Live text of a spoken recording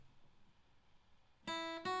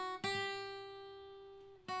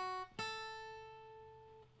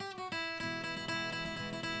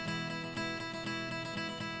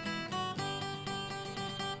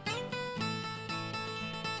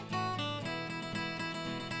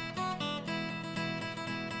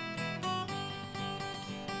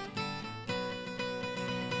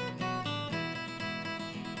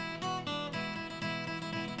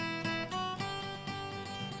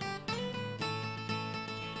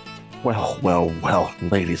Well,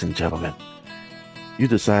 ladies and gentlemen, you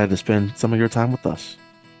decided to spend some of your time with us.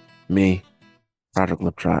 Me, Roderick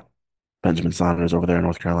Liptrot, Benjamin Saunders over there in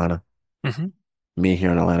North Carolina, Hmm. me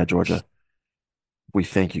here in Atlanta, Georgia. We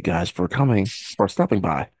thank you guys for coming, for stopping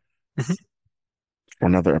by Hmm. for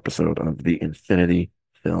another episode of the Infinity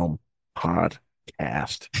Film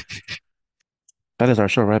Podcast. That is our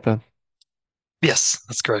show, right, Ben? Yes,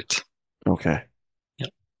 that's correct. Okay. Yep.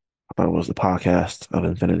 I thought it was the podcast of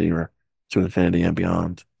Infinity or To Infinity and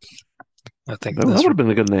Beyond. I think That would those have were been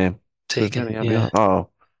a good name. To taken. Infinity and Yeah. Beyond. Oh,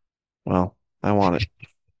 well, I want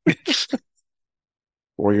it.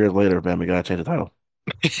 4 years later, Ben, we gotta change the title.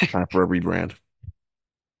 Time for a rebrand.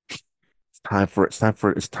 It's time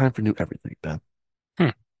for new everything, Ben. Hmm.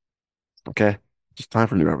 Okay? It's time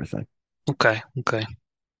for new everything. Okay. Okay.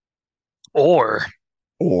 Or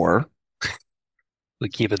Or we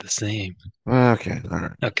keep it the same. okay, all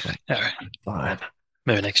right, Okay. All right. fine.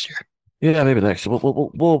 Maybe next year. Yeah, maybe next year.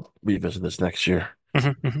 We'll revisit this next year.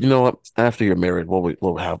 Hmm. Hmm. You know what? After you're married, we'll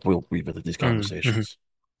revisit these Hmm. conversations.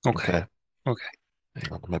 Okay. Okay? Okay.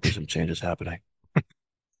 Hang on, there might be some changes happening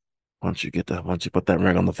once you put that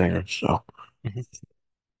ring on the finger. So Hmm.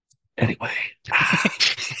 anyway,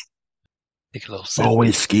 Take a little sip.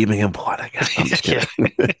 always scheming and plotting. I'm just Yeah.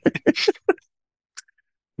 kidding.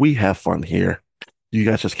 We have fun here. You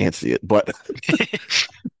guys just can't see it, but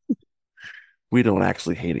we don't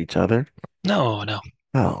actually hate each other. No, no.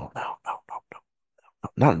 No, no, no, no, no.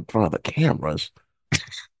 Not in front of the cameras.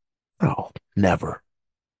 No, never.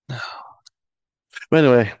 No. But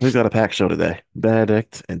anyway, we've got a packed show today.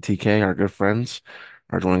 Benedict and TK, our good friends,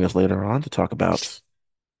 are joining us later on to talk about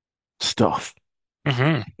stuff.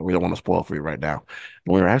 Hmm. We don't want to spoil for you right now.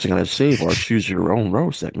 We're actually going to save our choose your own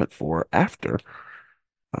row segment for after,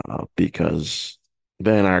 because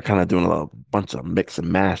Ben and I are kind of doing a bunch of mix and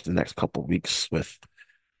mash the next couple of weeks with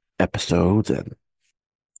episodes, and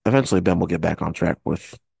eventually Ben will get back on track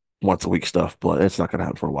with once a week stuff, but it's not going to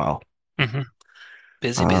happen for a while. Hmm.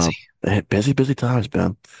 Busy, Uh, busy. busy times,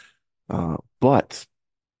 Ben. But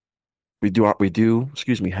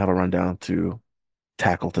excuse me, have a rundown to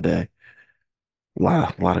tackle today. A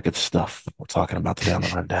lot of good stuff we're talking about today on the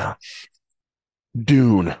rundown.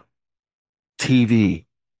 Dune, TV,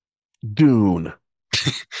 Dune,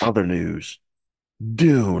 other news,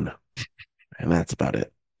 Dune, and that's about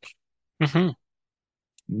it. Hmm.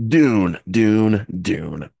 Dune.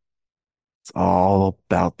 It's all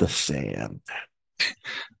about the sand.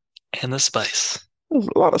 And the spice. There's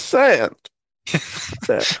a lot of sand.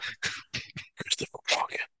 Yeah. Christopher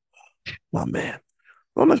Walken, my man.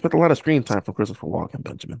 I don't expect a lot of screen time from Christopher Walken,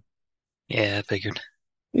 Benjamin. Yeah, I figured.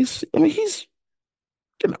 He's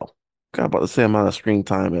you know, got about the same amount of screen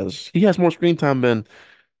time as he has more screen time than.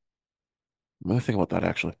 Let me think about that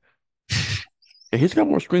actually. Yeah, he's got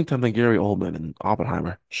more screen time than Gary Oldman and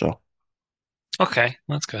Oppenheimer. So, Okay,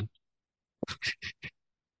 that's good.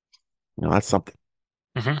 that's something.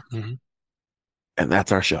 Hmm. Hmm. And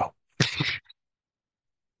that's our show.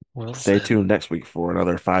 Well Stay said. tuned next week for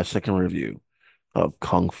another 5 second review of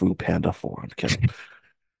Kung Fu Panda 4. I'm kidding.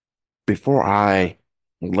 Before I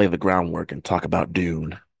lay the groundwork and talk about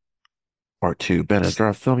Dune Part 2, Ben, is there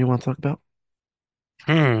a film you want to talk about?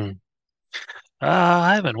 Hmm.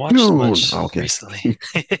 I haven't watched Dune. much Okay. recently.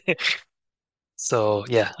 So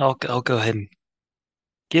yeah, I'll go ahead and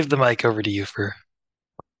give the mic over to you for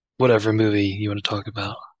whatever movie you want to talk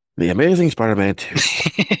about. The Amazing Spider-Man 2.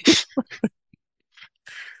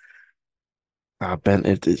 Ben,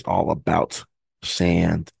 it is all about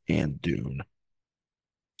sand and Dune.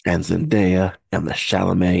 And Zendaya and the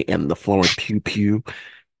Chalamet and the Florence Pugh Pugh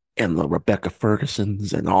and the Rebecca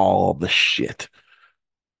Fergusons and all the shit.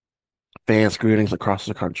 Fan screenings across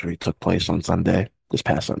the country took place on Sunday, this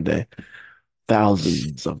past Sunday.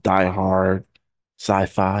 Thousands of diehard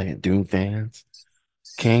sci-fi and Dune fans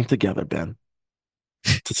came together, Ben,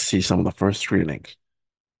 to see some of the first screenings,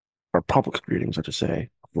 or public screenings, I should say,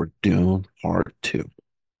 for Dune Part 2.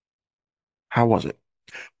 How was it?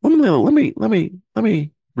 Let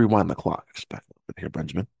me rewind the clock expect a little bit here,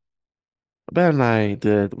 Benjamin. Ben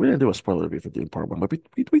and we didn't do a spoiler review for Dune Part 1, but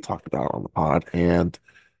we talked about it on the pod. And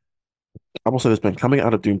I will say this, Ben, coming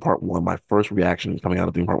out of Dune Part 1, my first reaction coming out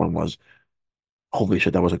of Dune Part 1 was, holy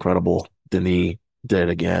shit, that was incredible. Denis did it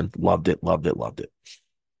again. Loved it, loved it, loved it.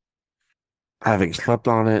 Having slept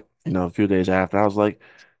on it, a few days after, I was like,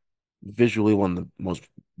 visually one of the most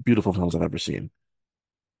beautiful films I've ever seen.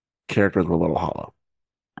 Characters were a little hollow.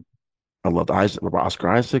 I loved Oscar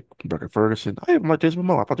Isaac, Rebecca Ferguson. I even liked Jason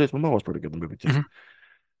Momoa. I thought Jason Momoa was pretty good in the movie too. Hmm.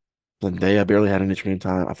 Zendaya barely had any screen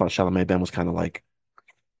time. I thought Chalamet Ben was kind of like,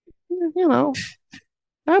 you know,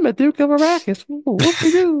 I'm a Duke of Arrakis.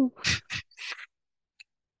 Whoop-de-doo.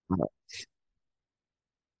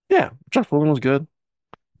 Yeah, Josh Brolin was good.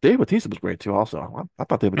 Dave Bautista was great too. Also, I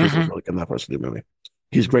thought Dave Bautista was Hmm. really good in that first new movie.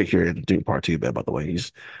 He's great here in Dune Part Two, man. By the way,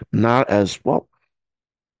 he's not as well.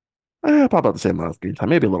 Probably about the same amount of screen time,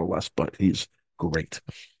 maybe a little less, but he's great.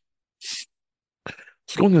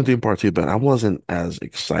 So going into Dune Part Two, Ben, I wasn't as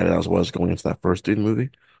excited as I was going into that first Dune movie,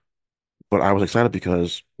 but I was excited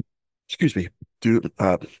because, excuse me, Dune,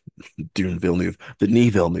 Dune Villeneuve,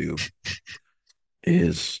 Denis Villeneuve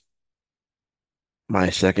is my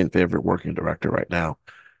second favorite working director right now.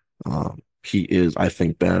 He is, I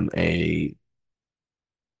think, Ben, a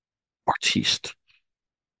artiste.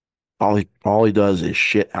 All he does is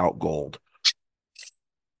shit out gold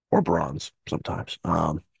or bronze sometimes.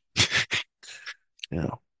 You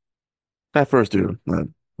know, that first dude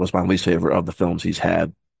was my least favorite of the films he's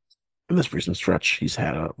had in this recent stretch. He's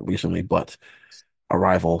had recently, but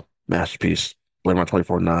Arrival, masterpiece, Blade Runner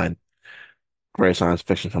 2049, great science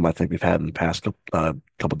fiction film I think we've had in the past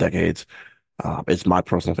couple decades. It's my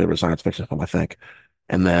personal favorite science fiction film, I think.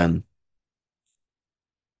 And then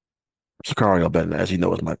Sicario, Ben, as you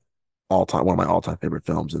know, is my all-time one of my all-time favorite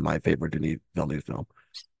films and my favorite Denis Villeneuve film.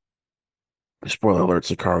 Spoiler alert,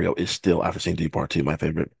 Sicario is still, after seeing D Part 2, my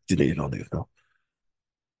favorite Denis Villeneuve film.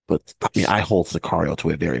 But I mean, I hold Sicario to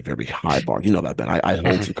a very, very high bar. You know that, Ben. I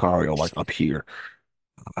hold Hmm. Sicario like up here.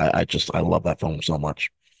 I love that film so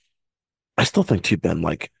much. I still think too, Ben,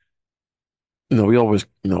 like, we always,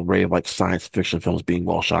 rave like science fiction films being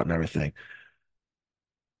well shot and everything.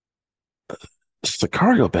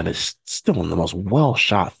 Sicario, Ben, is still one of the most well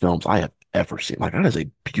shot films I have ever seen. Like, that is a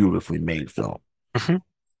beautifully made film. Hmm.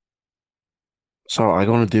 So I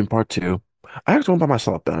go into Dune Part 2. I actually went by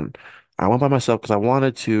myself, Ben. I went by myself because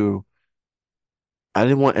I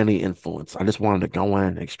didn't want any influence. I just wanted to go in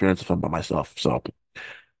and experience the film by myself. So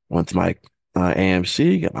went to my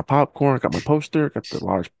AMC, got my popcorn, got my poster, got the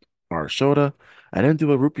large soda. I didn't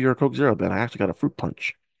do a root beer or Coke Zero, Ben. I actually got a fruit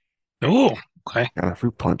punch. Oh, okay. Got a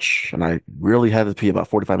fruit punch, and I really had to pee about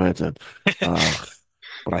 45 minutes in. Uh,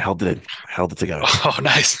 but I held it in. I held it together. Oh,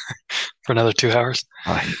 nice. For another 2 hours.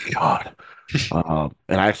 My God.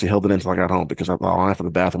 And I actually held it in until I got home because the line for the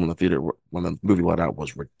bathroom in the theater when the movie let out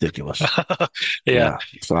was ridiculous. Yeah, Yeah.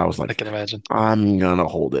 So I was I like, can imagine. I'm gonna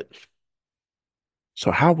hold it.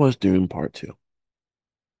 So how was Dune Part 2?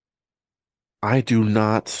 I do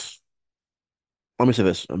not. Let me say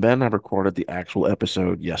this. Ben and I recorded the actual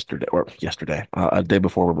episode yesterday, a day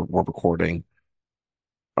before we're recording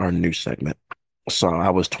our new segment. So I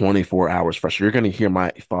was 24 hours fresh. You're going to hear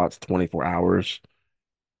my thoughts 24 hours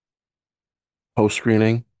post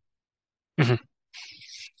screening, Hmm.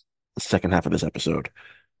 the second half of this episode.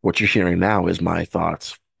 What you're hearing now is my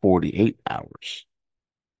thoughts 48 hours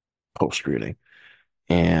post screening.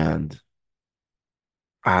 And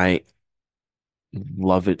I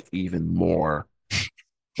love it even more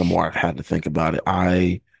the more I've had to think about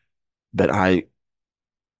it. Bet I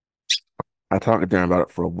talked to Darren about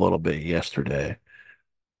it for a little bit yesterday.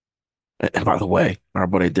 And by the way, our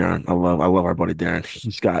buddy Darren, I love our buddy Darren.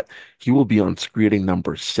 He will be on screening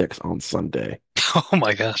number 6 on Sunday. Oh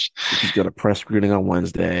my gosh. He's got a press screening on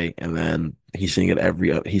Wednesday, and then he's seeing it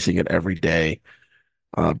every day,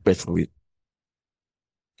 basically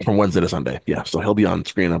from Wednesday to Sunday. Yeah, so he'll be on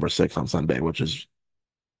screen number 6 on Sunday, which is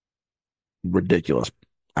ridiculous.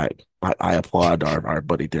 I I applaud our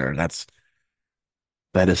buddy Darren.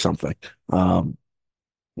 That is something. Um,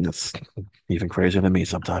 it's even crazier than me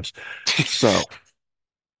sometimes. So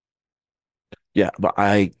yeah, but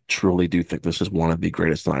I truly do think this is one of the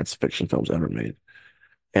greatest science fiction films ever made.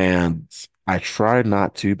 And I try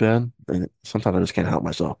not to, Ben, and sometimes I just can't help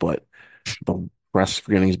myself, but the press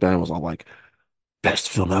screenings, Ben, was all like, best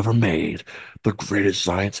film ever made, the greatest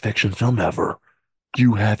science fiction film ever.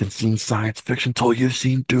 You haven't seen science fiction till you've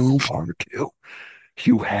seen Dune Part 2.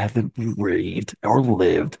 You haven't breathed or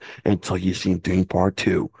lived until you've seen Dune Part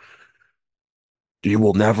 2. You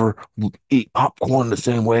will never eat popcorn the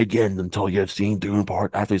same way again until you've seen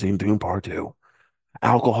after you've seen Dune Part 2.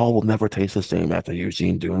 Alcohol will never taste the same after you've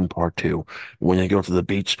seen Dune Part 2. When you go to the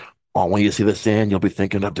beach, or when you see the sand, you'll be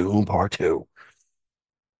thinking of Dune Part 2.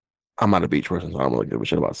 I'm not a beach person, so I don't really give a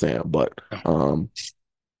shit about sand, but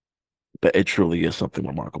it truly is something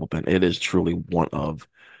remarkable, Ben. It is truly one of,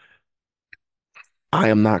 I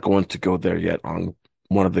am not going to go there yet on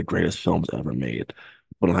one of the greatest films ever made,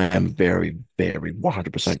 but I am very, very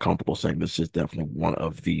 100% comfortable saying this is definitely one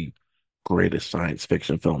of the greatest science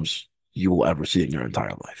fiction films you will ever see in your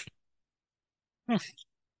entire life. Hmm.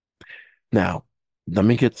 Now, let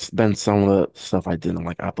me get then some of the stuff I didn't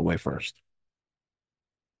like out the way first.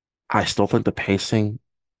 I still think the pacing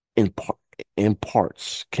in par in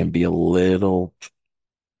parts can be a little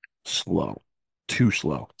slow, too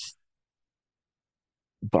slow.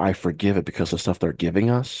 But I forgive it because the stuff they're giving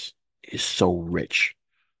us is so rich.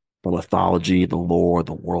 The mythology, the lore,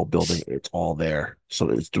 the world building, it's all there. So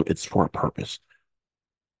it's for a purpose.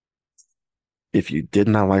 If you did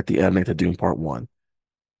not like the ending to Dune Part One,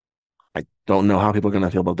 I don't know how people are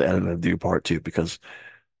gonna feel about the ending of Dune Part Two because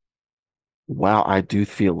while I do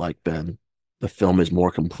feel like Ben, the film is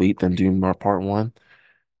more complete than Dune Part One.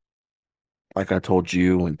 Like I told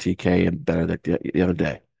you and TK and Benedict the other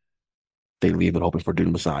day, they leave it open for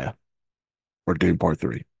Dune Messiah or Dune Part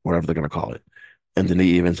Three, whatever they're gonna call it. And then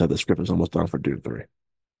he even said the script is almost done for Dune Three.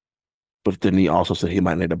 But then he also said he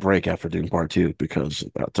might need a break after Dune Part Two because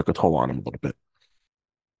that took a toll on him a little bit.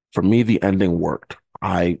 For me, the ending worked.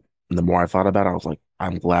 The more I thought about it, I was like,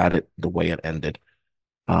 I'm glad the way it ended.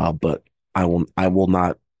 But I will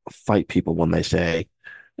not fight people when they say,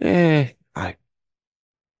 eh, I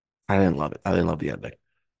didn't love it. I didn't love the ending.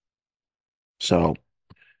 So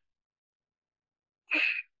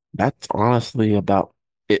that's honestly about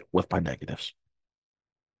it with my negatives.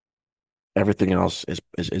 Everything else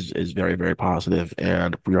is very, very positive,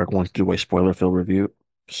 and we are going to do a spoiler-filled review.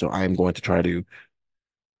 So I am going to try to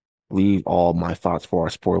leave all my thoughts for our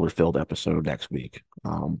spoiler-filled episode next week.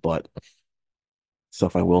 But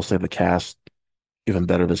stuff I will say, the cast even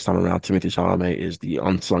better this time around. Timothy Chalamet is the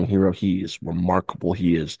unsung hero. He is remarkable.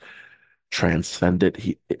 He is transcendent.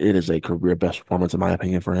 It is a career best performance in my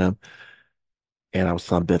opinion for him. And I was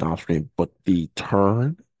a bit off screen, but the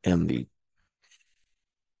turn and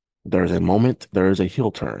there's a moment, there is a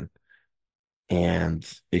heel turn, and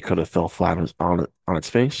it could have fell flat on its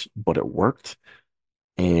face, but it worked.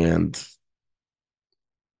 And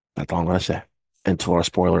that's all I'm gonna say until our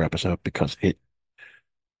spoiler episode because I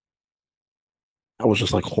was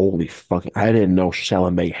just like, holy fucking, I didn't know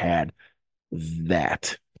Chalamet had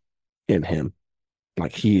that in him.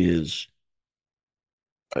 Like he is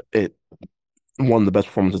it one of the best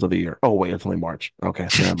performances of the year. Oh wait, it's only March. Okay,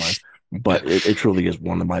 never mind. Yeah. But it truly is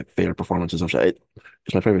one of my favorite performances of it's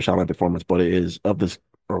my favorite Chalamet performance, but it is of this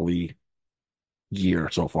early year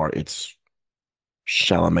so far. It's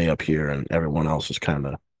Chalamet up here, and everyone else is kind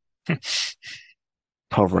of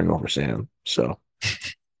hovering over Sam. So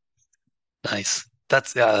Nice.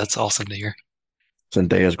 That's awesome to hear.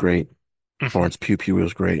 Zendaya's great. Mhm. Florence Pugh Pugh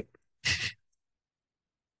is great.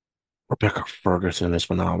 Rebecca Ferguson is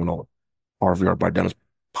phenomenal. Harvey Bardem is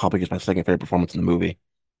probably my second favorite performance in the movie.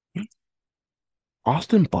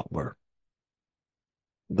 Austin Butler.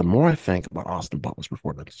 The more I think about Austin Butler's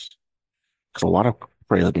performance, because a lot of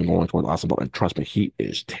praise has been going towards Austin Butler, and trust me, he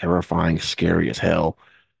is terrifying, scary as hell.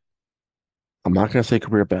 I'm not gonna say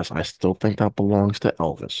career best. I still think that belongs to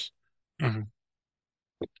Elvis, Mhm.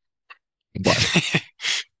 but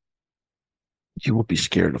you would be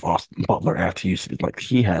scared of Austin Butler after you see like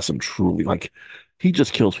he has some truly like he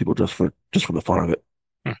just kills people just for the fun of it.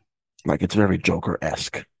 Like it's very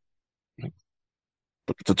Joker-esque,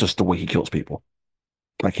 but it's just the way he kills people.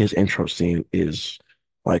 Like his intro scene is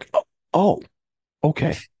like, oh, oh,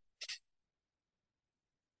 okay,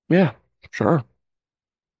 yeah, sure,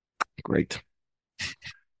 great.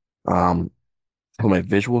 Um, from a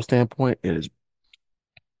visual standpoint, it is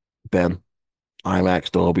Ben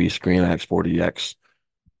IMAX, Dolby, ScreenX, 4DX,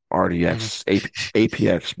 Mhm. RDX,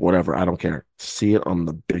 APX, whatever. I don't care. See it on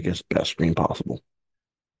the biggest, best screen possible.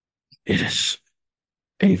 It is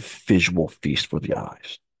a visual feast for the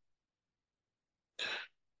eyes.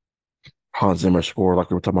 Hans Zimmer score, like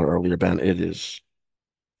we were talking about earlier, Ben, it's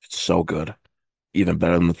so good. Even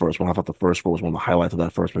better than the first one. I thought the first score was one of the highlights of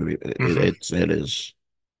that first movie. Mhm.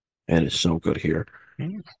 It is so good here.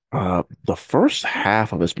 Mhm. The first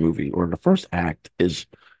half of this movie, or the first act, is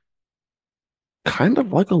kind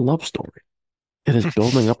of like a love story. It is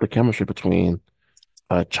building up the chemistry between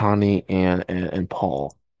Chani and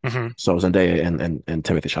Paul. Mhm. So Zendaya and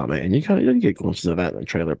Timothy Chalamet, and you get glimpses of that in the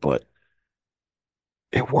trailer, but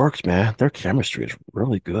it works, man. Their chemistry is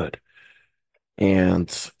really good. And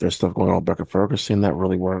there's stuff going on with Becca Ferguson that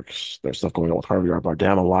really works. There's stuff going on with Harvey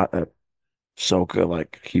Bardem a lot that so good.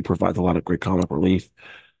 Like he provides a lot of great comic relief.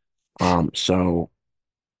 So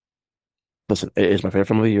listen, it is my favorite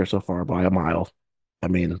film of the year so far by a mile. I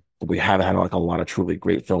mean, we haven't had like a lot of truly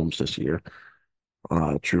great films this year,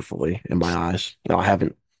 truthfully, in my eyes. Now I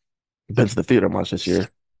haven't been to the theater much this year.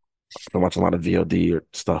 I've been watching a lot of VOD or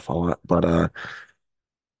stuff a lot. But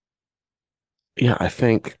yeah, I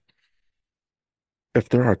think if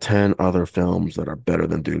there are 10 other films that are better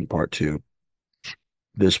than Dune Part 2,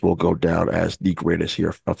 this will go down as the greatest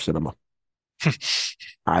year of cinema.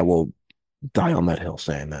 I will die on that hill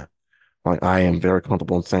saying that. Like I am very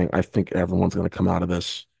comfortable in saying I think everyone's going to come out of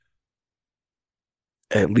this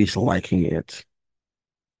at least liking it.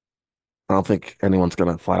 I don't think anyone's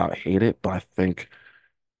going to flat out hate it, but I think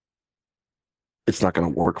it's not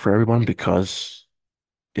going to work for everyone because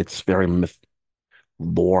it's very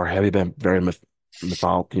lore heavy, been very a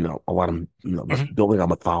lot of Hmm. building on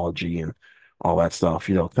mythology and all that stuff.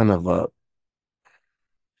 Kind of I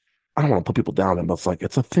don't want to put people down, but it's like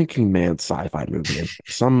it's a thinking man sci-fi movie, and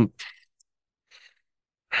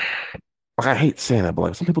like I hate saying that, but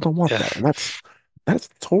like some people don't want Yeah. that, and that's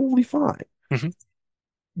totally fine. Hmm.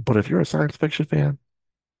 But if you're a science fiction fan,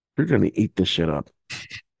 you're gonna eat this shit up.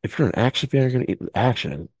 If you're an action fan, you're gonna eat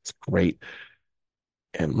action. It's great.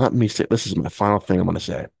 And let me say, this is my final thing I'm gonna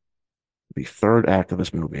say. The third act of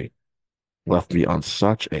this movie left me on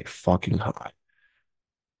such a fucking high.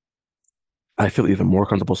 I feel even more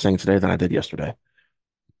comfortable saying today than I did yesterday.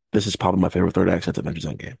 This is probably my favorite third act since Avengers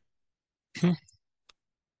Endgame.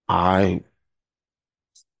 I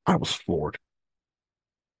I was floored,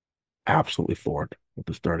 absolutely floored with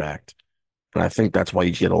this third act. And I think that's why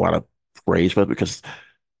you get a lot of praise for it because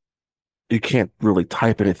you can't really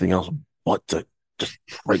type anything else but to just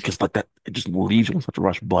break because like that it just leaves you in such a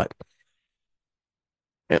rush. But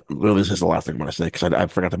and really, this is the last thing I'm gonna say because I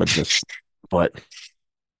forgot to mention this. But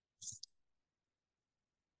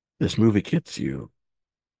this movie gets you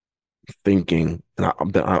thinking, and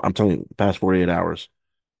I'm telling you, the past 48 hours.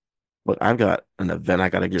 Look, I've got an event I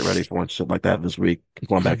got to get ready for and shit like that this week. I'm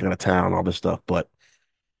going back out of town, all this stuff. But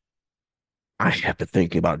I have been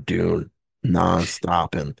thinking about Dune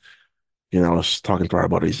nonstop. And, I was talking to our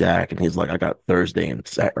buddy Zach, and he's like, I got Thursday and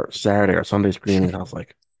Saturday or Sunday screenings. I was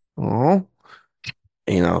like, oh,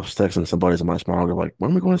 and, I was texting some buddies in my small group, like,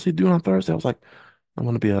 when are we going to see Dune on Thursday? I was like, I'm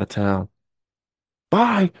going to be out of town.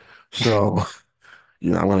 Bye. So,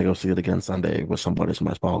 I'm going to go see it again Sunday with some buddies in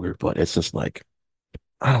my small group. But it's just like,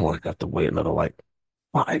 I don't want to have to wait another like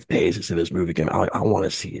 5 days to see this movie again. I want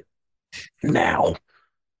to see it now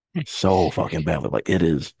so fucking badly. Like it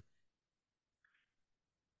is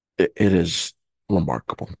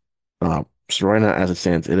remarkable. So right now, as it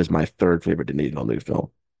stands, it is my third favorite Denis Villeneuve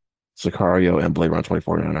film. Sicario and Blade Runner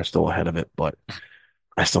 2049 are still ahead of it, but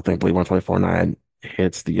I still think Blade Runner 2049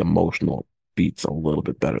 hits the emotional beats a little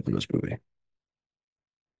bit better than this movie.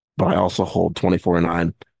 But I also hold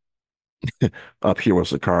 2049 up here with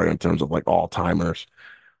Sicario in terms of like all timers.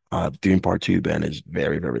 Dune Part Two, Ben, is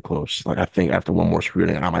very, very close. Like I think after one more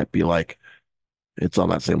scrutiny, I might be like it's on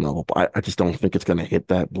that same level. But I just don't think it's gonna hit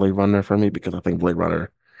that Blade Runner for me because I think Blade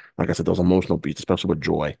Runner, like I said, those emotional beats, especially with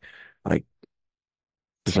Joy, like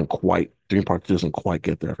doesn't quite Dune Part Two doesn't quite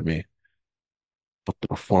get there for me. But the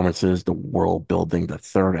performances, the world building, the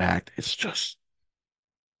third act, it's just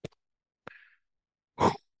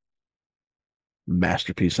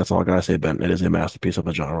masterpiece. That's all I gotta say, Ben. It is a masterpiece of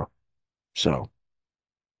a genre. So,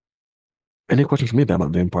 any questions for me, Ben,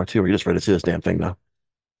 about Dune Part Two? Or are you just ready to see this damn thing now?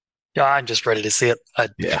 Yeah, I'm just ready to see it.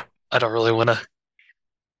 Yeah, I don't really want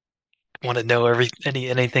to know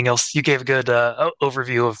anything else. You gave a good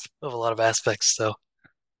overview of a lot of aspects, so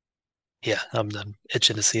yeah, I'm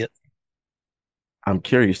itching to see it. I'm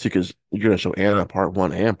curious too because you're gonna show Anna Part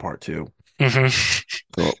One and Part Two. Hmm.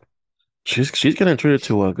 So she's getting treated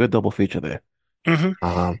to a good double feature there. Hmm.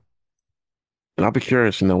 Um, and I'll be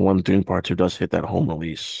curious, when Dune Part Two does hit that home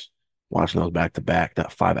release, watching those back to back,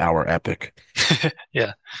 that 5 hour epic,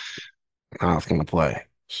 Yeah. how it's gonna play.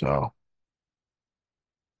 So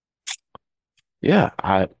yeah,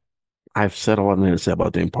 I've said all I need to say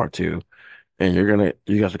about Dune Part Two, and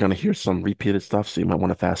you guys are gonna hear some repeated stuff, so you might want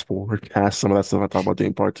to fast forward past some of that stuff I talk about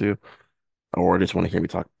Dune Part Two, or just want to hear me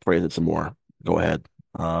praise it some more. Go ahead.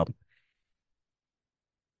 Um,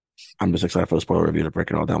 I'm just excited for the spoiler review to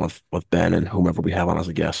break it all down with Ben and whomever we have on as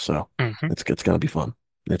a guest. So Hmm. it's gonna be fun.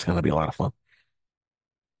 It's gonna be a lot of fun.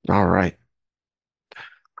 All right.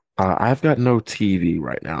 I've got no TV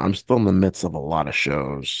right now. I'm still in the midst of a lot of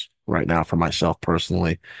shows right now for myself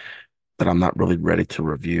personally that I'm not really ready to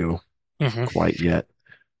review Hmm. quite yet.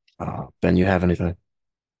 Ben, you have anything?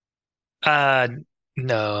 Uh,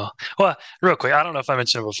 no. Well, real quick, I don't know if I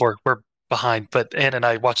mentioned it before. We're behind, but Ann and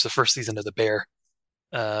I watched the first season of The Bear,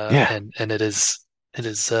 Yeah. and it is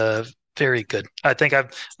very good. I think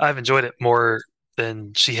I've enjoyed it more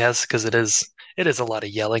than she has because it is a lot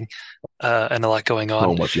of yelling, and a lot going So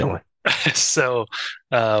on. much yelling. So,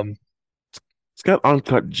 um, It's got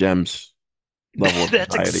uncut gems level of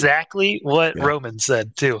that's variety. exactly what Yeah. Roman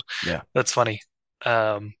said too. Yeah. That's funny.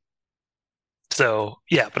 Um, so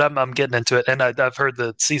yeah, but I'm getting into it, and I've heard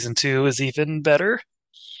that season two is even better.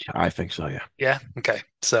 I think so. Yeah. Yeah. Okay.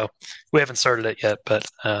 So we haven't started it yet, but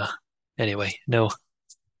anyway, no.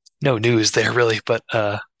 no news there really, but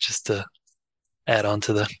just to add on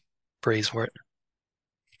to the praise for it.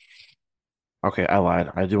 Okay, I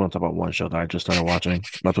lied. I do want to talk about one show that I just started watching.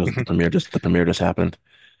 That was the premiere just happened.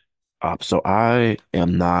 So I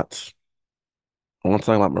am not. I want to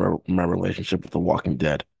talk about my relationship with The Walking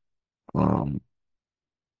Dead. Um,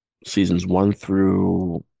 seasons 1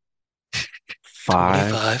 through 5.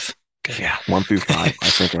 25. Okay. Yeah, 1 through 5. I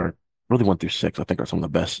think are really 1 through 6. I think are some of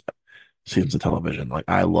the best seasons of television. Like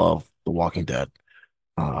I love The Walking Dead.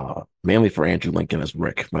 Mainly for Andrew Lincoln as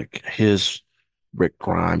Rick. Like his Rick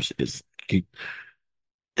Grimes is he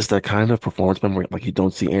is that kind of performance memory. Like you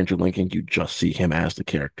don't see Andrew Lincoln, you just see him as the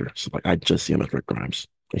character. So like I just see him as Rick Grimes.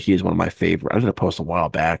 He is one of my favorite. I did a post a while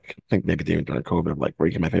back, I think maybe during COVID, like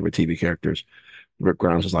ranking my favorite TV characters. Rick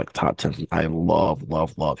Grimes is like top 10. I love,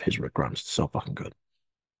 love, love his Rick Grimes. It's so fucking good.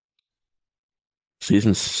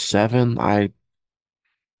 Season 7, I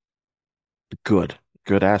good.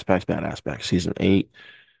 Good aspects, bad aspects. Season 8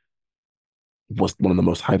 was one of the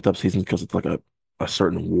most hyped up seasons because it's like a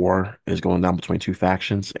certain war is going down between two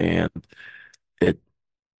factions and it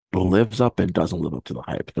lives up and doesn't live up to the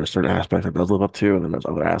hype. There's certain aspects it does live up to, and then there's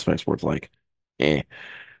other aspects where it's like, eh.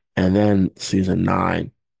 And then season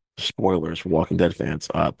 9, spoilers for Walking Dead fans,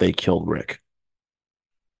 they killed Rick,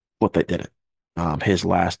 but they didn't. His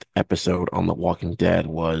last episode on The Walking Dead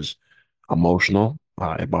was emotional.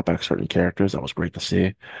 It brought back certain characters. That was great to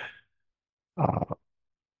see. Uh,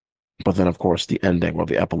 but then, of course, the ending, well,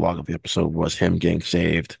 the epilogue of the episode was him getting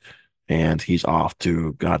saved, and he's off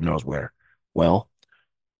to God knows where. Well,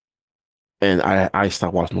 and I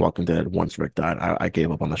stopped watching The Walking Dead once Rick died. I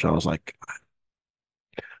gave up on the show. I was like,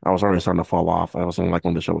 I was already starting to fall off. I was on like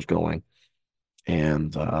when the show was going,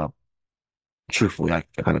 and truthfully, I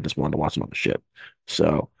kind of just wanted to watch some other shit.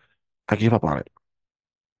 So I gave up on it.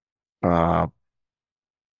 Uh,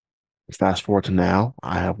 Fast forward to now,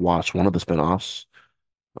 I have watched one of the spinoffs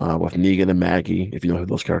with Negan and Maggie. If you know who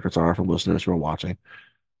those characters are, from listeners who are watching,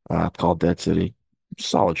 it's called Dead City.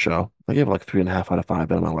 Solid show. I gave it like 3.5 out of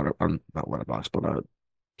 5 on my not letterbox, but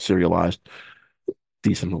serialized.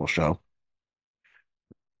 Decent little show.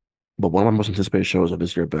 But one of my most anticipated shows of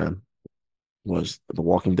this year, Ben, was The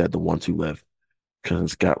Walking Dead: The Ones Who Live, because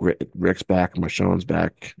it's got Rick's back, Michonne's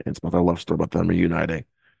back, and it's about their love story about them reuniting.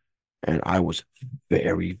 And I was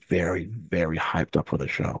very, very, very hyped up for the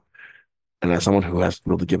show. And as someone who has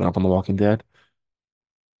really given up on The Walking Dead,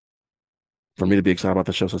 for me to be excited about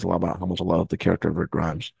the show says a lot about how much I love the character of Rick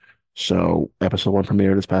Grimes. So episode 1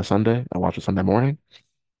 premiered this past Sunday. I watched it Sunday morning,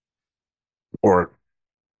 or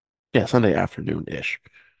yeah, Sunday afternoon-ish.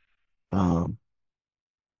 Um,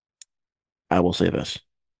 I will say this.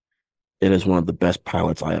 It is one of the best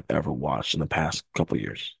pilots I have ever watched in the past couple of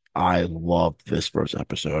years. I loved this first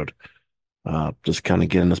episode. Just kind of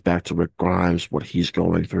getting us back to Rick Grimes, what he's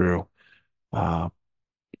going through, uh,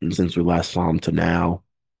 since we last saw him to now,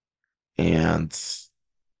 and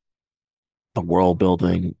the world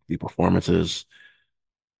building, the performances,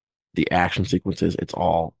 the action sequences, it's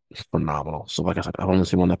all phenomenal. So, like I said, I've only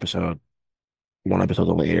seen one episode. One episode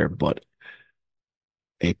only aired, but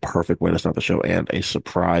a perfect way to start the show and a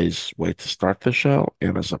surprise way to start the show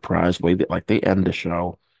and a surprise way that like they end the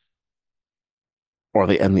show or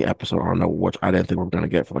they end the episode. I don't know which I didn't think we were gonna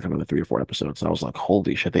get for like another 3 or 4 episodes. So I was like,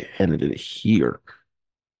 holy shit, they ended it here.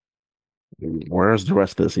 Where's the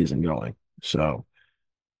rest of the season going? So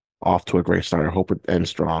off to a great start. I hope it ends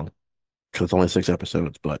strong because it's only 6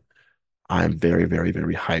 episodes, but I'm very, very,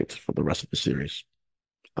 very hyped for the rest of the series.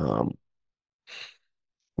 Um,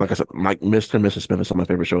 like I said, like Mr. and Mrs. Smith is some of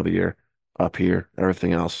my favorite show of the year. Up here,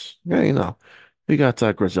 everything else, yeah, we got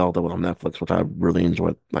Griselda on Netflix, which I really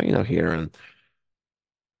enjoyed, like, here and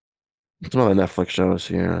some other Netflix shows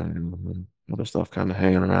here and other stuff kind of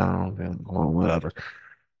hanging around and well, whatever.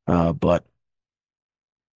 But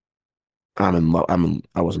I'm in love.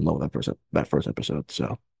 I was in love with that first episode.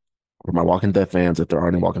 So for my Walking Dead fans, if there are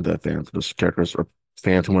any Walking Dead fans, just characters or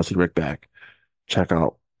fans who want to see Rick back, check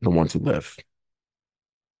out The Ones Who Live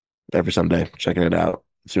every Sunday. Checking it out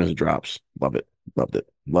as soon as it drops. Love it. Loved it.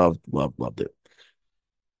 Loved it.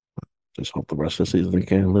 Just hope the rest of the season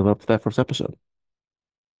can live up to that first episode.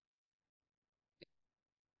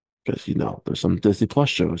 Because there's some Disney Plus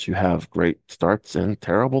shows you have great starts and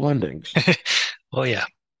terrible endings. Well, yeah.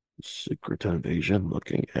 Secret Invasion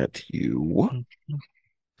looking at you. Mm-hmm.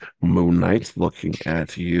 Moon Knight looking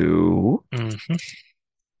at you. Mm-hmm.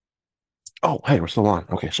 Oh, hey, we're still on.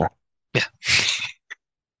 Okay, sorry. Yeah.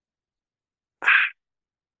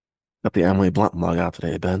 Got the Emily Blunt mug out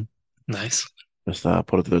today, Ben. Nice. Just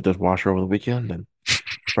put it through the dishwasher over the weekend and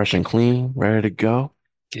fresh and clean, ready to go.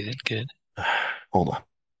 Good, good. Hold on.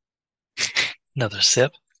 Another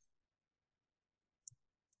sip.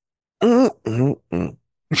 mm.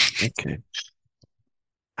 Okay,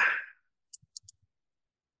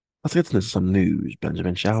 let's get into some news,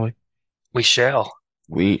 Benjamin, shall we? We shall.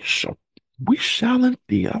 We shall. We shall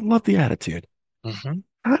indeed. I love the attitude. Hmm.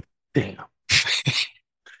 God damn.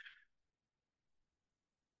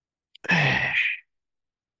 I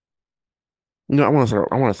want to start.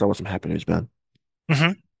 I want to start with some happy news, Ben.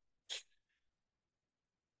 Hmm.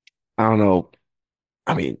 I don't know.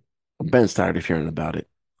 I mean, Ben's tired of hearing about it.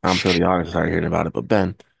 I'm sure the audience is tired of hearing about it. But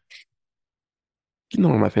Ben, you know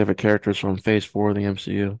one of my favorite characters from Phase 4 of the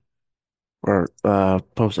MCU or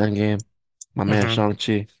post Endgame, my man Hmm.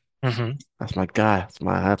 Shang-Chi. Hmm. That's my guy. That's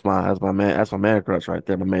my man crush right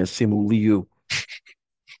there. My man Simu Liu.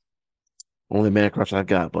 Only man crush I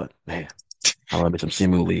got, but man, I love me some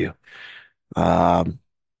Simu Liu. Um,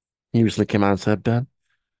 he recently came out and said, Ben,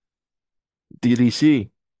 DDC.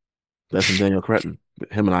 That's in Daniel Cretton.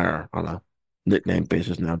 Him and I are on a nickname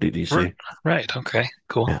basis now, DDC. Right. Okay.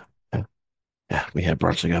 Cool. Yeah, yeah, yeah. We had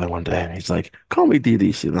brunch together one day, and he's like, "Call me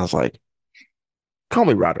DDC," and I was like, "Call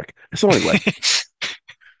me Roderick." So anyway,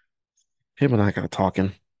 him and I got to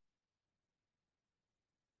talking.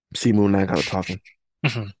 Simu and I got to talking,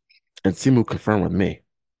 Hmm. and Simu confirmed with me,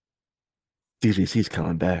 DDC's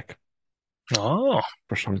coming back Oh,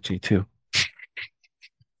 for Shang-Chi too.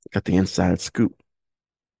 Got the inside scoop.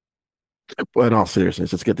 But in all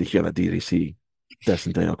seriousness, it's good to hear that DDC,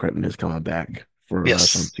 Destin Daniel Cretton is coming back for yes.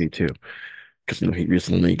 Shang-Chi too, because he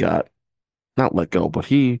recently got not let go, but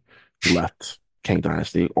he left Kang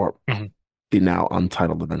Dynasty or Hmm. the now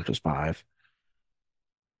untitled Avengers 5,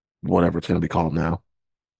 whatever it's going to be called now.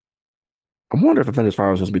 I wonder if Avengers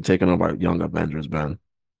 5 is going to be taken over by Young Avengers, Ben.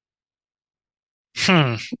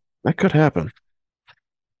 Hmm. That could happen.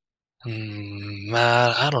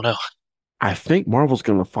 I don't know. I think Marvel's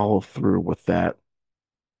going to follow through with that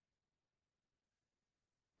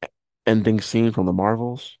ending scene from the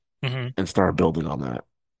Marvels Hmm. and start building on that.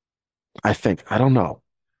 I think. I don't know.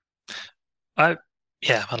 I,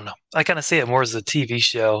 yeah, I don't know. I kind of see it more as a TV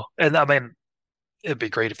show, and I mean, it'd be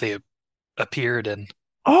great if they appeared in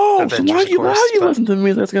Oh, so Avengers, of now course. you But listen to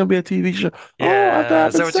me. That's going to be a TV show. Oh, I thought yeah, I've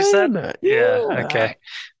is been that what you said? saying that. Yeah. Okay. Yeah.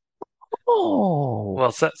 Oh,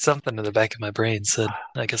 Well, something in the back of my brain said,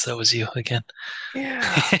 I guess that was you again. yeah.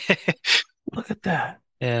 Look at that.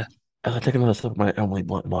 Yeah. As I take another sip of my Emily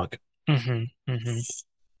Blunt mug. Hmm. Hmm.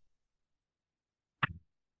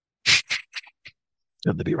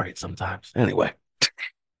 Good to be right sometimes. Anyway,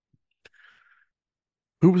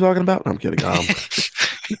 who was talking about? I'm kidding.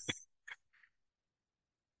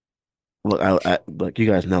 Look, like you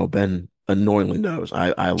guys know, Ben annoyingly knows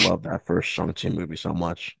I love that first Shang-Chi movie so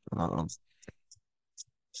much.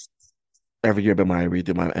 Every year, Ben, when I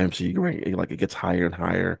redo my MCU rank, like it gets higher and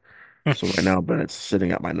higher. So right now, Ben, it's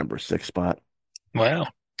sitting at my number six spot. Wow.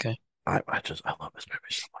 Okay. I love this movie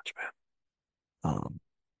so much, man.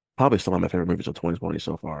 Probably some of my favorite movies of 2020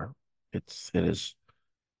 so far. It is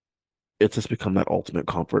it's just become that ultimate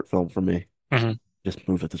comfort film for me. Hmm. Just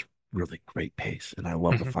moves at this really great pace, and Hmm.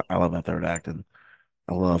 I love that third act, and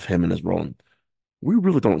I love him and his role. And we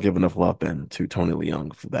really don't give enough love, Ben, to Tony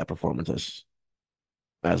Leung for that performance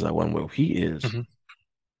as a one will. He is Hmm.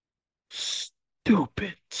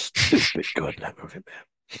 stupid good in that movie,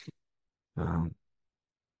 man.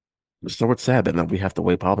 So it's sad that we have to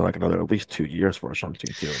wait probably like another at least 2 years for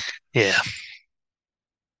Shang-Chi 2. Yeah.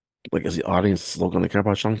 Like, is the audience still going to care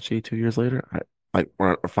about Shang-Chi 2 years later?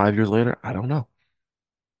 Or 5 years later? I don't know.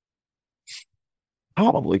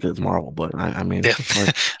 Probably because it's Marvel, but I mean, Yeah. it's just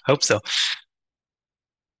like Hope so.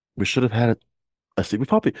 we should have had it. I see.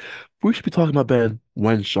 We should be talking about Ben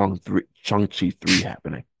when Shang-Chi 3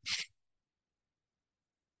 happening,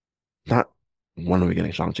 not when are we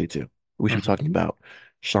getting Shang-Chi 2. We should be Hmm. talking about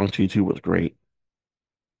Shang-Chi 2 was great.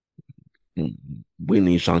 We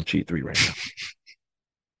need Shang-Chi 3 right now.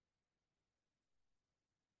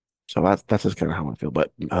 So that's just kind of how I feel.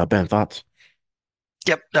 But Ben, thoughts?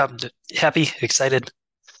 Yep. Happy, excited.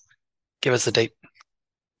 Give us a date.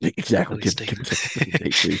 Exactly. Release date. Give me a specific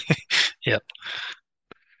date, please. Yep.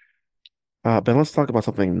 Ben, let's talk about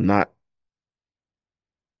something not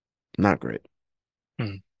great.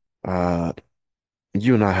 Hmm. Uh,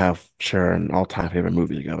 you and I have shared an all-time favorite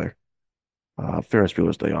movie together. Ferris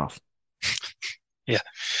Bueller's Day Off. Yeah.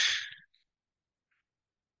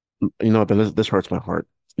 You know, Ben, this hurts my heart.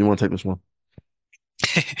 You want to take this one?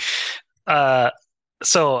 Uh,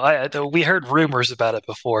 so we heard rumors about it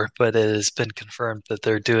before, but it has been confirmed that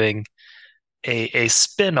they're doing a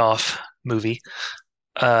spin-off movie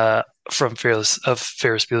uh from Ferris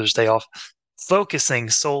Bueller's Day Off, focusing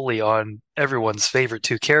solely on everyone's favorite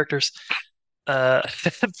two characters. Uh,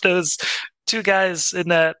 those two guys in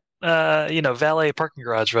that valet parking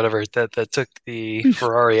garage, whatever, that took the He's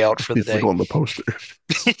Ferrari out for the he's like day. on the poster.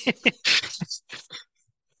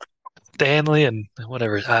 Stanley and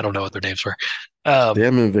whatever. I don't know what their names were. Um,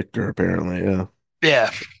 Sam and Victor, apparently. Yeah.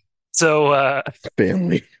 yeah. So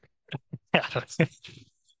Family.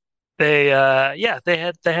 yeah, they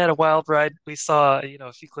had a wild ride. We saw,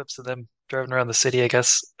 a few clips of them driving around the city, I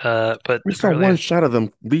guess. But We saw one apparently, shot of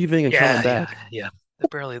them leaving and coming yeah, yeah, back. yeah.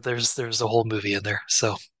 Apparently, there's a whole movie in there,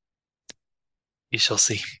 so you shall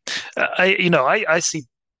see. I see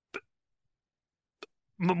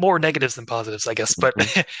more negatives than positives, I guess. But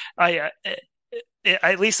Mhm.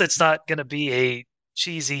 at least it's not going to be a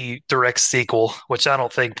cheesy direct sequel, which I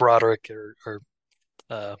don't think Broderick or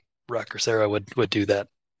uh, Ruck or Sarah would do that.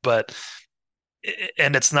 But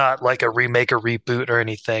and it's not like a remake or reboot or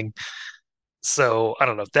anything. So I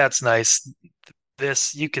don't know. That's nice.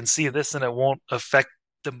 This you can see this and it won't affect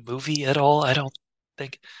the movie at all. I don't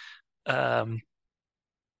think. Um,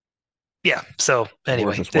 yeah. So Or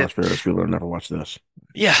anyway, just watch Ferris Bueller and never watch this.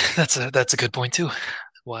 yeah, that's a good point too.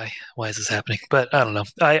 Why is this happening? But I don't know.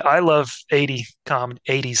 I love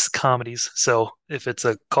 80s comedies. So if it's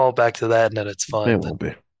a callback to that and then it's It fun, then won't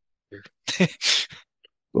be. you're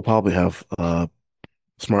We'll probably have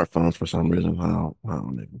smartphones for some reason. I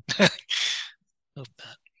don't even.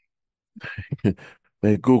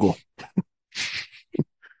 Hey, Google,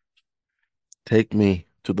 take me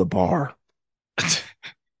to the bar.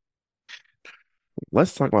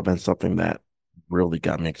 Let's talk about then something that really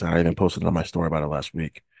got me excited. I even posted on my story about it last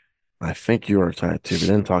week. I think you were excited too. We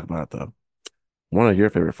didn't talk about it though. One of your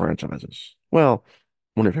favorite franchises. Well,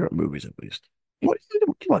 one of your favorite movies at least. What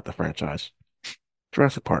you like the franchise?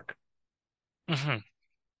 Jurassic Park. Mhm.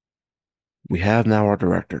 We have now our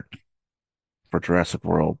director for Jurassic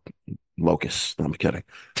World Locust. No, I'm kidding.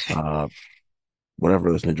 Uh,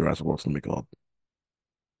 whatever this new Jurassic World's gonna be called.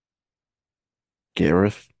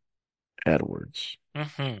 Gareth Edwards.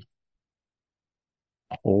 Mhm.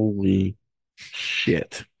 Holy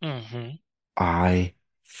shit. Mhm. I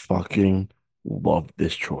fucking love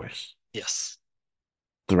this choice. Yes.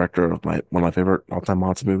 Director of my one of my favorite all-time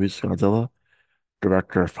monster movies, Godzilla.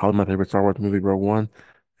 Director of probably my favorite Star Wars movie, Rogue One.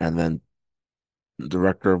 And then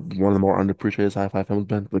director of one of the more underappreciated sci-fi films,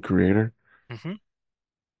 Ben, the creator. Mhm.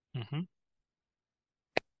 Mhm.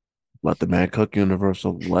 Let the man cook,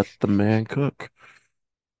 Universal. Let the man cook.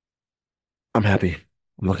 I'm happy.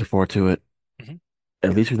 I'm looking forward to it. Mhm.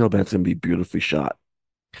 At least we know Ben's gonna be beautifully shot.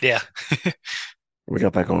 Yeah. We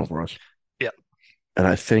got that going for us. Yeah. And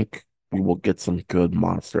I think we will get some good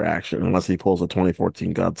monster action, unless he pulls a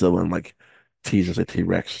 2014 Godzilla and like teases a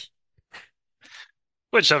T-Rex.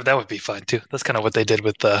 Which that would be fine too. That's kind of what they did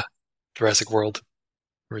with the Jurassic World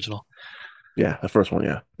original. Yeah, the first one,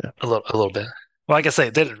 yeah. Yeah. A little bit. Well, I guess they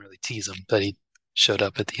didn't really tease him, but he showed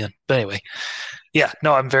up at the end. But anyway, yeah,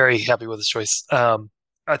 no, I'm very happy with this choice.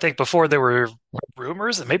 I think before there were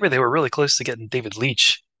rumors and maybe they were really close to getting David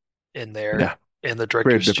Leitch in there Yeah. in the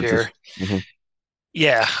Creative director's chair. differences. Hmm.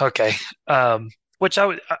 Yeah, okay. Which I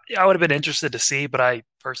would have been interested to see, but I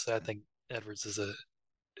personally I think Edwards is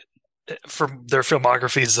from their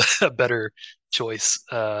filmography is a better choice,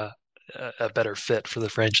 a better fit for the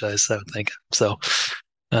franchise, I would think. So,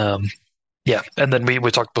 um, yeah. And then we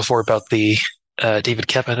talked before about the David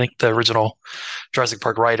Kep, I think the original Jurassic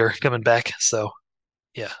Park writer coming back. So,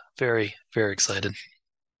 yeah, very, very excited.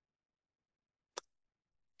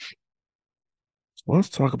 So let's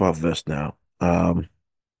talk about this now.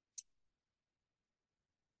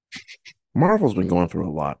 Marvel's been going through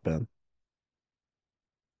a lot, Ben.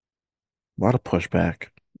 A lot of pushback,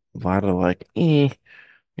 a lot of like,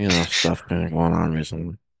 stuff kind of going on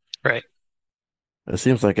recently. Right. It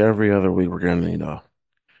seems like every other week we're getting,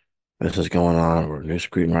 this is going on, where new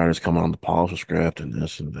screenwriters coming on to polish the script and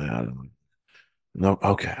this and that. And no,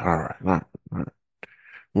 okay, all right.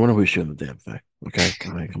 When are we shooting the damn thing? Okay,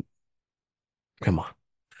 come on.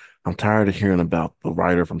 I'm tired of hearing about the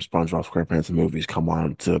writer from SpongeBob SquarePants and movies come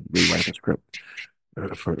on to rewrite the script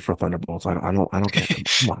for Thunderbolts. I don't get it.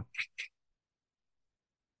 Come on.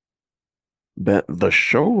 The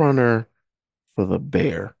showrunner for The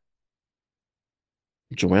Bear,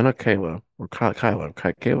 Joanna Kayla, or Kayla, I'm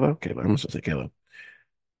just gonna say Kayla,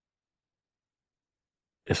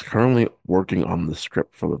 is currently working on the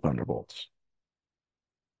script for the Thunderbolts.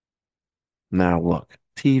 Now, look,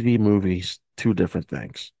 TV, movies, two different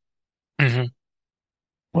things. Hmm.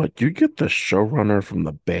 But you get the showrunner from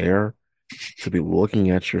The Bear to be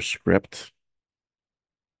looking at your script.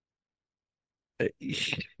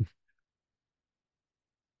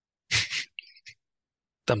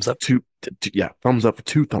 Thumbs up. Yeah, thumbs up,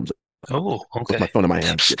 two thumbs up Oh, with okay. my phone in my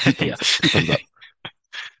hand. Yeah, two Yeah. thumbs up, two thumbs up.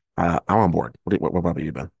 I'm on board. What about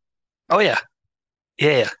you, Ben? Oh yeah,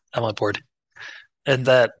 yeah. I'm on board. And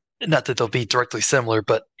that, not that they'll be directly similar,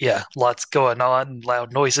 but yeah, lots going on,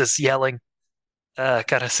 loud noises, yelling.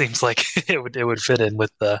 Kind of seems like it would fit in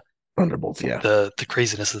with Thunderbolts, yeah. the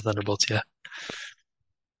craziness of Thunderbolts. Yeah.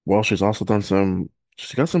 Well, she's got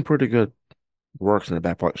some pretty good works in the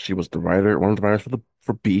back pocket. She was the writer, one of the writers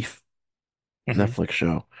for Beef Hmm. Netflix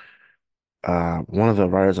show. One of the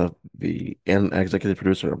writers of the and executive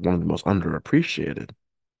producer of one of the most underappreciated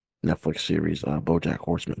Netflix series, BoJack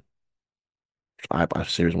Horseman, a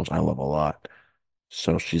series which I love a lot.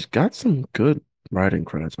 So she's got some good writing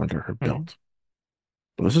credits under her Hmm. belt.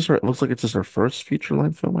 But this is her. It looks like it's just her first feature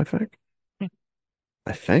length film. I think.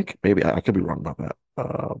 I think maybe I could be wrong about that.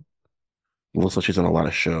 It looks like she's on a lot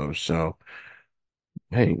of shows. So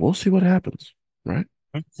hey, we'll see what happens. Right?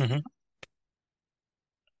 Hmm.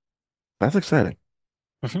 That's exciting.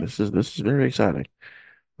 Hmm. This is very exciting.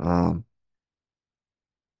 Um,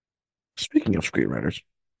 Speaking of screenwriters,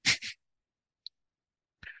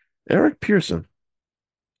 Eric Pearson,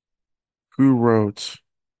 who wrote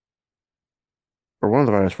or one of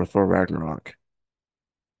the writers for Thor Ragnarok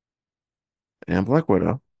and Black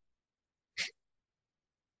Widow,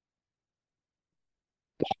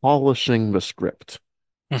 polishing the script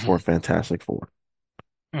for Hmm. Fantastic Four,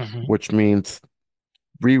 Hmm. which means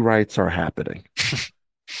rewrites are happening,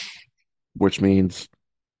 which means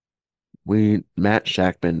we Matt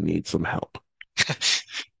Shackman needs some help.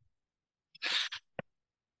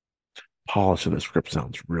 Polishing the script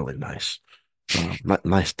sounds really nice.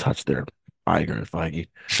 Nice touch there, Iger and Feige.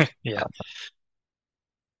 Yeah.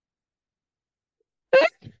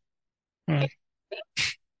 Mm.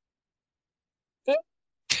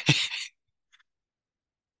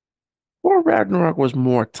 Thor Ragnarok was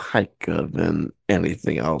more Taika than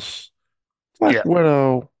anything else. Black Yeah.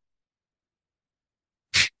 Widow,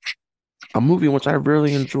 a movie which I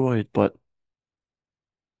really enjoyed, but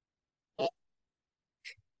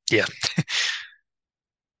Yeah.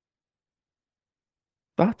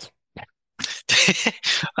 thoughts.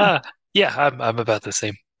 uh, yeah, I'm about the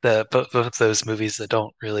same. Both of those movies that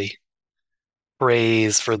don't really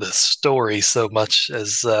praise for the story so much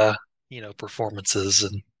as performances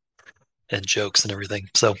and jokes and everything.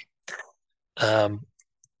 So um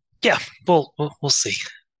yeah, we'll see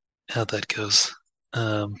how that goes.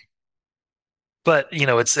 Um but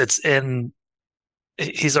it's in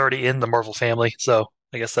he's already in the Marvel family, so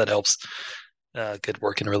I guess that helps. Good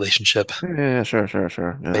working relationship, Yeah, sure.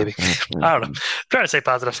 Yeah, maybe. yeah, I don't know. yeah. Trying to stay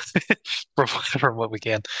positive from what we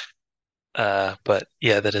can. But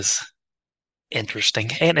yeah, that is interesting.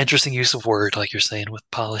 And interesting use of word, like you're saying, with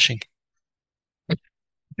polishing.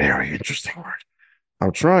 Very interesting word.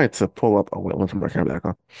 I'm trying to pull up. Oh, wait, let me turn my camera back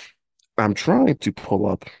on. I'm trying to pull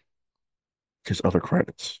up his other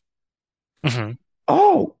credits. Hmm.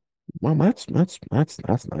 Oh, well, that's nice.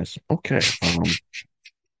 Okay.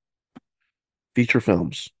 Feature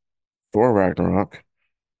films: Thor Ragnarok,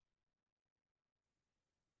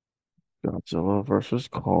 Godzilla versus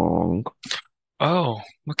Kong, Oh,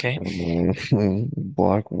 okay.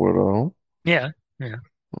 Black Widow, Yeah. Yeah.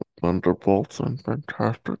 Thunderbolts, and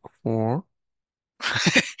Fantastic Four.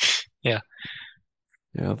 Yeah.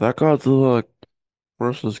 Yeah, that Godzilla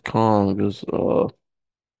versus Kong is uh,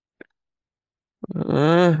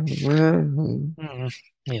 Mm,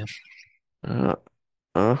 yeah. uh,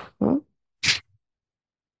 uh, uh,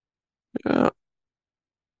 yeah.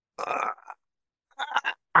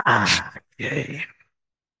 Okay.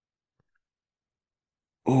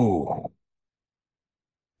 Ooh.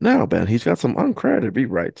 Now, Ben, he's got some uncredited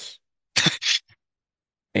rewrites.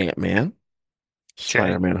 Ant-Man, Okay.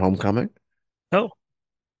 Spider-Man Homecoming. Oh,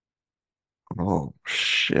 Oh,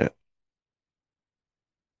 shit.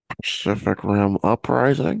 Pacific Rim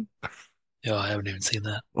Uprising. yeah, I haven't even seen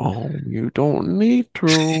that. Oh, you don't need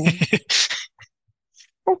to.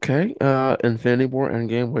 Okay. Infinity War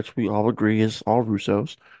Endgame, which we all agree is all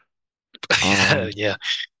Russo's. Um, Yeah.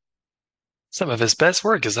 Some of his best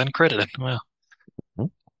work is uncredited. Wow.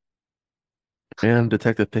 and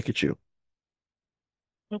Detective Pikachu.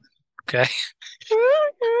 Okay.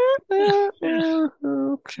 Yeah.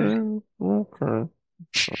 Okay. Okay.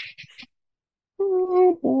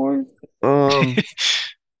 Oh boy. Um,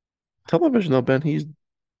 Television though, Ben, he's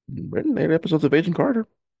written 8 episodes of Agent Carter.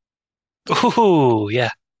 Ooh,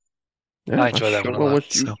 yeah. Yeah, I a enjoy that show one a in lot.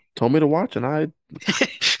 which you So. told me to watch, and I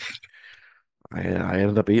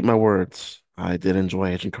ended up eating my words. I did enjoy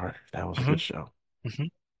Agent Carter. That was a Hmm. good show. Hmm.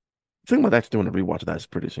 Thinking about actually doing a rewatch of that is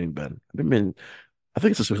pretty soon, Ben. I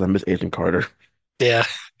think it's just because I miss Agent Carter. Yeah.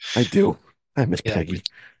 I do. I miss Yeah. Peggy.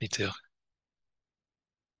 Me too.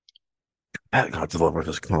 That Godzilla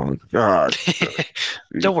versus Kong. God,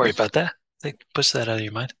 Don't worry Jesus. about that. Push that out of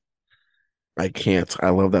your mind. I can't. I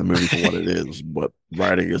love that movie for what it is, but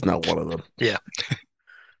writing is not one of them. Yeah.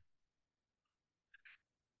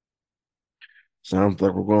 Sounds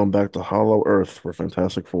like we're going back to Hollow Earth for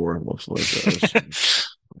Fantastic Four. It looks like, guys.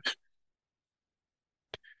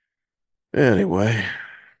 Anyway,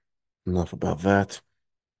 enough about that.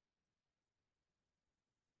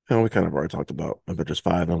 And we kind of already talked about Avengers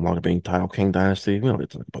 5 and longer being Tile King Dynasty. We don't need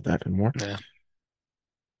to talk about that anymore. Yeah.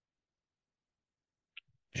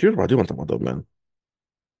 Here's what I do want to talk about, though, man.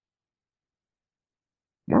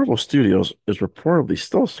 Marvel Studios is reportedly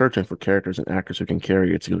still searching for characters and actors who can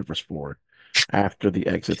carry its universe forward after the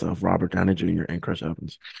exits of Robert Downey Jr. and Chris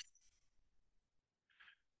Evans.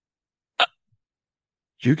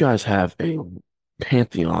 You guys have a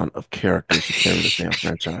pantheon of characters to carry this damn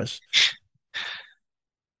franchise.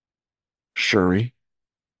 Shuri,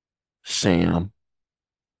 Sam,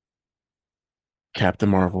 Captain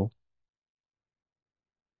Marvel,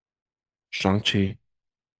 Shang-Chi,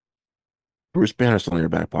 Bruce Banner still in your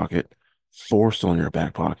back pocket, Thor still in your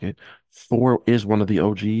back pocket. Thor is one of the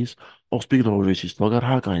OGs. Oh, speaking of OGs, you still got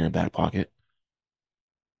Hawkeye in your back pocket.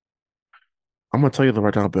 I'm gonna tell you the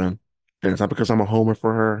right now, Ben, and it's not because I'm a homer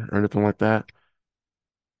for her or anything like that.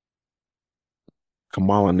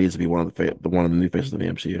 Kamala needs to be one of the new faces of the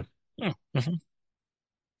MCU. Mm-hmm.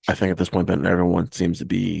 I think at this point, Ben, everyone seems to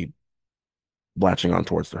be latching on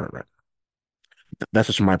towards her right. That's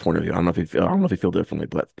just from my point of view. I don't know if you feel differently,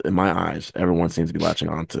 but in my eyes, everyone seems to be latching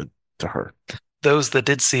on to her. Those that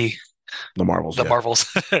did see The Marvels, the yeah.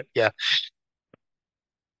 Marvels. Yeah.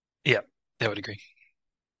 Yeah. I would agree.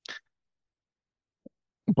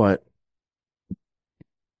 But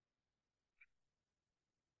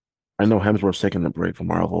I know Hemsworth's taking a break from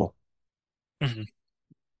Marvel. Hmm.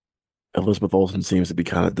 Elizabeth Olsen seems to be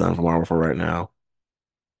kind of done from Marvel for right now.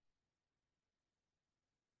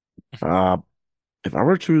 Uh, if I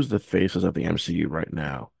were to choose the faces of the MCU right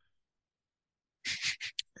now,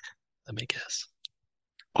 Let me guess.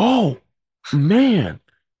 oh man,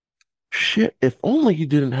 shit! If only you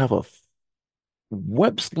didn't have a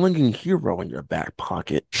web-slinging hero in your back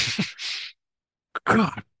pocket.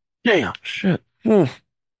 God damn, shit. Oh,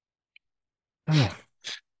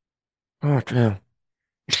 oh, damn.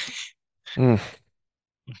 Mm.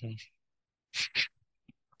 Hmm.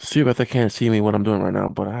 See if they can't see me what I'm doing right now,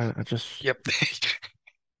 but I just. Yep.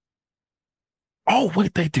 Oh,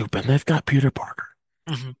 wait, they do, Ben. They've got Peter Parker,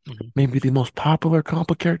 Hmm. Hmm. maybe the most popular comic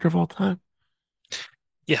book character of all time.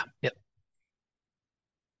 Yeah. Yep.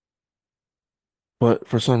 But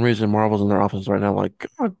for some reason, Marvel's in their office right now, like,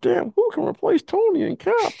 God damn, who can replace Tony and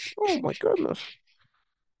Cap? Oh my goodness.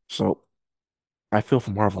 So I feel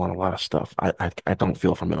for Marvel on a lot of stuff. I don't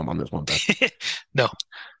feel for them on this one, Ben. No.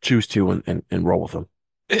 Choose to and roll with them.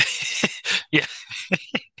 Yeah.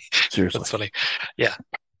 Seriously. That's funny. Yeah.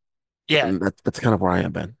 Yeah. And that's kind of where I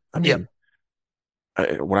am, Ben. I Yep.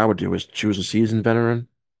 mean, what I would do is choose a seasoned veteran,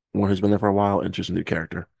 one who's been there for a while, and choose a new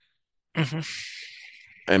character, Hmm.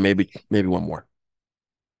 and maybe one more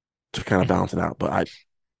to kind of Hmm. balance it out. But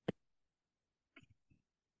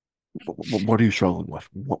what are you struggling with?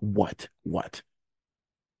 What?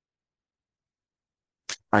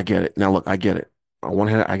 I get it. Now look, I get it. On one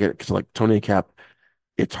hand, I get it because like Tony and Cap,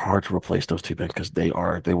 it's hard to replace those two men because they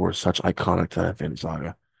were such iconic to that Infinity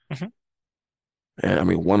Saga. Hmm. And I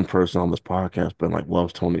mean, one person on this podcast been like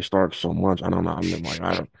loves Tony Stark so much. I don't know. I mean, like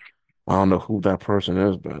I don't know who that person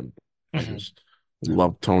is, but I Hmm. just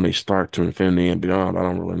love Tony Stark to infinity and beyond. I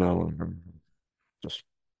don't really know. I'm just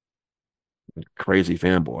crazy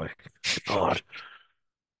fanboy. God,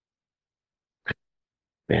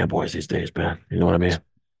 fanboys these days, man. You know what I mean?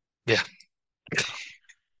 Yeah.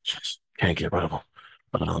 Just can't get rid of them.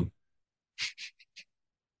 But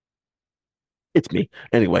it's me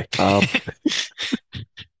anyway.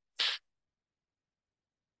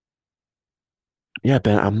 Yeah,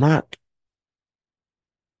 Ben. I'm not.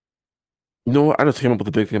 You know what? I just came up with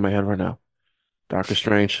a big thing in my head right now. Doctor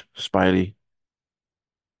Strange, Spidey,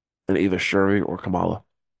 and either Shuri or Kamala.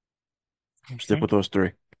 Stick Hmm. with those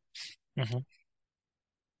three. Hmm.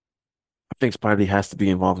 I think Spidey has to be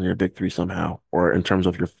involved in your big three somehow, or in terms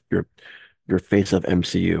of your face of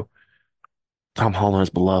MCU. Tom Holland is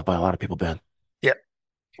beloved by a lot of people, Ben, Yep.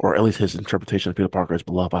 or at least his interpretation of Peter Parker is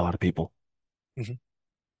beloved by a lot of people. Hmm.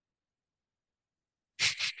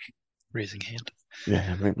 Raising hand.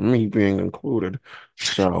 Yeah, me being included.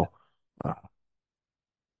 So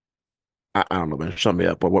I don't know, man. Shut me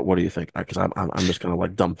up. But what do you think? Because I'm just kind of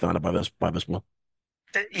like dumbfounded by this one.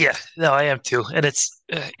 Yeah. No, I am too. And it's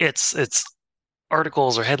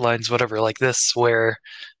articles or headlines, whatever, like this, where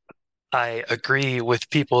I agree with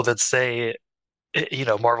people that say,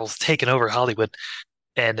 Marvel's taken over Hollywood,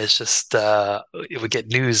 and it's just we get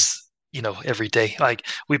news, every day. Like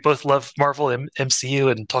we both love Marvel and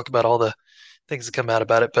MCU and talk about all the things that come out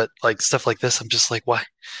about it, but like stuff like this, I'm just like, why?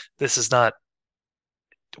 This is not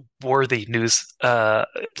worthy news.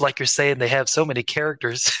 Like you're saying, they have so many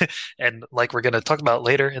characters, and like we're going to talk about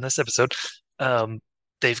later in this episode, um,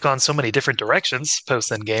 they've gone so many different directions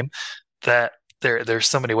post Endgame that there's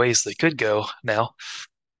so many ways they could go now.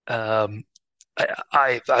 Um,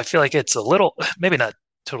 I feel like it's a little, maybe not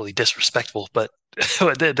totally disrespectful, but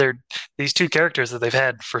they're these two characters that they've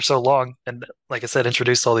had for so long, and like I said,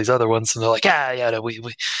 introduced all these other ones, and they're like, yeah, no, we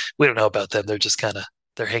don't know about them. They're just kind of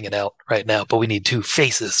they're hanging out right now, but we need two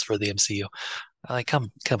faces for the MCU. Like,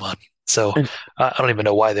 come on. So And I don't even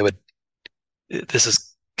know why they would. This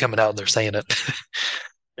is coming out and they're saying it.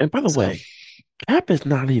 and by the So way, Cap is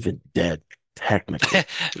not even dead, technically.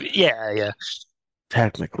 yeah, yeah,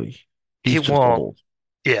 Technically. he He's just won't. old.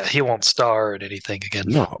 Yeah, he won't star in anything again.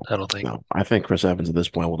 No, I don't think. no. I think Chris Evans at this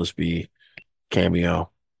point will just be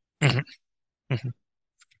cameo, Hmm. Hmm.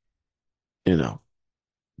 you know.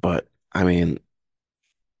 But I mean,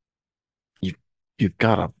 you you've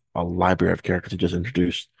got a library of characters you just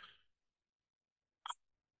introduced.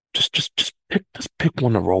 Just pick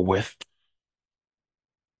one to roll with.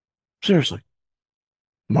 Seriously.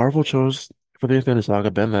 Marvel chose for the Infinity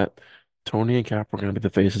Saga, Ben, that Tony and Cap were going to be the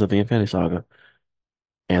faces of the Infinity Saga,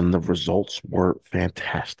 and the results were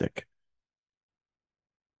fantastic.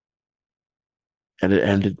 And it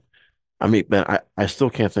ended. I mean, man, I still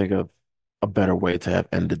can't think of a better way to have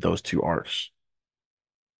ended those two arcs.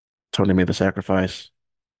 Tony made the sacrifice.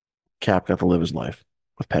 Cap got to live his life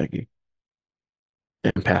with Peggy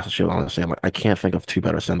and pass the shield on the same. Like, I can't think of two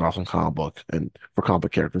better send-offs in comic book and for comic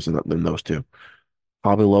book characters than those two.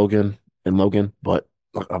 Probably Logan, but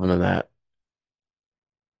like, other than that,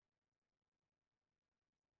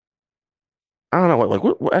 I don't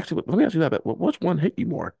know. Actually, let me ask you that. But which one hit you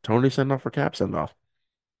more? Tony send off or Cap send off?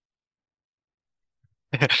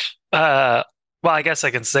 Uh, well, I guess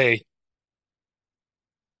I can say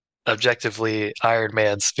objectively Iron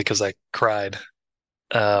Man's because I cried.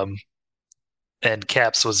 Um, and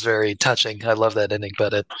Cap's was very touching. I love that ending,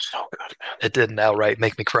 but it So good, man. it didn't outright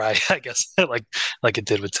make me cry, I guess, like it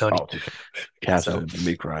did with Tony. Oh, dude, Cap's So gonna make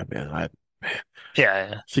me cry, man. Man.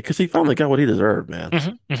 yeah, See, because he finally got what he deserved, man.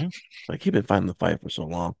 yeah. Hmm. Like he'd been fighting the fight for so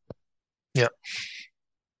long. Yeah.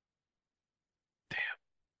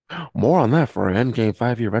 More on that for our Endgame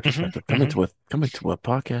 5-year Hmm. retrospective Hmm. coming to a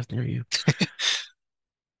podcast near you.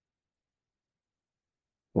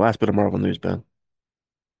 Last bit of Marvel news, Ben.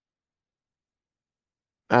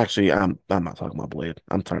 Actually, I'm not talking about Blade.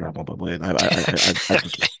 I'm tired of talking about Blade.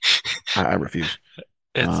 I refuse.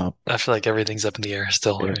 It's Uh, I feel like everything's up in the air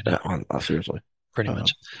still yeah, right now, seriously. pretty Uh,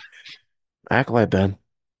 much. Acolyte, Ben.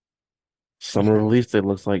 Summer Hmm. release date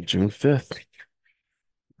looks like June 5th.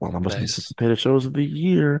 One of the most Nice. anticipated shows of the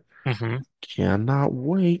year. Hmm. Cannot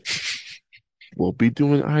wait. We'll be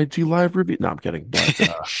doing IG live review. No, I'm kidding. But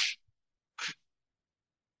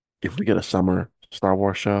if we get a summer Star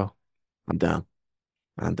Wars show, I'm down.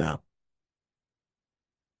 I'm down.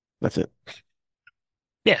 That's it.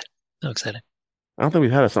 Yeah. So excited. I don't think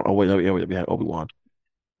we've had a summer. Oh wait, no, yeah, we had Obi-Wan.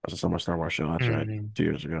 That was a summer Star Wars show. That's right. Hmm. 2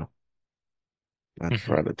 years ago. I Hmm.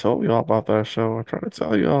 tried to tell y'all about that show. I tried to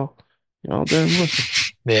tell y'all. Y'all didn't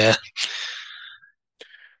listen. Yeah.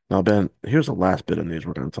 Now, Ben, here's the last bit of news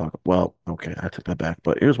we're going to talk. Well, okay, I took that back.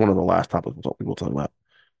 But here's one of the last topics we'll talk about.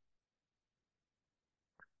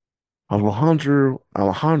 Alejandro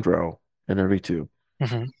and RV2.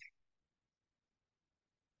 Hmm.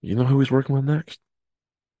 You know who he's working with next?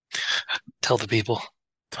 Tell the people.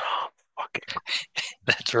 Tom fucking.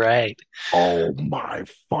 That's right. Oh my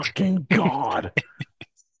fucking God.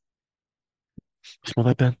 You smell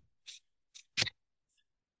that, Ben?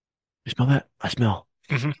 You smell that? I smell.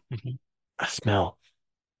 Hmm. Hmm. I smell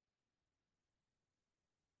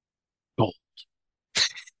gold.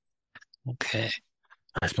 Okay.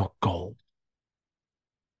 I smell gold.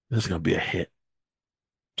 This is going to be a hit.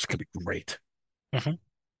 It's going to be great. Hmm.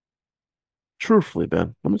 Truthfully,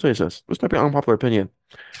 Ben, let me tell you this. This might be an unpopular opinion.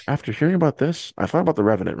 After hearing about this, I thought about The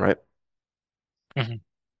Revenant, right? Hmm.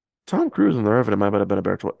 Tom Cruise in The Revenant might have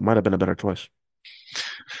been a better choice.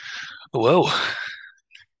 Whoa.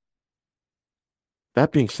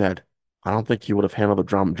 That being said, I don't think he would have handled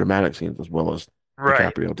the dramatic scenes as well as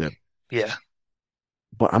Right. DiCaprio did. Yeah.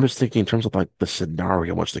 But I'm just thinking in terms of like the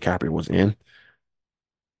scenario in which DiCaprio was in,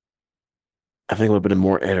 I think it would have been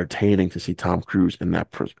more entertaining to see Tom Cruise in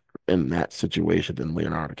that situation than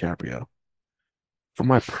Leonardo DiCaprio, for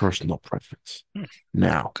my personal preference. Hmm.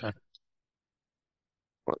 Now, Okay.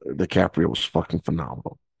 DiCaprio was fucking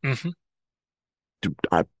phenomenal. Hmm.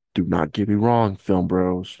 Do not get me wrong, film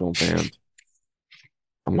bros, film fans.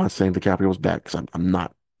 I'm not saying DiCaprio was bad because I'm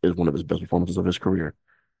not. Is one of his best performances of his career.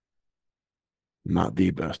 Not the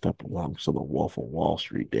best. That belongs to the Wolf of Wall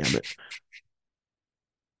Street. Damn it.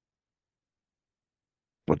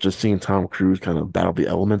 But just seeing Tom Cruise kind of battle the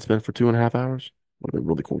elements then for 2.5 hours would have been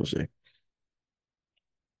really cool to see.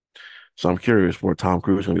 So I'm curious where Tom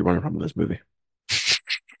Cruise is going to be running from in this movie.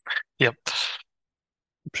 Yep.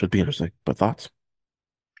 Should be interesting. But thoughts?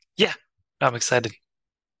 Yeah, I'm excited.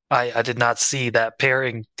 I did not see that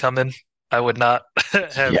pairing coming. I would not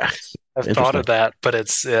Yeah, it's have thought of interesting. that, but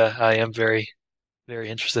it's yeah, I am very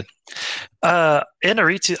interested.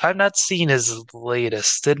 Inarritu, I've not seen his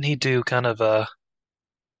latest. Didn't he do kind of a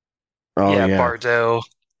Oh yeah, yeah, Bardo?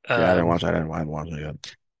 yeah. I didn't Um, watch. I didn't watch it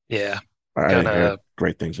yet. yeah, I kind didn't hear of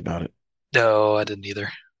great things about it. no, I didn't either.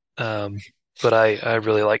 Um, but I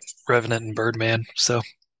really like Revenant and Birdman, so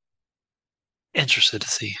interested to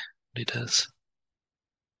see what he does.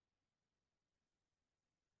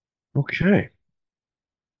 Okay.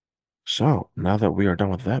 So now that we are done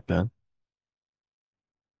with that, Ben,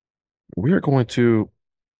 we are going to.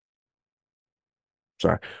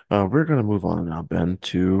 Sorry, we're going to move on now, Ben,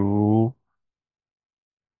 to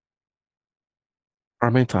our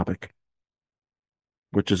main topic,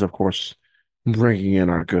 which is, of course, bringing in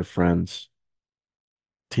our good friends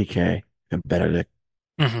TK and Benedict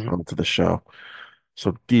Hmm. onto the show.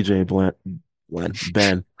 So DJ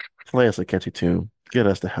Ben, play us a catchy tune. Get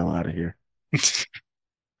us the hell out of here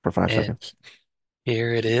for five And seconds.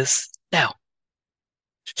 here it is now.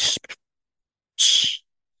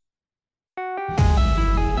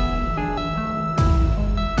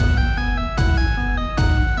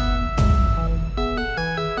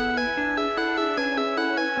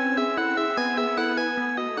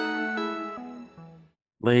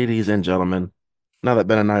 Ladies and gentlemen, now that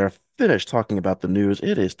Ben and I are finished talking about the news,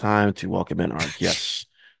 it is time to welcome in our guests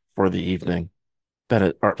for the evening.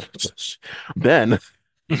 Ben,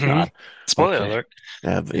 Hmm. God, Spoiler okay. alert.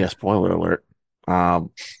 Yeah, spoiler alert.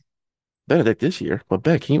 Um, Benedict is here, but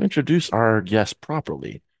Ben, can you introduce our guest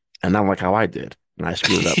properly? And not like how I did, and I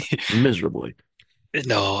screwed it up miserably.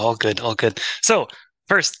 No, all good, all good. So,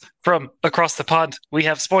 first, from across the pond, we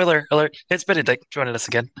have spoiler alert. It's Benedict joining us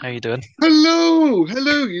again. How are you doing? Hello,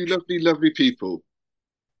 hello, you lovely, lovely people.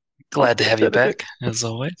 Oh, Glad to yeah, have you back, Benedict. as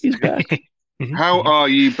always. He's back. Mhm, How mhm. are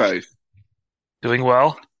you both? Doing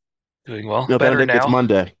well, doing well. No, Better Benedict, it's now.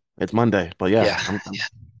 Monday. It's Monday, but yeah, Yeah, I'm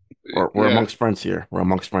yeah. we're Yeah, amongst friends here. We're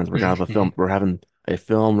amongst friends. We're gonna have a Hmm. film. We're having a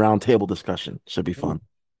film roundtable discussion. Should be fun.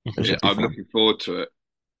 It Hmm. yeah, should be I'm fun. looking forward to it.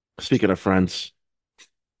 Speaking of friends,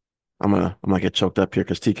 I'm gonna get choked up here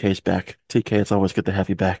because TK's back. TK, it's always good to have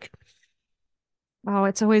you back. Oh,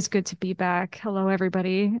 it's always good to be back. Hello,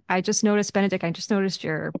 everybody. I just noticed, Benedict, I just noticed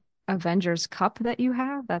your Avengers cup that you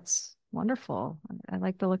have. That's wonderful. I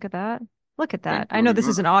like the look of that. Look at that. Thank I you know very this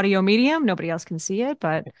is much. an audio medium. Nobody else can see it,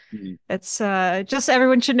 but Mm. it's just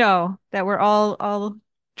everyone should know that we're all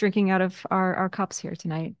drinking out of our cups here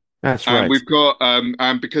tonight. That's And right. we've got,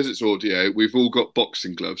 and because it's audio, we've all got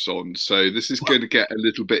boxing gloves on, so this is going to get a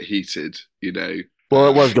little bit heated, you know. Well,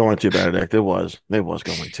 it was Um, going to, Benedict. It was. It was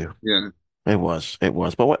going to. yeah. It was. It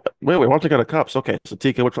was. But what? Wait. What kind of cups? Okay. So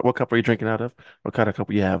TK, what cup are you drinking out of? What kind of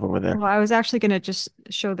cup you have over there? Well, I was actually going to just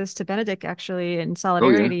show this to Benedict actually in Oh yeah.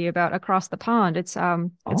 solidarity about across the pond. It's a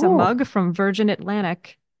Oh. mug from Virgin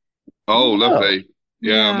Atlantic. Oh, Oh no. lovely.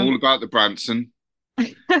 Yeah, I'm Yeah. all about the Branson.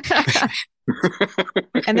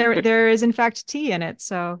 And there is in fact tea in it.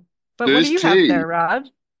 So, but what do There's you have tea. there, Rod?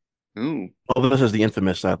 Oh, Oh, this is the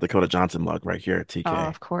infamous Dakota Johnson mug right here at Oh, TK.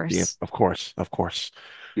 of course. Of course,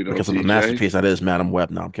 good old because of the DJ. masterpiece that is Madam Web.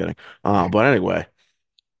 No, I'm kidding. But anyway,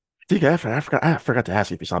 TK, I forgot to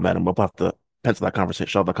ask you if you saw Madam Web. We'll have to pencil that conversation,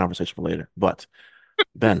 shelve that conversation for later. But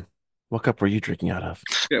Ben, what cup were you drinking out of?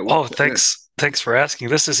 Yeah, Oh, yeah. thanks for asking.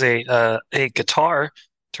 This is a guitar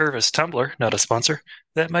Tervis tumbler, not a sponsor,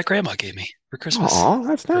 that my grandma gave me for Christmas Oh, for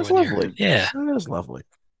that's 1 year. lovely. Yeah. That is lovely.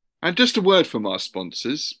 And just a word from our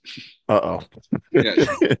sponsors. Uh-oh. Yes.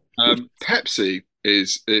 Pepsi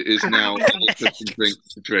is now an interesting drink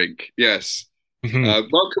to drink. Yes. Hmm.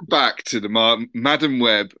 Welcome back to the Madam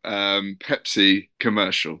Web Pepsi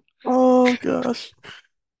commercial. Oh gosh.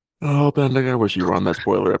 Oh, Ben, I wish you were on that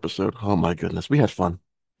spoiler episode. Oh my goodness. We had fun.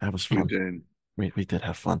 That was We fun. did. We did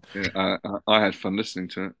have fun. Yeah, I had fun listening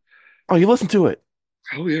to it. Oh, you listened to it.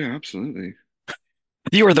 Oh yeah, absolutely.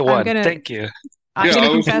 You were the I'm one. gonna Thank you. I'm Yeah, gonna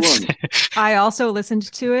I was the confess one. I also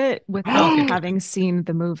listened to it without Okay. having seen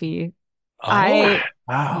the movie. Oh, I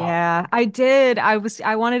Wow. Yeah, I did. I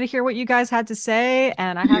wanted to hear what you guys had to say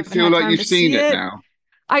and I Do you haven't feel had like time you've to seen see it it. now?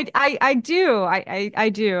 I do. I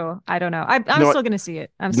do. I don't know. You I'm know still what? gonna see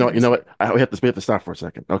it. I'm You know still what? You gonna know see what? it. We have to stop for a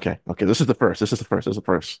second. Okay. Okay. This is the first. This is the first. This is the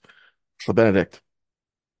first. So Benedict,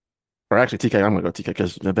 or actually TK, I'm gonna go TK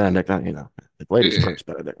because Benedict, ladies Yeah, first,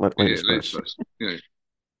 Benedict. yeah, Ladies ladies first. first. Yeah.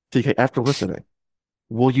 TK, after listening,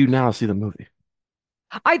 will you now see the movie?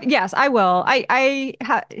 Yes, I will.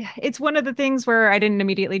 It's one of the things where I didn't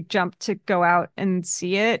immediately jump to go out and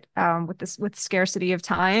see it with scarcity of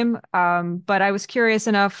time. But I was curious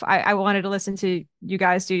enough. I wanted to listen to you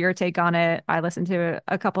guys do your take on it. I listened to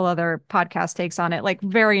a couple other podcast takes on it, like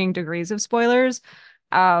varying degrees of spoilers.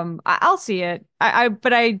 I'll see it.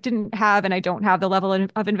 But I didn't have and I don't have the level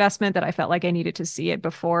of investment that I felt like I needed to see it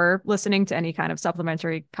before listening to any kind of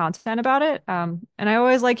supplementary content about it. And I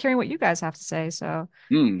always like hearing what you guys have to say. So,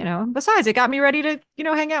 Mm, besides, it got me ready to,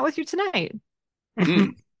 hang out with you tonight.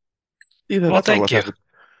 mm. Either Well, that's all thank us you. have to.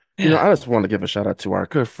 Yeah. I just want to give a shout out to our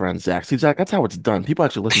good friend Zach. See, Zach, that's how it's done. People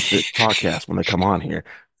actually listen to the podcast when they come on here.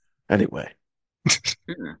 Anyway,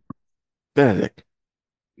 Yeah. Benedict,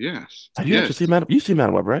 Yes. have you actually Yes. seen Madam? You've seen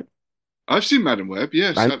Madam Web, right? I've seen Madam Web.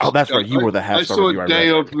 Yes, Oh, that's absolutely. right. You were the half I star saw review I day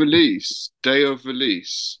read. of release. Day of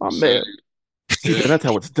release. Oh So man, see, yeah, Ben, that's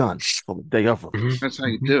how it's done. On the day of Hmm. release, that's how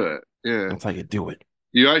you Hmm. do it. Yeah. that's how you do it.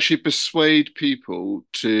 You actually persuade people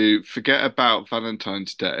to forget about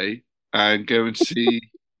Valentine's Day and go and see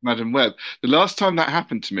Madam Web. The last time that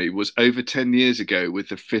happened to me was over 10 years ago with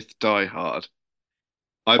the fifth Die Hard.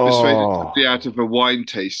 I persuaded somebody Oh, out of a wine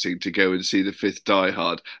tasting to go and see the fifth Die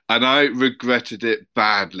Hard, and I regretted it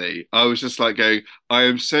badly. I was just like going, I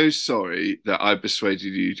am so sorry that I persuaded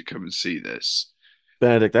you to come and see this.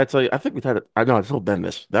 Benedict, I tell you, I think we've had it. I know I told Ben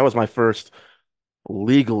this. That was my first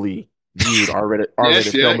legally viewed Yes, R-rated yeah,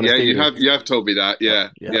 film in a yeah, theater. you have told me that.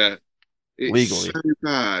 Yep, Yeah, yep, yeah. It's so legally.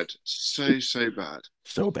 bad. So bad.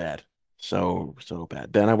 So bad. So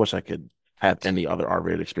bad. Ben, I wish I could have any other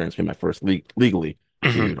R-rated experience be my first legally Hmm.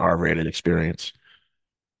 viewed R-rated experience.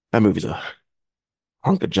 That movie's a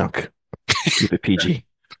hunk of junk. Just keep it Yeah. PG.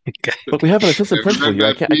 Look, we have an assistant principal here. Remember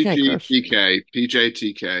I can't curse. PGTK,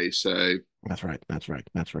 PJTK. So That's right. That's right.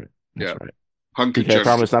 That's right. yeah, That's right. hunk of TK, I junk.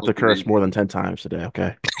 promise not to curse more than 10 times today,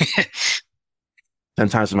 okay? 10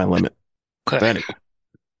 times is my limit. Okay. But anyway,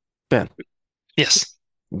 Ben, Yes.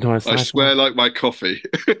 you going to I science swear lab? like my coffee.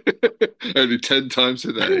 Only 10 times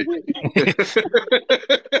a day.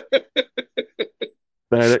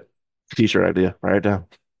 Benedict, t-shirt idea. Write it down.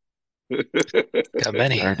 Got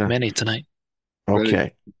many, Write it down. many tonight. Ready?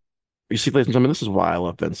 Okay. You see, ladies and gentlemen, this is why I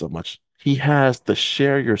love Ben so much. He has the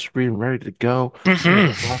share your screen ready to go, ready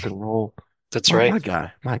Hmm. to rock and roll. That's My, right. my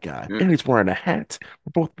guy, my guy. Yeah. And he's wearing a hat.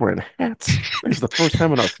 We're both wearing hats. This is the first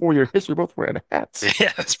time in our 4-year history we're both wearing hats.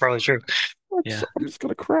 Yeah, that's probably true. Yeah. I'm just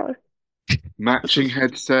gonna cry. This Matching is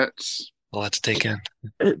headsets. A lot to take in.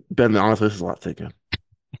 Ben, honestly, this is a lot to take in.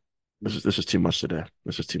 This is too much today.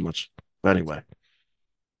 This is too much. But anyway,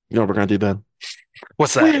 you know what we're gonna do, Ben?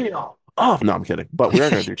 What's that? Wheel off. No, I'm kidding. But we are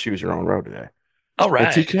gonna do choose your own row today. All And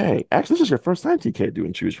right. TK, actually, this is your first time TK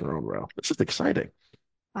doing choose your own row. This is exciting.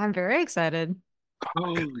 I'm very excited.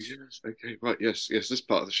 Oh yes, okay, right, yes, this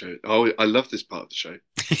part of the show. Oh, I love this part of the show.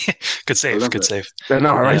 Good I save. love Good it. save. And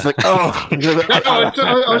now, right? Yeah. He's like, oh, No, I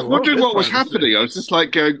I was love wondering this what part was of the show. happening. I was just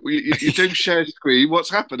like going, you're doing share screen.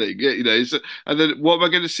 What's happening? Yeah, and then what am I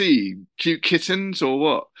going to see? Cute kittens or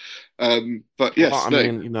what? But Well, yes, I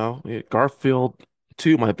no, mean, Garfield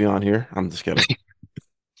 2 might be on here. I'm just kidding.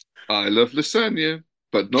 I love lasagna,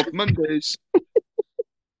 but not Mondays.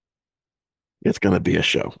 It's gonna be a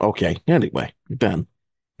show. Okay. Anyway, Ben,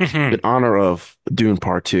 Hmm. in honor of Dune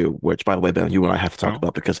Part 2, which by the way, Ben, you and I have to talk Oh,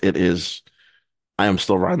 about because I am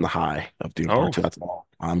still riding the high of Dune oh, Part 2. That's all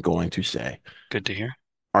I'm going to say. good to hear.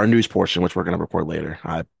 Our news portion, which we're gonna record later,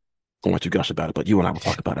 I'm going to gush about it, but you and I will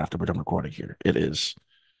talk about it after we're done recording here. It's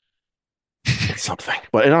something.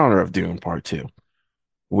 But in honor of Dune Part 2,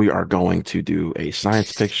 we are going to do a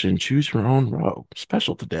science fiction choose your own row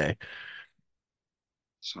special today.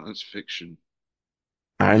 Science fiction.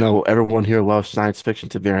 I Yeah. know everyone here loves science fiction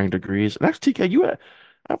to varying degrees. And actually, TK,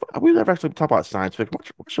 we've never actually talked about science fiction.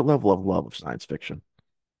 What's your level of love of science fiction?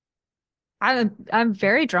 I'm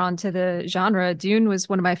very drawn to the genre. Dune was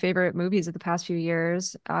one of my favorite movies of the past few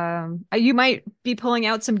years. You might be pulling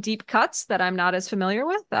out some deep cuts that I'm not as familiar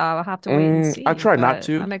with. I'll have to wait and I see, try not but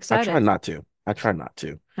to. I'm I try excited. not to. I try not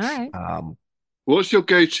to. All right. Um, What's your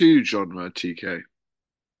go-to genre, TK?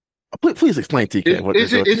 please explain, TK, what your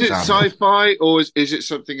Is go-to it genre is. sci-fi or is it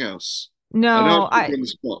something else? I know No, I've put you on the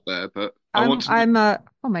spot there, but I want to know.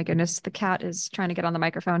 oh my goodness, the cat is trying to get on the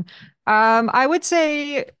microphone. I would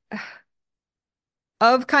say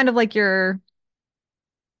of kind of like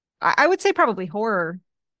I would say probably horror.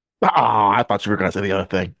 Oh, I thought you were gonna say the other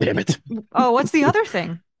thing. Damn it. Oh, what's the other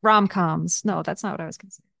thing? Rom-coms. No, that's not what I was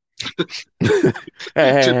gonna say. Hey,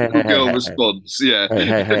 hey, hey, Typical hey, hey, girl hey, hey, response. Yeah. hey,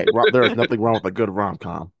 hey, hey. There is nothing wrong with a good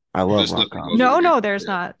rom-com. I love There's nothing wrong rom-coms. with No, it. no, there's Yeah.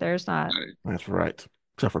 not. There's not. No. That's right.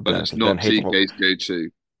 Except for But Ben, it's because Ben not hates all TK's go-to.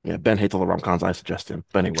 yeah, Ben hates all the rom-coms I suggest him.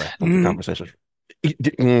 But anyway, that's the Mm, conversation.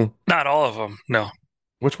 not all of them. No.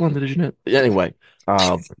 Which one did you know? Anyway,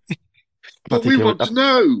 about But we TK, want to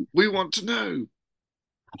know. We want to know.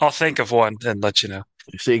 I'll think of one and let you know.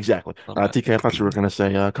 see exactly. A little bit. TK, I thought you were gonna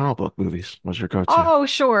say comic book movies was your go-to. Oh,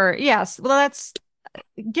 sure. Yes. Well, that's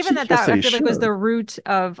given See, you that gotta that I say feel like was sure. the root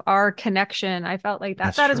of our connection. I felt like that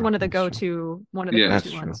That's that is true. one of the That's true. go-to Yeah.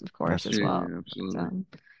 That's ones, true. of course, That's as Yeah, true. well. yeah, But, absolutely.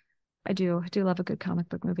 I do love a good comic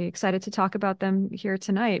book movie. Excited to talk about them here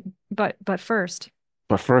tonight. But first,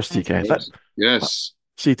 But first, as TK, Yes. Yes.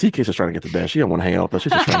 see, TK's just trying to get to bed. She don't want to hang out with us.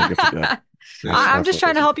 She's just trying to get to bed. Yeah. I'm That's just what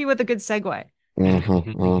trying this to is. help you with a good segue.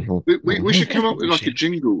 We should come up with like a Appreciate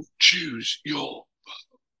jingle. Choose your.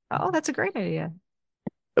 Oh, that's a great idea.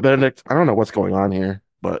 Benedict, I don't know what's going on here,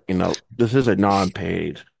 but this is a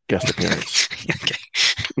non-paid guest appearance. it.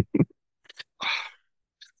 Okay.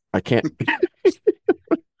 I can't.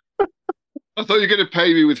 I thought you were going to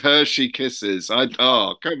pay me with Hershey kisses.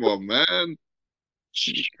 Oh, come on, man.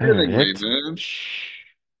 Killing me, Benedict, man.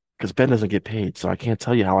 because Ben doesn't get paid, so I can't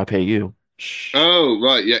tell you how I pay you. Shh. Oh,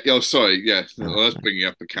 right. Yeah. Oh, sorry. Yeah. Yeah, Well, that's bringing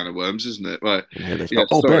up a can of worms, isn't it? Right. here they Yeah. go.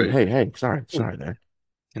 Oh, Ben, Sorry. hey, hey, sorry there.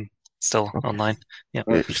 And still Okay. online. Yep.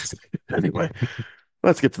 Anyway,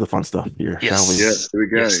 let's get to the fun stuff here, shall we? Yeah. Yes. Here we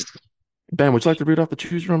go. Yes. Ben, would you like to read off the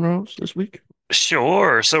choose your own rows this week?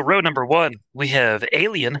 Sure. So row number one, we have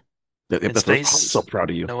Alien in I'm so space. proud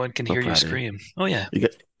of you. No one can So hear you proud of you. scream. Oh yeah.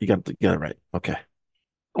 You got it right. Okay.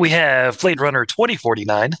 We have Blade Runner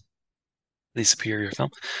 2049, the superior film.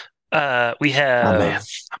 We My have man.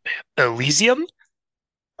 Elysium.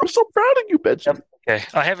 I'm so proud of you, Benji. Yep. Okay.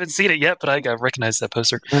 I haven't seen it yet, but I recognize that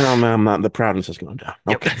poster. No, man, I'm not. The proudness is going down.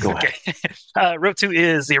 Yep. Okay, go ahead. Okay. Row two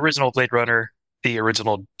is the original Blade Runner, the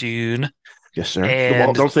original Dune, Yes, sir. Well,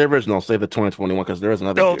 and don't say original. Say the 2021 because there is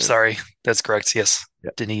another oh, Dune. sorry, that's correct. Yes,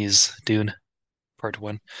 Yep. Denise Dune, Part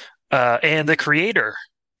One, and the Creator,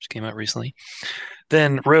 which came out recently.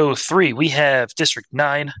 Then row three, we have District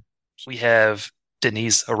 9. We have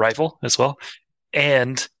Denise Arrival as well,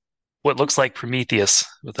 and what looks like Prometheus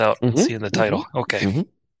without seeing the title. Okay.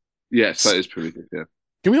 Yes, that is pretty good. Yeah.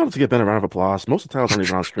 Can we all just give Ben a round of applause? Most of the titles aren't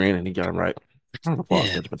even on screen, and he got them right. Round of applause,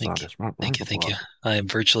 Yeah, Benjamin thank you. Saunders. Round Thank of you. Thank you. applause. I am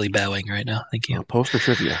virtually bowing right now. Thank you. Poster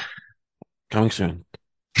trivia coming soon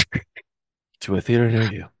to a theater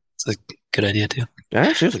near you. It's a good idea too.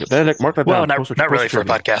 Yeah, seriously, Benedict, mark that Well, down. not Poster really for a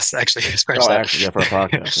trivia. podcast, actually. Scratch Oh, that. actually, yeah, for a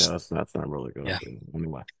podcast. Yeah, that's not really a good Yeah. idea.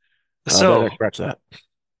 Anyway, So, Benedict, scratch that.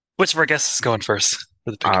 which of our guests is going first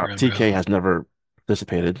for the pick your own row? TK has never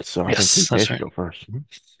participated, so I think Yes, TK that's should right. go first.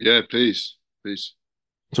 Yeah, please. Please.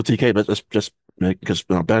 So TK, let's just because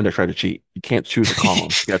Benedict tried to cheat. You can't choose a column. You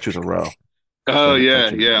got to choose a row. Oh, Benedict tried yeah.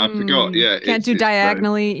 cheating. Yeah. I forgot. Yeah. Can't do It's great.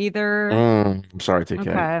 diagonally either. I'm sorry,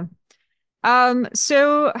 TK. Okay.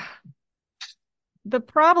 So the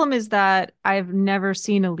problem is that I've never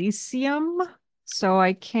seen Elysium, so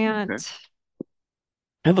I can't. Okay.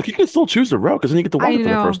 Hey, look, you can still choose a row because then you get to watch I it for the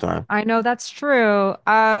know, first time. I know that's true.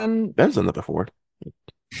 Ben's done that before.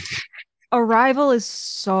 Arrival is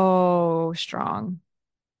so strong.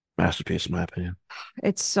 Masterpiece, in my opinion.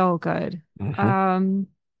 It's so good. Mhm.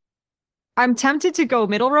 I'm tempted to go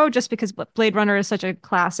middle row just because Blade Runner is such a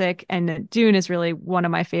classic and Dune is really one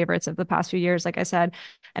of my favorites of the past few years, like I said.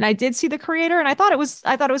 And I did see The Creator and I thought it was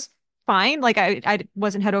fine. Like I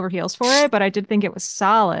wasn't head over heels for it, but I did think it was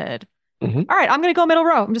solid. Mhm. All right, I'm gonna go middle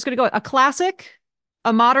row. I'm just gonna go a classic,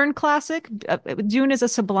 a modern classic. Dune is a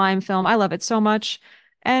sublime film. I love it so much.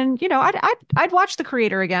 And I'd watch The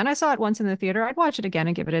Creator again. I saw it once in the theater. I'd watch it again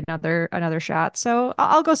and give it another shot. So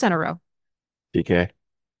I'll go center row. TK.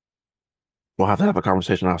 We'll have to have a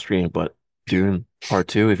conversation off screen, but Dune Part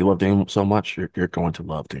 2, if you love Dune so much, you're going to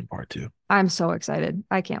love Dune Part 2. I'm so excited.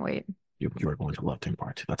 I can't wait. You are going to love Dune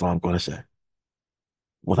Part 2. That's all I'm going to say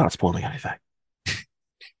without spoiling anything.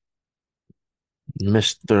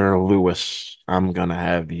 Mr. Lewis, I'm going to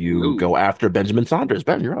have you Ooh. go after Benjamin Saunders.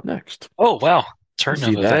 Ben, you're up next. Oh, wow. Turn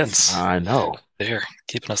See of that? events. I know. There,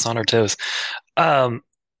 keeping us on our toes. Um,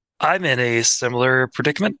 I'm in a similar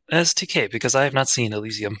predicament as TK because I have not seen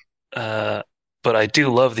Elysium. But I do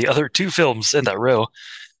love the other two films in that row.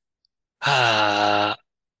 Uh,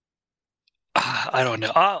 I don't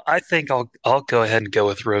know. I think I'll go ahead and go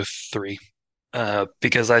with row three.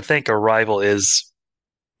 Because I think Arrival is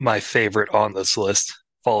my favorite on this list,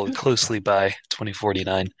 followed closely by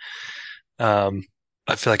 2049.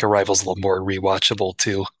 I feel like Arrival's a little more rewatchable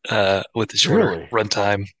too, with the shorter Really?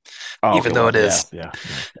 runtime, Oh, okay. even though Well, it yeah, is yeah,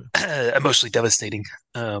 yeah. emotionally devastating.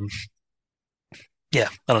 Um, yeah,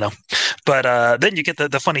 I don't know. But then you get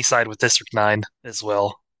the funny side with District 9 as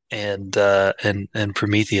well, and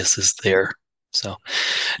Prometheus is there. So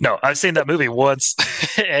no, I've seen that movie once,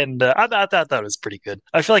 and I thought that was pretty good.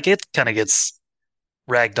 I feel like it kind of gets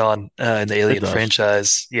ragged on in the It Alien does.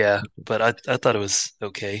 franchise, yeah. But I thought it was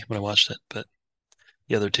okay when I watched it. But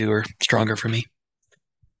the other two are stronger for me.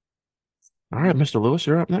 All right, Mr. Lewis,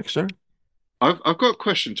 you're up next, sir. I've got a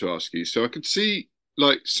question to ask you. So I could see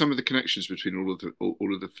like some of the connections between all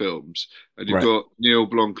of the films, and you've Right. got Neil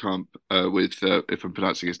Blomkamp with if I'm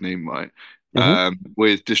pronouncing his name right, Hmm.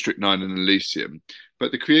 with District 9 and Elysium,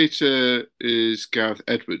 but the creator is Gareth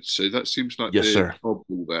Edwards, so that seems like Yes, the sir.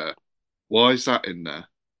 oddball there. Why is that in there?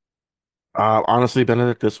 Honestly,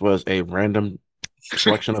 Benedict, this was a random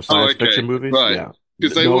selection of Oh, science okay, fiction movies. right. Yeah,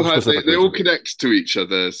 Because they no all have specific they all reason. connect to each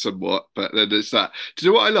other somewhat, but then there's that. Do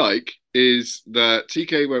you know what I like is that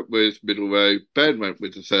TK went with middle row, Ben went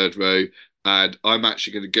with the third row, and I'm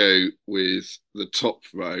actually going to go with the top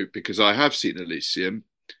row because I have seen Elysium,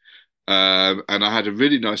 and I had a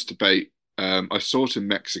really nice debate. I saw it in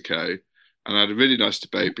Mexico, and I had a really nice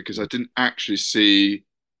debate because I didn't actually see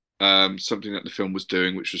something that the film was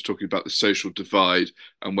doing, which was talking about the social divide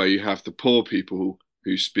and where you have the poor people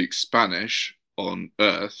who speak Spanish on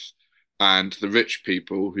Earth and the rich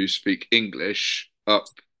people who speak English up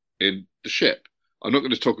in the ship. I'm not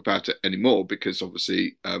going to talk about it anymore because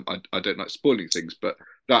obviously I don't like spoiling things, but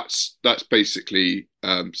that's basically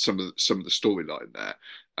some of the storyline there.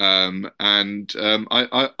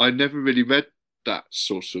 I never really read that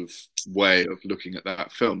sort of way of looking at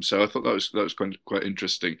that film. So I thought that was quite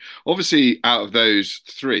interesting. Obviously, out of those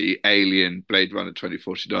three, Alien, Blade Runner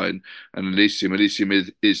 2049, and Elysium, Elysium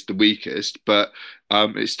is the weakest, but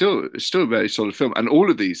it's still a very solid film. And all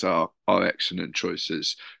of these are excellent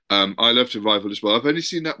choices. I loved Arrival as well. I've only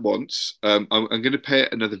seen that once. I'm going to pay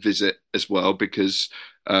it another visit as well because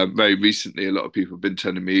very recently a lot of people have been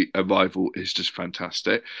telling me Arrival is just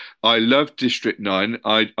fantastic. I love District 9.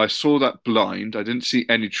 I saw that blind. I didn't see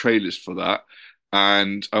any trailers for that.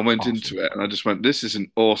 And I went Awesome. into it and I just went, this is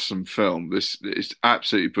an awesome film. This is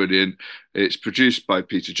absolutely brilliant. It's produced by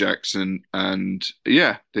Peter Jackson, and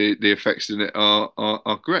yeah, the effects in it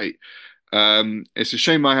are great. It's a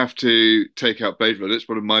shame I have to take out Blade Runner. It's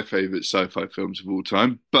one of my favorite sci-fi films of all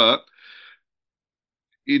time. But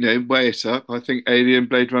you know, weigh it up. I think Alien,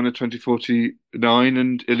 Blade Runner 2049,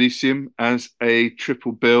 and Elysium as a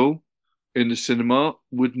triple bill in the cinema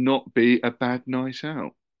would not be a bad night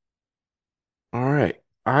out. All right.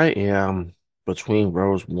 I am between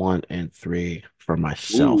rows one and three for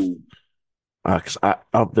myself. Ooh. Because I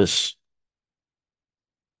of this,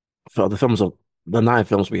 so the films of the nine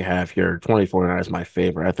films we have here, 2049 is my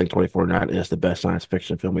favorite. I think 2049 is the best science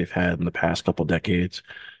fiction film we've had in the past couple decades.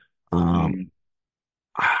 Um, Mm.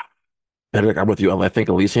 Benedict, I'm with you. I think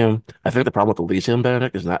Elysium. I think the problem with Elysium,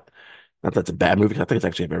 Benedict, is not that it's a bad movie. 'Cause I think it's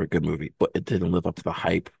actually a very good movie, but it didn't live up to the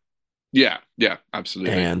hype. Yeah, yeah,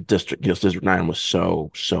 absolutely. And District 9 was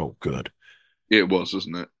so good. It was,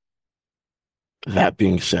 wasn't it? That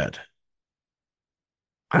being said,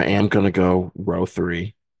 I am gonna go row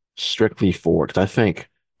three, strictly for because I think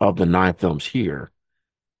of the nine films here,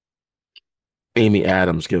 Amy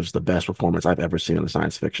Adams gives the best performance I've ever seen in a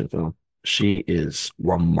science fiction film. She is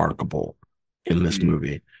remarkable in this Mm.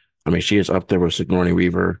 movie. I mean, she is up there with Sigourney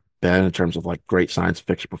Weaver, Ben, in terms of like great science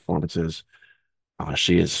fiction performances.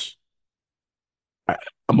 She is uh,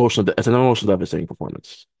 emotional. It's an emotional, devastating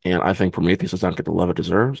performance, and I think Prometheus does not get the love it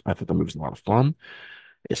deserves. I think the movie's a lot of fun.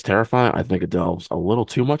 It's terrifying. I think it delves a little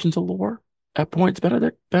too much into lore at points, Ben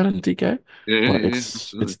and DK, Yeah, yeah, but yeah, yeah,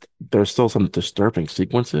 absolutely. it's there's still some disturbing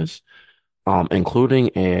sequences,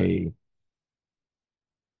 including a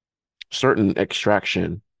certain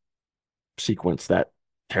extraction sequence that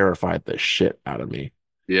terrified the shit out of me.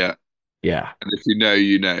 Yeah. Yeah, And if you know,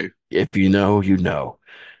 you know. if you know, you know.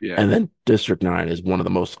 Yeah, And then District 9 is one of the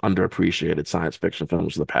most underappreciated science fiction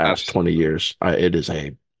films of the past 20 absolutely. years. It is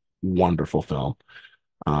a wonderful film.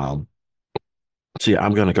 Um, so yeah,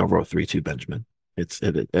 I'm gonna go row three too, Benjamin. That's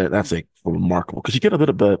a remarkable because you get a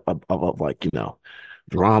little bit of like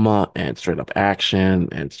drama and straight up action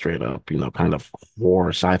and straight up kind of horror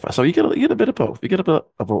sci-fi. So you get a bit of both. You get a bit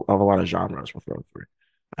of a lot of genres with row three.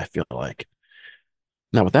 I feel like.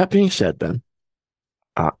 Now with that being said, Ben,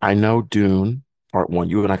 I know Dune Part One.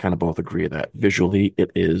 You and I kind of both agree that visually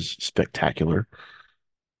it is spectacular.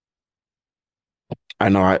 I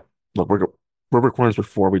know I look we're recording this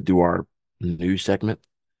before we do our news segment.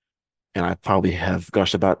 And I probably have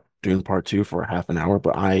gushed about Dune Part 2 for a half an hour,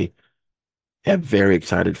 but I am very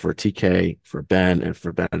excited for TK, for Ben, and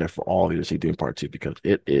for Benedict, for all of you to see Dune Part 2 because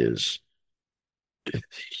it is.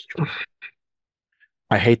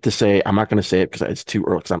 I hate to say, I'm not going to say it because it's too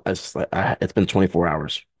early. Because it's been 24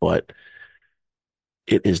 hours, but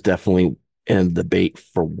it is definitely in debate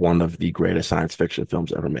for one of the greatest science fiction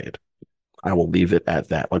films ever made. I will leave it at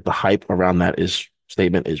that. Like the hype around that is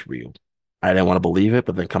statement is real. I didn't want to believe it,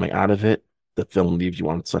 but then coming out of it, the film leaves you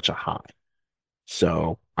on such a high.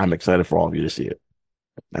 So I'm excited for all of you to see it.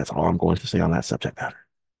 That's all I'm going to say on that subject matter.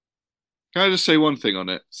 Can I just say one thing on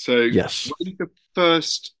it? So Yes. when the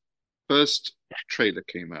first trailer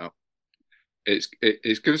came out, it's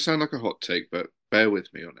going to sound like a hot take, but bear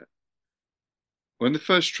with me on it. When the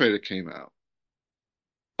first trailer came out,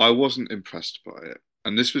 I wasn't impressed by it,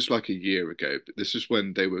 and this was like a year ago. But this was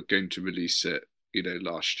when they were going to release it,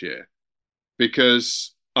 last year.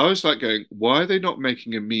 Because I was like going, why are they not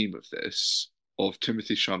making a meme of this of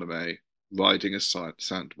Timothy Chalamet riding a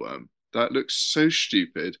sandworm? That looks so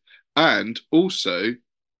stupid, and also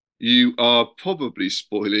you are probably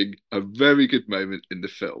spoiling a very good moment in the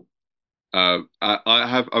film. I'm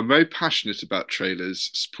very passionate about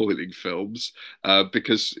trailers spoiling films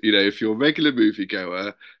because if you're a regular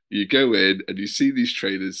moviegoer, you go in and you see these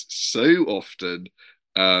trailers so often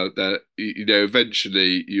that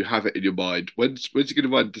eventually you have it in your mind. When's he going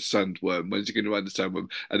to ride the sandworm? When's he going to ride the sandworm?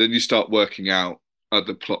 And then you start working out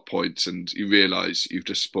other plot points, and you realise you've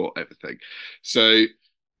just spoiled everything. So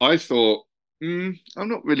I thought, I'm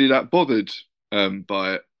not really that bothered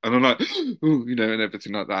by it, and I'm like, oh, and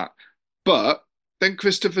everything like that. But then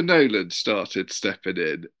Christopher Nolan started stepping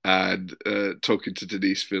in and talking to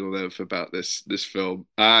Denis Villeneuve about this film,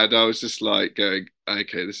 and I was just like going,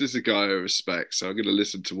 "Okay, this is a guy I respect, so I'm going to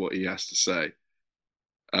listen to what he has to say."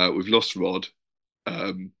 We've lost Rod,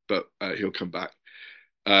 but he'll come back.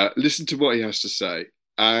 Listen to what he has to say,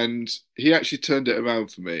 and he actually turned it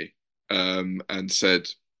around for me and said,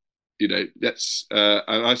 let's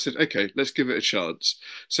and I said, okay, let's give it a chance.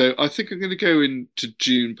 So I think I'm going to go into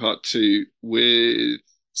June Part 2 with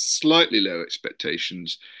slightly low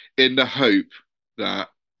expectations in the hope that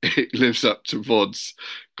it lives up to Rod's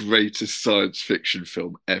greatest science fiction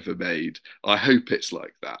film ever made. I hope it's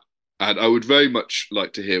like that. And I would very much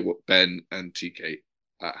like to hear what Ben and TK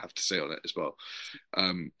have to say on it as well.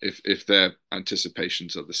 If their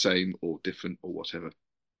anticipations are the same or different or whatever.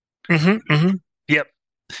 Yep.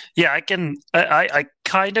 Yeah, I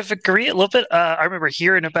kind of agree a little bit. I remember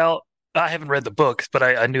hearing about. I haven't read the book, but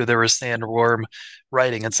I knew there was sandworm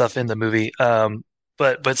writing and stuff in the movie.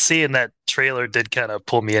 But seeing that trailer did kind of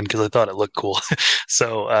pull me in because I thought it looked cool.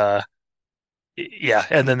 So yeah,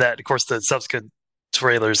 and then that, of course, the subsequent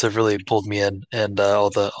trailers have really pulled me in, and all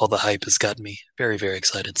the hype has gotten me very, very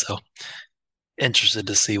excited. So interested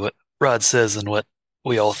to see what Rod says and what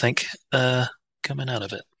we all think coming out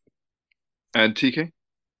of it. And TK?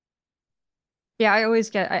 Yeah,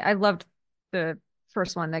 I loved the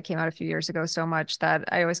first one that came out a few years ago so much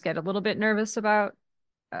that I always get a little bit nervous about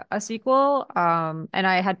a sequel. And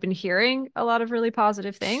I had been hearing a lot of really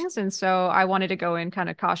positive things. And so I wanted to go in kind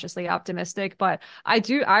of cautiously optimistic, but I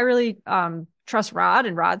really trust Rod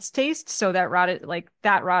and Rod's taste. So that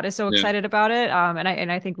Rod is so Yeah. excited about it.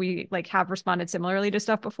 And I think we like have responded similarly to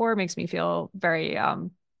stuff before. It makes me feel very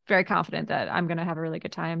confident that I'm gonna have a really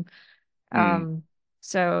good time. Mm.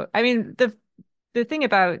 So I mean the thing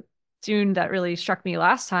about Dune that really struck me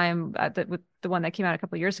last time with the one that came out a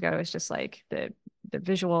couple of years ago is just like the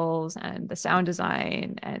visuals and the sound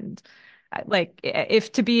design and like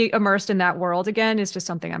if to be immersed in that world again is just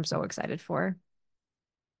something I'm so excited for.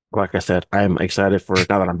 Like I said, I'm excited for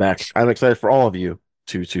now that I'm back. I'm excited for all of you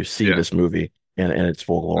to see Yeah, this movie in its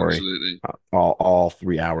full glory, absolutely. all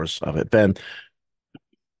 3 hours of it. Ben,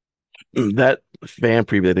 that fan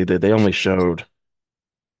preview that they did, they only showed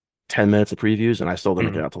 10 minutes of previews, and I still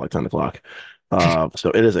didn't Mhm. get out till like 10 o'clock. So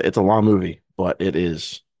it's a long movie, but it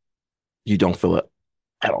is you don't feel it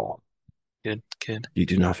at all. Good, good. You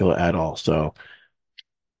do not feel it at all. So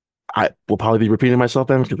I will probably be repeating myself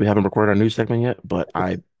then because we haven't recorded our news segment yet. But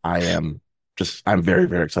I'm very,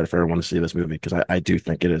 very excited for everyone to see this movie because I do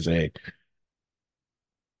think it is a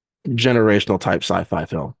generational type sci-fi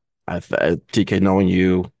film. TK, knowing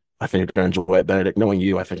you, I think you're going to enjoy it. Benedict, knowing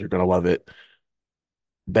you, I think you're going to love it.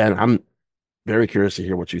 Ben, I'm very curious to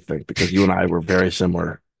hear what you think because you and I were very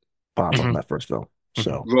similar thoughts on Hmm. that first film. Hmm.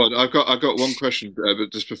 So, Rod, I've got one question,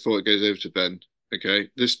 but just before it goes over to Ben, okay?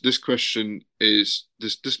 This question is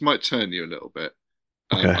this might turn you a little bit.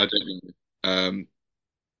 okay. I don't know.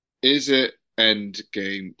 Is it end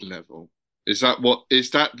game level? Is that what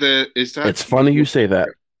is that the is that It's what funny you you're say that.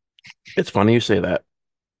 It's funny you say that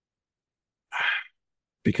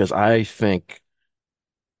because I think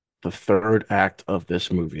the third act of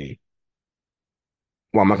this movie.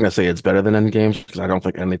 Well, I'm not gonna say it's better than Endgame because I don't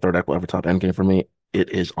think any third act will ever top Endgame for me. It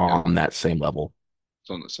is Yeah, on that same level. it's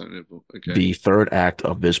on the same level. Okay. The third act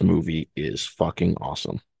of this movie is fucking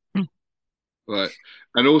awesome. Right.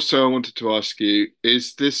 And also I wanted to ask you,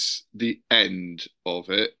 is this the end of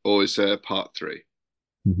it or is there part three?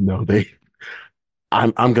 No, they.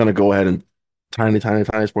 I'm gonna go ahead and tiny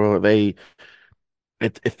spoiler.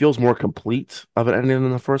 It feels more complete of an ending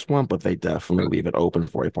than the first one, but they definitely leave it open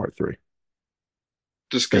for a part three.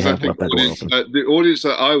 Just They because I have think left that door open. the audience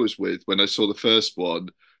that I was with when I saw the first one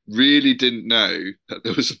really didn't know that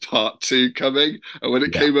there was a part two coming. And when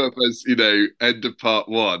it Yeah, came up as, end of part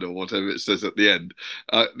one or whatever it says at the end,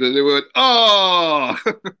 they went, oh,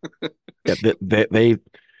 yeah.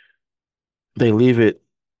 They leave it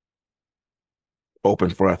open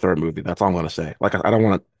for a third movie. That's all I'm gonna say. Like I don't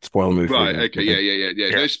want to spoil the movie for you right. guys, Okay. but Yeah. they Yeah. Yeah. Yeah. Yeah.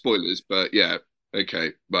 No spoilers, but yeah.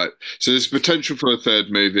 Okay. Right. So there's potential for a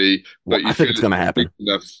third movie, well, but I you think feel it's it's gonna not big happen.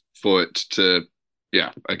 enough for it to,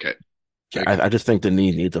 yeah. Okay. Yeah, Okay. I just think the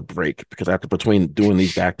knee needs a break because after between doing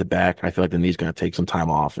these back to back, I feel like the knee's gonna take some time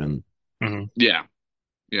off and Hmm. Yeah.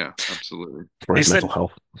 Yeah. Absolutely. for He his mental said,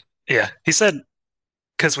 health. yeah, he said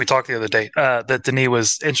because we talked the other day that Denis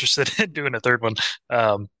was interested in doing a third one,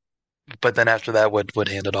 um, but then after that would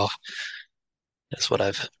hand it off. That's what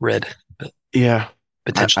I've read, Yeah,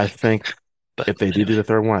 I potentially. think But if they do anyway, the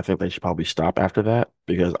third one, I think they should probably stop after that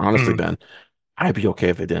because honestly, mm, Ben, I'd be okay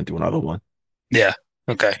if they didn't do another one. yeah,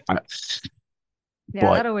 okay. I, Yeah,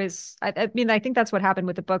 that but always, I mean, I think that's what happened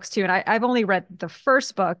with the books too. And I've only read the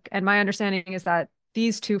first book, and my understanding is that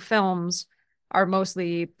these two films are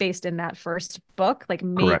mostly based in that first book, like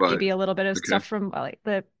correct. Right. maybe a little bit of Okay. stuff from like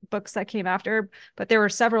the books that came after. But there were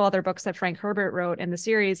several other books that Frank Herbert wrote in the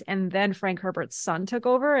series, and then Frank Herbert's son took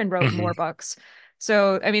over and wrote Hmm. more books.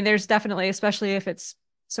 So, I mean, there's definitely, especially if it's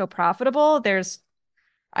so profitable,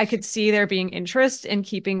 I could see there being interest in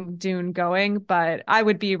keeping Dune going, but I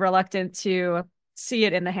would be reluctant to see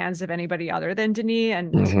it in the hands of anybody other than Denis.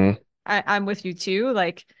 And Hmm. I'm with you too.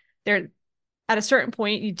 Like there, at a certain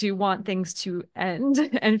point, you do want things to end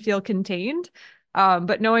and feel contained.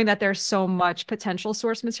 But knowing that there's so much potential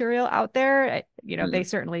source material out there, Yeah. they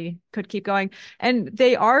certainly could keep going. And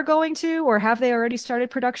they are going to, or have they already started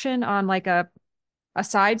production on like a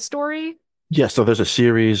side story Yeah, so there's a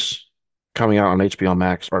series coming out on HBO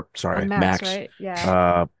Max, or on sorry, Max, Max. right? Yeah.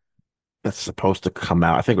 Uh, that's supposed to come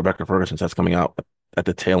out. I think Rebecca Ferguson says coming out at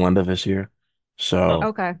the tail end of this year. Oh, So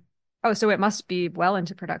Okay. Oh, so it must be well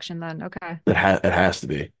into production then. Okay. it has to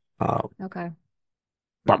be. Uh, Okay.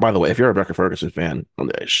 by the way, if you're a Rebecca Ferguson fan,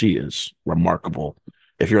 she is remarkable.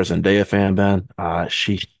 If you're a Zendaya fan, Ben,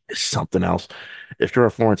 she is something else. If you're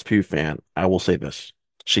a Florence Pugh fan, I will say this: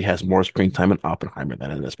 she has more screen time in Oppenheimer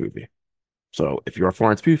than in this movie. So if you're a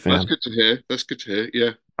Florence Pugh That's fan, good to hear. That's good to hear.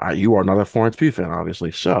 Yeah. you are not a Florence Pugh fan,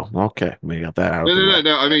 obviously. So okay, we got that out of No, the no, way.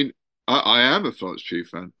 no, no. I mean, I am a Florence Pugh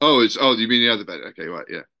fan. You mean the other bit? Okay, right,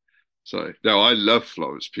 yeah. Sorry. No, I love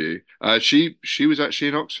Florence Pugh. She was actually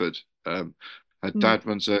in Oxford. Her Hmm. dad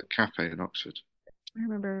runs a cafe in Oxford. I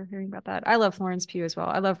remember hearing about that. I love Florence Pugh as well.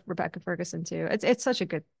 I love Rebecca Ferguson too. It's such a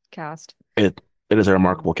good cast. It is a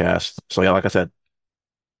remarkable cast. So yeah, like I said,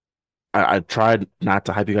 I tried not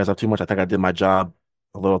to hype you guys up too much. I think I did my job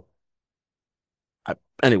a little.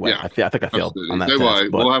 Anyway, Yeah, I think I failed on absolutely. that Don't test, worry,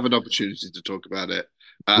 but we'll have an opportunity to talk about it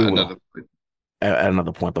we at will another point. at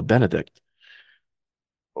another point. But Benedict,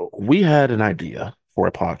 we had an idea for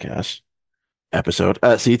a podcast episode.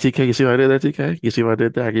 See, TK, you see what I did there, TK? You see what I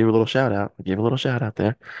did there? I gave you a little shout out. I gave a little shout out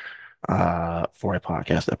there for a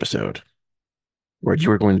podcast episode where you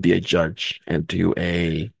were going to be a judge and do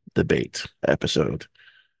a debate episode.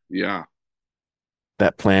 Yeah,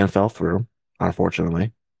 That plan fell through,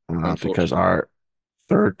 unfortunately, because unfortunately. our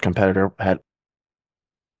third competitor had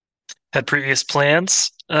previous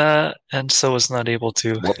plans, and so was not able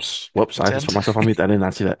to whoops, I just attend. put myself on mute. I did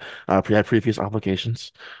not see that. Had previous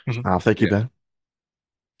obligations. Mhm. Thank you, Yeah, Ben.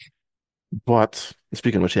 But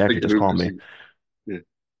speaking of which, he thank actually you just for called me. missing. Yeah,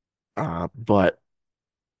 But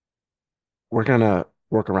we're gonna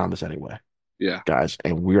work around this anyway, yeah. guys,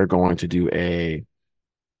 and we are going to do a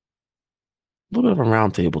little bit of a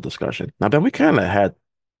roundtable discussion. Now, Ben, we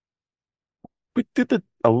did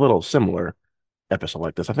a little similar episode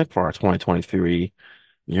like this. I think for our 2023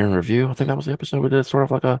 year in review. I think that was the episode we did sort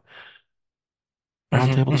of like a Hmm.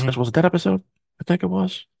 roundtable Hmm. discussion. Was it that episode? I think it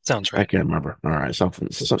was. Sounds I right. can't remember. All right,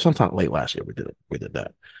 sometime late last year we did it. We did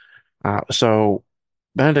that. So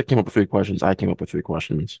Benedict came up with three questions. I came up with three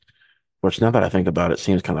questions. Which now that I think about it,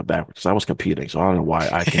 seems kind of backwards. I was competing, so I don't know why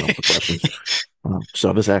I came up with the questions.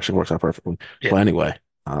 So this actually works out perfectly. Yeah. But anyway,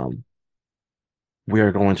 Um, we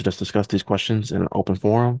are going to just discuss these questions in an open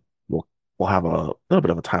forum. We'll have a little bit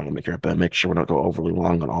of a time limit here, but make sure we don't go overly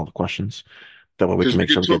long on all the questions. That way we can Because we make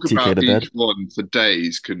sure could we talk get TK about to bed. each one for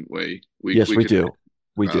days, couldn't we? We Yes, we we could do.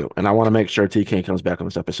 We about do. And I want to make sure TK comes back on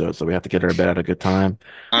this episode, so we have to get her to bed at a good time.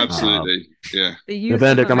 Um, absolutely. Yeah. The and youth of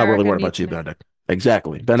Benedict, I'm not really America worried about needs you, me. Benedict.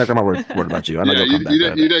 Exactly. Benedict, I'm not worried about you. I know Yeah, you'll come back, you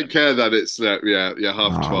Benedict. don't care that it's yeah,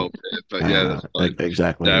 half Um, 12 here, but yeah, that's fine.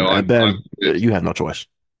 exactly. No, And I'm Ben, good. you have no choice.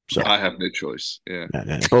 So, I have no choice. Yeah.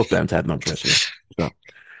 both Bens have no choice here. So,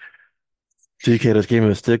 TK just gave me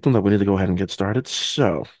a signal that we need to go ahead and get started.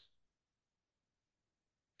 So,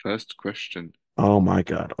 First question. oh my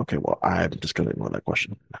God. Okay, well, I'm just gonna ignore that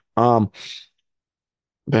question. Um,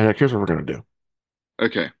 Benedict, here's what we're gonna do.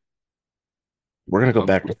 Okay. We're gonna go Um,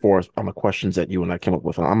 back and forth on the questions that you and I came up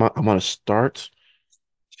with. And I'm gonna start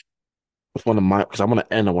with one of my because I want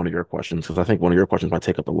to end on one of your questions because I think one of your questions might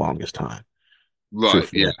take up the longest time, right.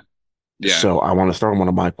 Yeah. truthfully. Yeah. So I want to start on one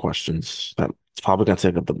of my questions that's probably gonna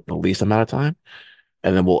take up the least amount of time,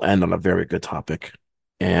 and then we'll end on a very good topic.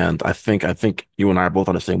 And I think you and I are both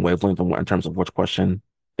on the same wavelength in terms of which question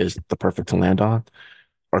is the perfect to land on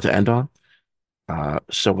or to end on.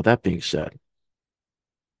 So with that being said,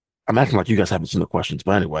 I'm acting like you guys haven't seen the questions,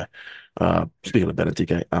 but anyway, speaking of Ben and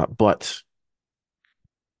TK, but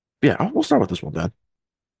yeah, we'll start with this one, Ben.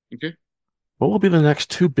 Okay. What will be the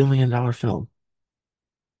next $2 billion film?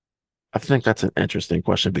 I think that's an interesting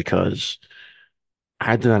question because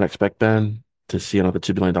I did not expect Ben to see another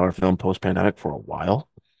 $2 billion film post-pandemic for a while.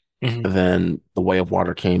 Hmm. Then The Way of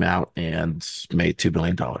Water came out and made $2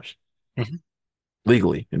 billion. Hmm.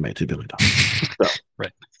 Legally, it made $2 billion. So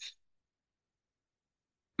Right.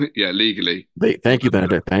 Yeah, legally. thank you,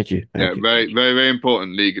 Benedict. Thank you. Yeah, Thank you. very, very, very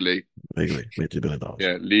important legally. Legally made $2 billion.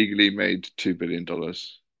 Yeah, legally made $2 billion.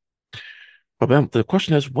 But Ben, the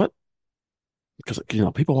question is what because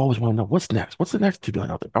people always want to know what's next. What's the next $2 billion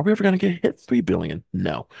out there? Are we ever going to get hit 3 billion?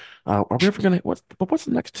 No. Are we ever going to what's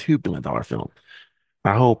the next $2 billion film?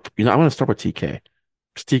 I hope I'm going to start with TK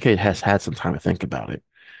because TK has had some time to think about it.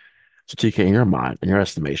 So TK, in your mind, in your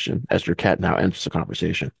estimation, as your cat now enters the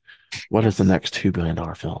conversation, what is the Yes. next $2 billion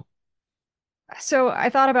film? So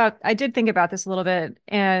I did think about this a little bit,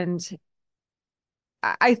 and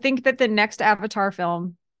I think that the next Avatar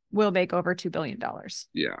film will make over $2 billion.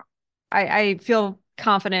 Yeah. I feel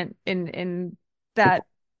confident in that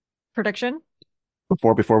prediction.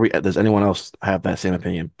 Before we does anyone else have that same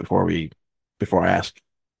opinion before I ask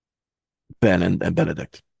Ben and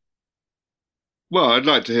Benedict? Well, I'd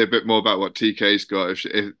like to hear a bit more about what TK's got.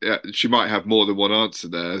 If she might have more than one answer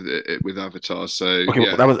there with Avatar. So Okay, well,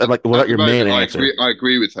 yeah, that was like at without the your main moment, I answer. agree. I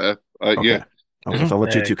agree with her. Yeah, Okay. Okay, yeah, so I'll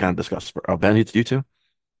let you two I kind of discuss. Oh, Ben, you two?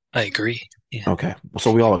 I agree. Yeah. Okay.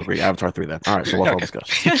 So we all agree. Avatar 3 then. All right, so let's all Okay.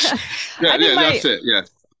 discuss. yeah, I think yeah. That's it. Yeah,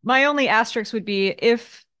 my only asterisk would be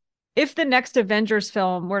if the next Avengers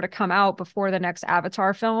film were to come out before the next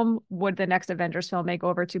Avatar film, would the next Avengers film make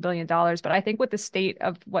over $2 billion? But I think with the state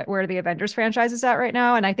of where the Avengers franchise is at right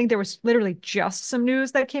now, and I think there was literally just some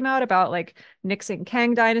news that came out about like Nixon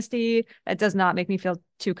Kang dynasty, that does not make me feel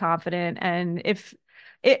too confident. And if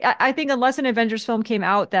I think unless an Avengers film came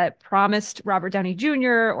out that promised Robert Downey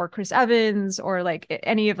Jr. or Chris Evans or like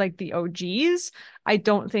any of like the OGs, I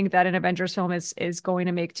don't think that an Avengers film is going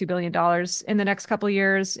to make $2 billion in the next couple of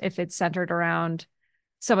years if it's centered around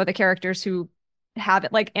some of the characters who have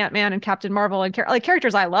it, like Ant-Man and Captain Marvel, and like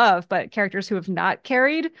characters I love, but characters who have not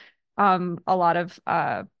carried a lot of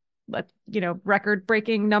record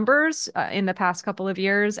breaking numbers in the past couple of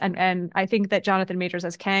years. And I think that Jonathan Majors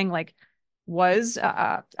as Kang like was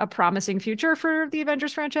a promising future for the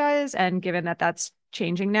Avengers franchise, and given that that's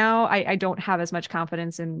changing now, I don't have as much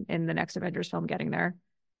confidence in the next Avengers film getting there.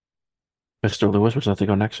 Mr. Lewis, would you like to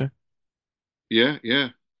go next, sir? yeah, yeah.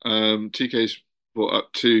 TK's brought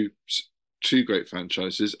up two great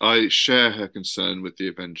franchises. I share her concern with the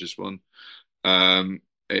Avengers one.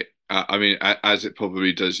 I mean, as it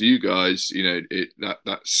probably does you guys,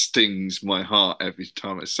 that stings my heart every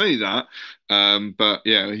time I say that. But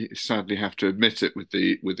yeah, you sadly have to admit it with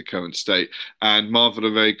the current state. And Marvel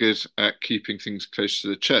are very good at keeping things close to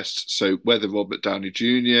the chest. So whether Robert Downey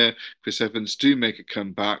Jr., Chris Evans do make a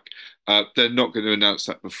comeback, they're not going to announce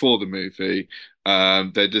that before the movie.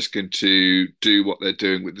 They're just going to do what they're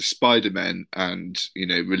doing with the Spider-Men and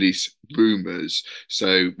release rumors.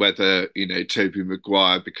 So whether Tobey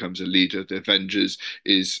Maguire becomes a leader of the Avengers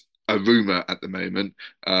is a rumor at the moment.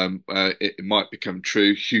 It might become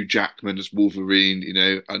true. Hugh Jackman as Wolverine,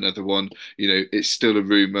 another one. It's still a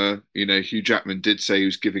rumor. Hugh Jackman did say he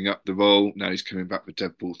was giving up the role. Now he's coming back with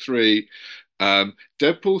Deadpool 3.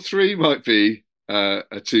 Deadpool 3 might be a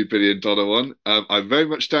 $2 billion one. I very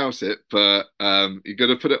much doubt it, but you're going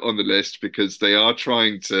to put it on the list because they are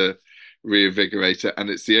trying to reinvigorate it,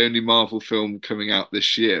 and it's the only Marvel film coming out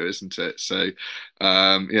this year, isn't it? So,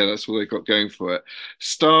 yeah, that's all they've got going for it.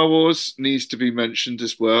 Star Wars needs to be mentioned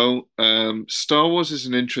as well. Star Wars is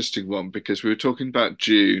an interesting one because we were talking about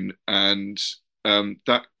June, and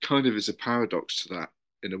that kind of is a paradox to that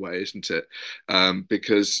in a way, isn't it?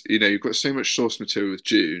 Because you've got so much source material with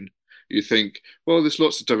June. You think, well, there's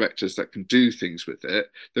lots of directors that can do things with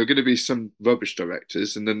it. There are going to be some rubbish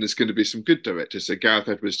directors, and then there's going to be some good directors. So Gareth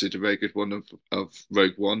Edwards did a very good one of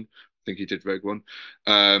Rogue One. I think he did Rogue One.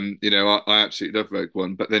 I absolutely love Rogue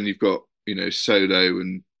One, but then you've got Solo,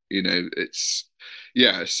 and it's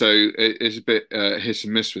yeah. So it's a bit hit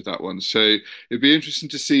and miss with that one. So it'd be interesting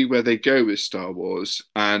to see where they go with Star Wars,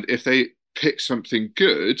 and if they pick something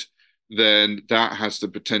good, then that has the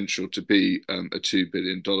potential to be a $2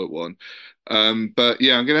 billion one. But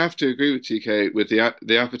yeah, I'm going to have to agree with TK with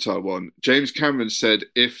the Avatar one. James Cameron said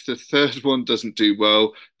if the third one doesn't do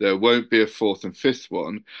well, there won't be a fourth and fifth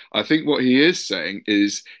one. I think what he is saying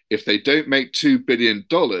is if they don't make $2 billion,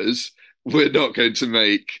 we're not going to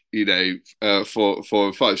make four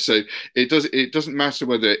and five. So it doesn't matter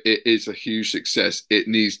whether it is a huge success. It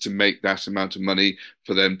needs to make that amount of money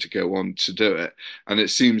for them to go on to do it. And it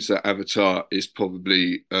seems that Avatar is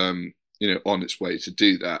probably on its way to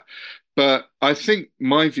do that. But I think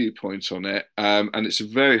my viewpoint on it, and it's a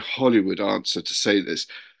very Hollywood answer to say this,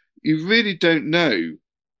 you really don't know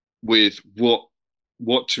with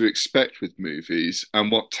what to expect with movies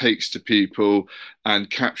and what takes to people and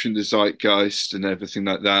capturing the zeitgeist and everything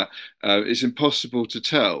like that. It's impossible to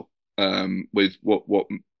tell with what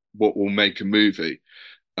will make a movie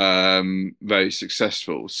very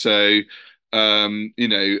successful. So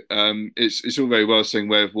it's all very well saying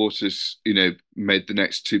Way of Water's made the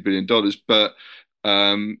next $2 billion, but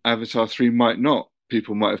Avatar 3 might not.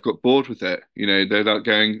 People might have got bored with it. They're like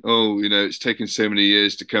going, oh, it's taken so many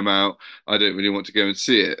years to come out. I don't really want to go and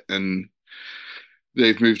see it, and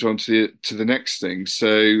they've moved on to the next thing.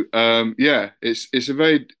 So yeah, it's a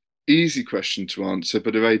very easy question to answer,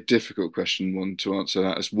 but a very difficult one to answer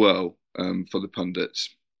that as well for the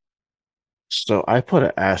pundits. So I put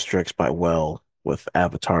an asterisk by well with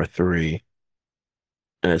Avatar 3,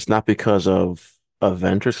 and it's not because of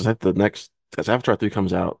Avengers, because because Avatar 3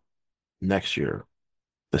 comes out next year,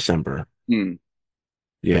 December. Hmm,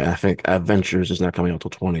 Yeah, I think Adventures is not coming out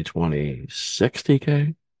until 2026,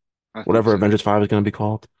 TK. I think Whatever so. Avengers 5 is going to be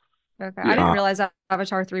called. Okay. I Yeah, didn't Uh, realize that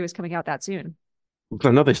Avatar 3 was coming out that soon. because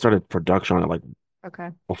I know they started production on it like Okay.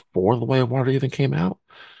 before The Way of Water even came out.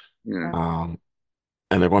 yeah, Okay. Um,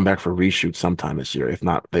 and they're going back for reshoots sometime this year. If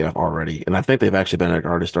not, they have already. And I think they've actually been like,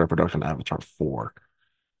 already started production on Avatar 4.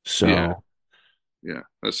 yeah, So yeah.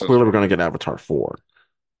 That sounds clearly we're right. going to get Avatar 4.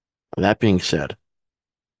 That being said,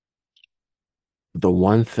 the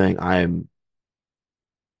one thing I'm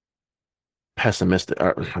pessimistic,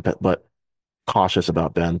 but cautious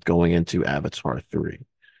about, Ben, going into Avatar 3.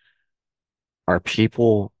 Are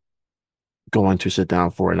people going to sit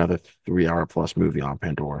down for another 3 hour plus movie on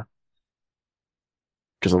Pandora?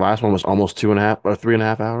 Because the last one was almost 2.5 or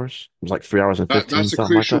 3.5 hours. It was like 3 hours and That 15, that's a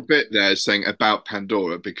something like crucial that. bit there, saying about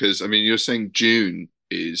Pandora, because I mean, you're saying June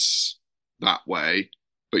is that way,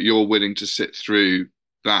 but you're willing to sit through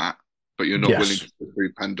that, but you're not willing to Yes. sit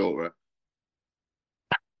through Pandora.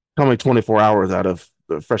 Coming 24 hours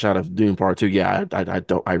fresh out of Dune Part 2. Yeah, I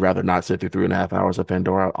don't, I'd rather not sit through 3.5 hours of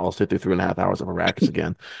Pandora. I'll sit through 3.5 hours of Arrakis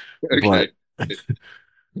again. Okay. But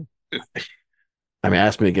I mean,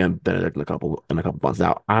 ask me again, Benedict, in a couple months.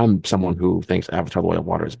 Now, I'm someone who thinks Avatar: The Way of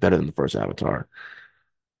Water is better than the first Avatar.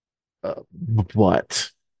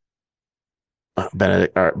 But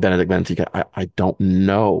Benedict Bentica, I don't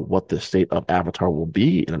know what the state of Avatar will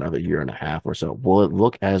be in another year and a half or so. Will it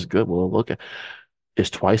look as good? Will it look is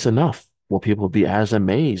twice enough? Will people be as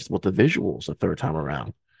amazed with the visuals a third time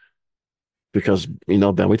around? Because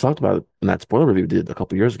Ben, we talked about it in that spoiler review we did a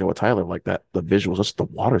couple years ago with Tyler, like that the visuals, just the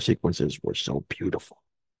water sequences were so beautiful,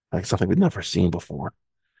 like something we've never seen before.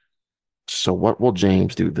 So what will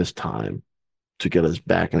James do this time to get us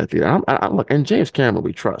back in the theater? Look, and James Cameron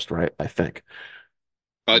we trust, right? I think.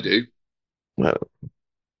 I do. Uh,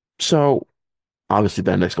 So obviously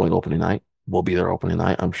Benedict's going opening night. We'll be there opening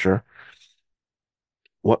night, I'm sure.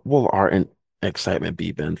 What will our excitement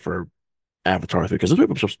be, Ben, for Avatar 3? Because this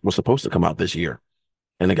movie was supposed to come out this year,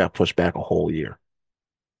 and it got pushed back a whole year.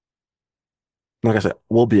 Like I said,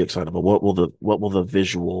 we'll be excited, but what will the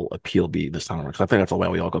visual appeal be this time around? Because I think that's the way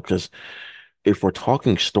we all go. Because if we're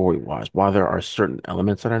talking story wise, while there are certain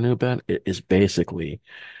elements that are new, Ben, it is basically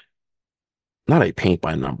not a paint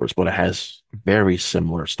by numbers, but it has very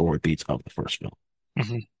similar story beats of the first film.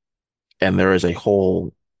 Mhm. And there is a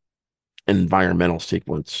whole environmental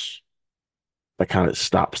sequence that kind of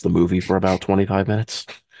stops the movie for about 25 minutes.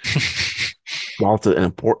 While it's an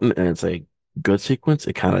important and it's a good sequence,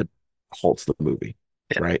 it kind of halts the movie,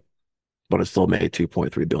 Yeah. right? But it still made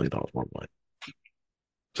 $2.3 billion worldwide.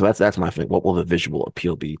 So that's my thing. What will the visual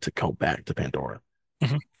appeal be to come back to Pandora?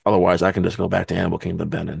 Mhm. Otherwise, I can just go back to Animal Kingdom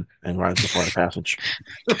then and Rise of the Flight of Passage.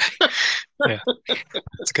 Yeah,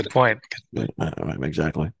 that's a good point.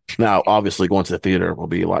 Exactly. Now, obviously, going to the theater will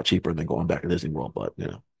be a lot cheaper than going back to Disney World, but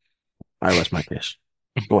I rest my case.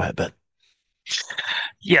 Go ahead, Ben.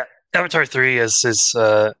 Yeah, Avatar 3 is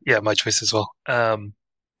yeah, my choice as well.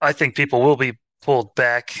 I think people will be pulled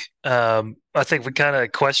back. I think we kind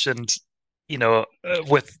of questioned,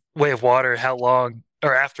 with Way of Water, how long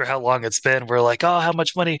or after how long it's been, we're like, oh, how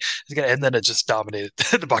much money is gonna, and then it just dominated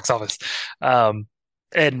the box office. Um,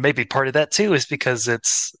 and maybe part of that too is because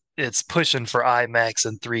it's pushing for IMAX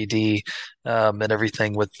and 3D, and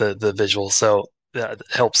everything with the visual, so that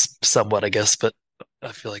helps somewhat, I guess. But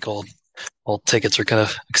I feel like all tickets are kind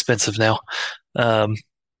of expensive now. Um,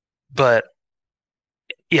 but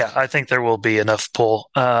yeah, I think there will be enough pull.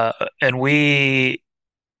 And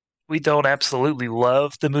we don't absolutely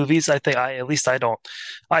love the movies. I think at least I don't.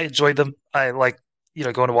 I enjoy them. I like,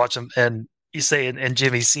 going to watch them. And you say in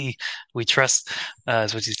Jimmy C, we trust,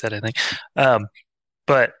 is what you said, I think.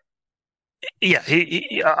 But yeah,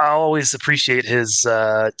 I always appreciate his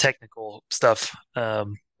technical stuff,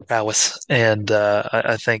 prowess, and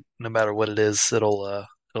I think no matter what it is, it'll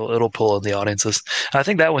pull in the audiences. I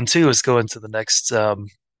think that one too is going to the next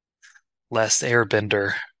Last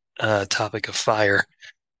Airbender topic of fire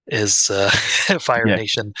is Fire Yeah,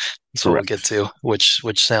 Nation. That's what we'll get correct. to, which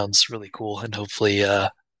sounds really cool, and hopefully a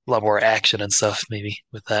lot more action and stuff maybe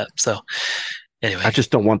with that. So I anyway, just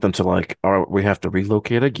don't want them to like, all right, we have to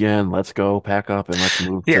relocate again. Let's go pack up and let's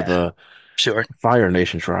move to yeah, the sure, Fire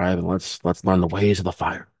Nation tribe and let's learn the ways of the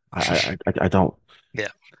fire. I don't. yeah,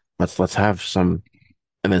 Let's have some.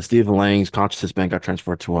 And then Stephen Lang's consciousness band got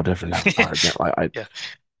transferred to a different avatar again. yeah.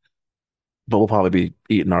 But we'll probably be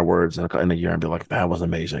eating our words in a year and be like, that was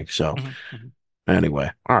amazing. So Mhm, mhm.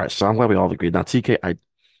 anyway, all right. So I'm glad we all agreed. Now, TK,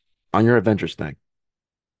 on your Avengers thing,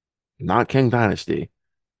 not King Dynasty,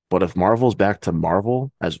 but if Marvel's back to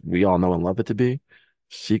Marvel, as we all know and love it to be,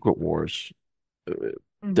 Secret Wars, uh,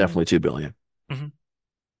 Mhm. definitely 2 billion. Mhm.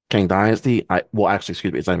 King Dynasty, well, actually,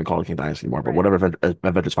 excuse me, it's not even called King Dynasty anymore, but Right. whatever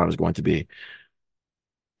Avengers 5 is going to be,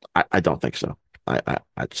 I don't think so. I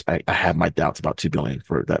have my doubts about 2 billion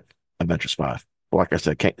for that Avengers 5. But like I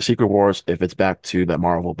said, Secret Wars, if it's back to that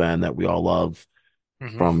Marvel band that we all love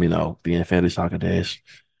Mhm. from, the Infinity Saga days,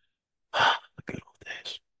 the good old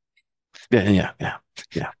days.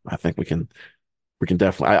 Yeah. I think we can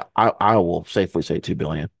definitely. I will safely say 2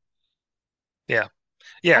 billion. Yeah.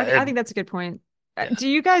 Yeah. I And think that's a good point. yeah. Do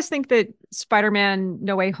you guys think that Spider-Man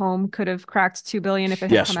No Way Home could have cracked 2 billion if it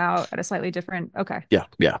had Yes. come out at a slightly different? Okay. Yeah.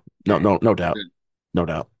 All No, right. no, no doubt. No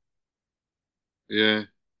doubt. Yeah,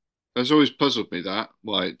 that's always puzzled me that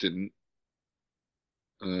why it didn't.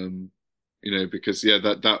 Um, because yeah,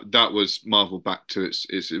 that was Marvel back to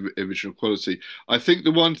its original quality. I think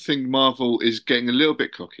the one thing Marvel is getting a little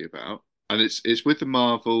bit cocky about, and it's with the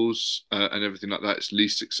Marvels and everything like that, its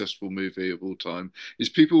least successful movie of all time, is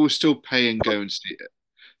people will still pay and go and see it.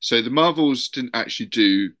 So the Marvels didn't actually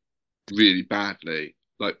do really badly,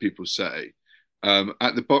 like people say.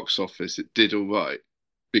 At the box office, it did all right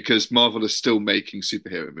because Marvel is still making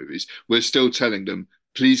superhero movies. We're still telling them,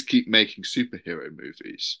 please keep making superhero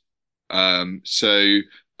movies. So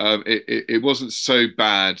it wasn't so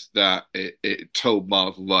bad that it told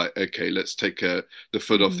Marvel, right, okay, let's take the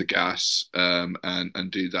foot off Mhm. the gas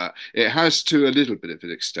and do that. It has to a little bit of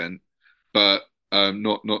an extent, but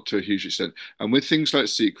not to a huge extent. And with things like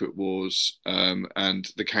Secret Wars and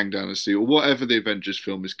the Kang Dynasty, or whatever the Avengers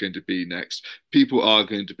film is going to be next, people are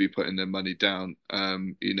going to be putting their money down,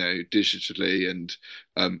 digitally and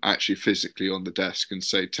actually physically on the desk and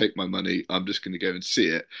say, take my money, I'm just going to go and see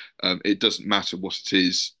it. It doesn't matter what it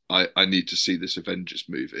is. I need to see this Avengers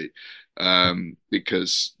movie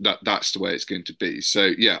because that's the way it's going to be.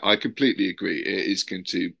 So yeah, I completely agree. It is going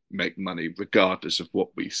to make money regardless of what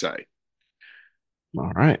we say.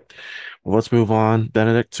 All right. Well, let's move on,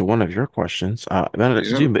 Benedict, to one of your questions. Benedict,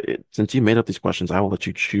 since Yeah. you made up these questions, I will let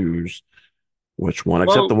you choose which one,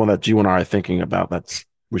 except the Well, one that you and I are thinking about. That's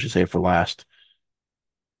we should save for last.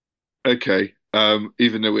 okay.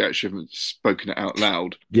 Even though we actually haven't spoken it out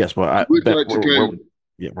loud, Yes, well, I I would bet like to we're go.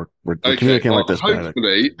 yeah, we're Okay. communicating like Well, this,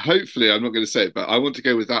 Benedict. hopefully, I'm not going to say it, but I want to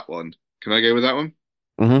go with that one. Can I go with that one?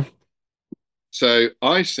 Hmm. So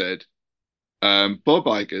I said, Bob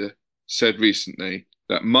Iger said recently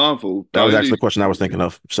that Marvel That was actually the diluted question I was focus. thinking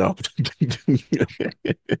of. So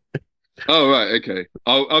Oh, right, okay.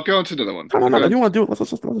 I'll go on to another one. no, no, I'll no. go If on. you want to do it,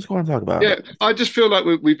 let's go ahead and talk about Yeah, it. I just feel like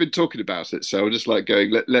we've been talking about it, so I'm just like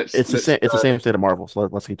going, It's the let's same. It's the same state of Marvel. So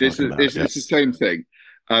let's keep talking about it. Yeah. it's the same thing.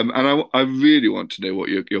 And I really want to know what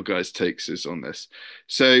your guys' takes is on this.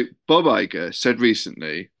 So Bob Iger said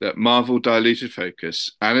recently that Marvel diluted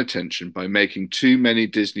focus and attention by making too many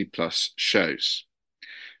Disney Plus shows.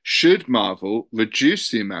 Should Marvel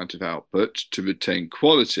reduce the amount of output to retain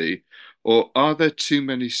quality, or are there too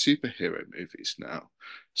many superhero movies now?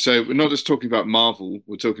 So we're not just talking about Marvel,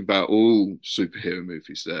 we're talking about all superhero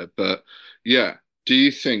movies there. But yeah, do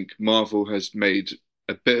you think Marvel has made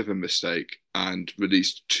a bit of a mistake and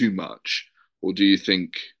released too much? Or do you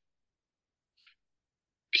think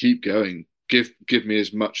keep going? Give me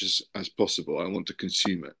as much as possible. I want to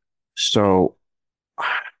consume it. So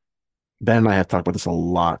Ben and I have talked about this a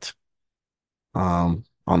lot on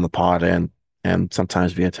the pod and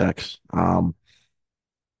sometimes via text. I'm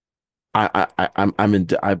in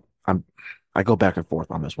I'm I go back and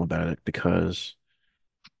forth on this one, Benedict, because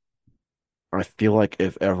I feel like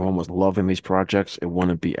if everyone was loving these projects, it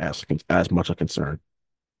wouldn't be as much a concern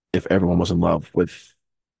if everyone was in love with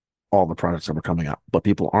all the projects that were coming out. But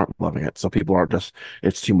people aren't loving it, so people are just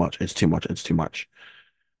it's too much, it's too much, it's too much.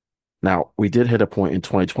 Now we did hit a point in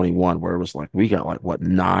 2021 where it was like we got like what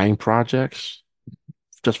 9 projects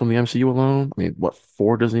just from the MCU alone. I mean, what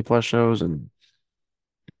 4 Disney Plus shows and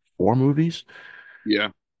 4 movies? Yeah,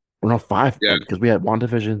 Or no, five, yeah, because we had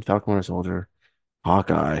WandaVision, Falcon Winter Soldier,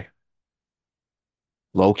 Hawkeye,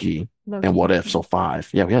 Loki, and What Loki. If. So 5.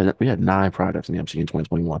 Yeah, we had 9 projects in the MCU in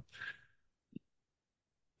 2021.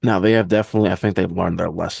 Now they have definitely, I think they've learned their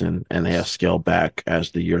lesson and they have scaled back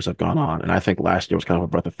as the years have gone on. And I think last year was kind of a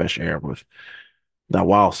breath of fresh air with that.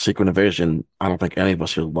 While Secret Invasion, I don't think any of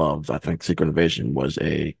us here loved. I think Secret Invasion was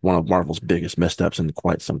a one of Marvel's biggest missteps in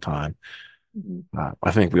quite some time. Mhm.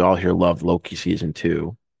 I think we all here loved Loki season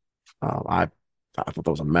 2. I thought that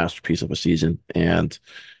was a masterpiece of a season, and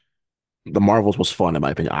the Marvels was fun in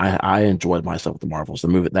my opinion. I enjoyed myself with the Marvels.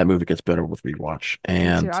 That movie gets better with rewatch,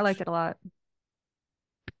 Me too. and I liked it a lot.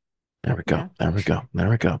 there we go, Yeah. there we go, there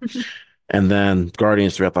we go. And then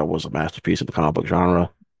Guardians 3, I thought was a masterpiece of the comic book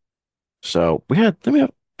genre. So we had, did we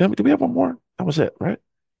have one more? That was it, right?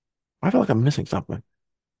 I feel like I'm missing something.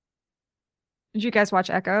 Did you guys watch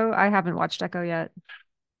Echo? I haven't watched Echo yet.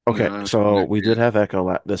 Okay, no, so no, we did yeah, have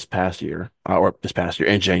Echo this past year, or this past year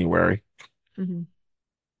in January. Hmm.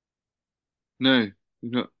 no,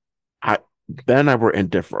 not. I Ben and I were in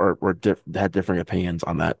different, or had different opinions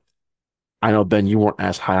on that. I know Ben, you weren't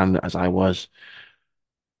as high on it as I was.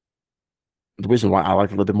 The reason why I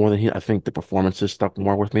liked it a little bit more than I think the performances stuck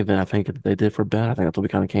more with me than I think they did for Ben. I think that's what we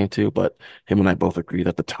kind of came to. But him and I both agree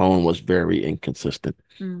that the tone was very inconsistent.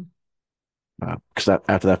 Mm. Because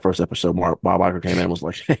after that first episode, Bob Iger came in and was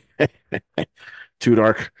like, "Too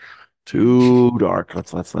dark, too dark.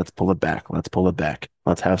 Let's pull it back. Let's pull it back.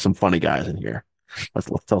 Let's have some funny guys in here. Let's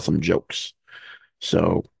tell some jokes."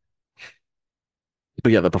 So,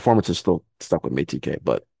 but yeah, the performances still stuck with me, TK.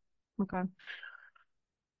 But Okay.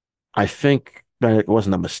 I think that it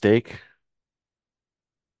wasn't a mistake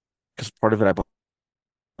because part of it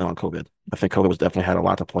I on COVID. I think COVID was definitely had a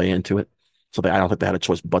lot to play into it. So I don't think they had a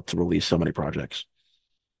choice but to release so many projects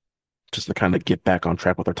just to kind of get back on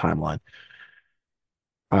track with their timeline.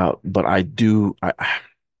 But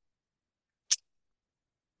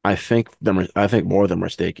I think more than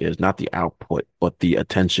mistake is not the output, but the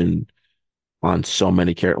attention on so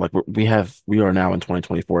many characters. Like we are now in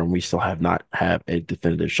 2024 and we still have a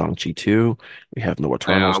definitive Shang-Chi 2. We have no Yeah, I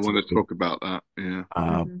Eternals want to 2. talk about that. Yeah,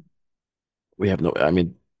 Uh, Hmm. we have no, I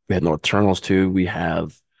mean, we have no Eternals 2.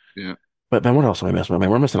 yeah. But then what else am I missing? I mean,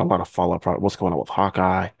 we're missing a lot of follow-up. What's going on with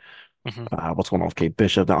Hawkeye? Hmm. What's going on with Kate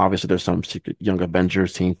Bishop? Now, obviously, there's some secret Young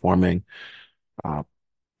Avengers team forming. Uh,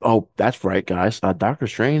 oh, that's right, guys. Doctor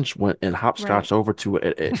Strange went and Right. hopscotched over to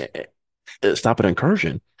stop an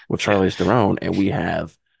incursion with Yeah. Charlize Theron, and we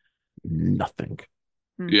have nothing,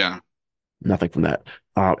 Mm. Yeah. nothing from that.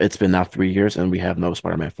 It's been now 3 years, and we have no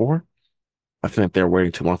Spider-Man 4. I think they're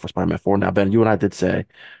waiting too long for Spider-Man 4. Now, Ben, you and I did say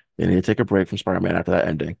they need to take a break from Spider-Man after that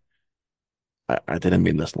ending. I didn't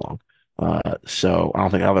mean this long. So I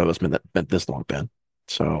don't think either of us meant this long, Ben.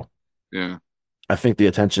 So Yeah. I think the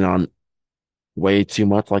attention on way too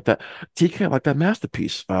much like that. TK like that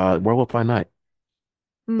masterpiece, Werewolf by Night.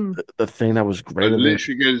 Mm. The thing that was I greater than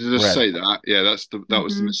literally going to just Red. say that. Yeah, that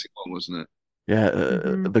was the Hmm. missing one, wasn't it? Yeah,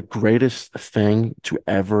 Hmm. the greatest thing to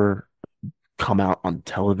ever come out on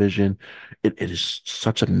television. It is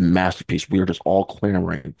such a masterpiece. We are just all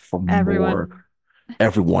clamoring for more. Everyone.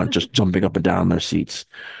 Everyone just jumping up and down in their seats.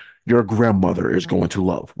 Your grandmother is going to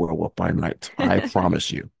love Werewolf by Night. I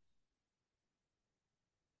promise you.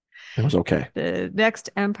 It was okay. The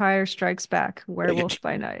next Empire Strikes Back, Werewolf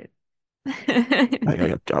by Night.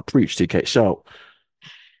 I preach, TK. So,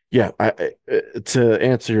 yeah, to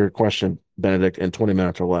answer your question, Benedict, in 20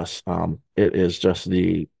 minutes or less, it is just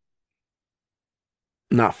the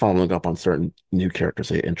not following up on certain new characters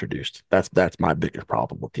they introduced. That's my biggest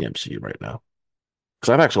problem with the MCU right now.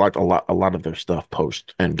 Because I've actually liked a lot of their stuff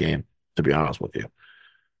post Endgame, to be honest with you.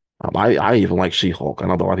 I even like She-Hulk. I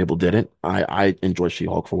know a lot of people didn't. I enjoy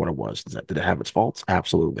She-Hulk for what it was. Did it have its faults?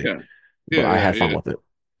 Absolutely. Yeah, But yeah, I yeah, had fun yeah, with it.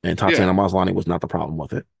 And yeah. Tatiana Maslany was not the problem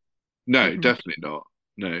with it. No, Mm-mm. definitely not.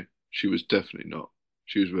 No, she was definitely not.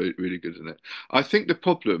 She was really, really good in it. I think the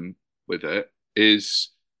problem with it is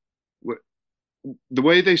the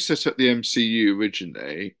way they set up the MCU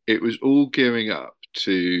originally. It was all gearing up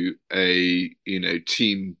to a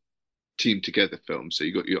team together film. So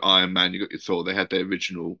you got your Iron Man, you got your Thor. They had their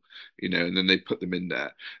original, and then they put them in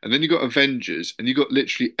there. And then you got Avengers, and you got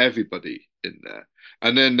literally everybody in there.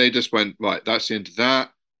 And then they just went, right, that's the end of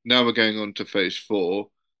that. Now we're going on to phase four.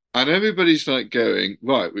 And everybody's like going,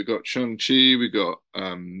 right, we got Shang-Chi, we got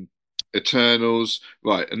Eternals,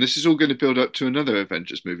 right. And this is all going to build up to another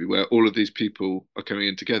Avengers movie where all of these people are coming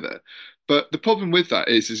in together. But the problem with that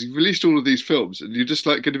is you've released all of these films and you're just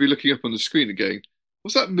like going to be looking up on the screen and going,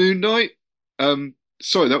 was that Moon Knight?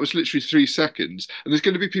 Sorry, that was literally 3 seconds. And there's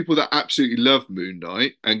going to be people that absolutely love Moon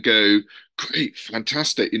Knight and go, great,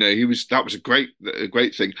 fantastic. That was a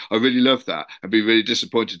great thing. I really love that, and be really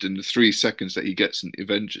disappointed in the 3 seconds that he gets in the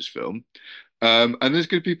Avengers film. And there's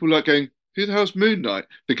going to be people like going, who the hell's Moon Knight?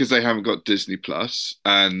 Because they haven't got Disney Plus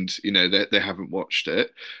and they haven't watched it.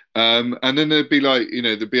 And then there'd be like,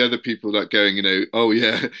 there'd be other people like going, oh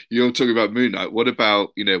yeah, you're talking about Moon Knight. What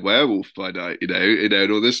about, Werewolf by Night,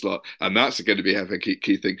 and all this lot. And that's going to be a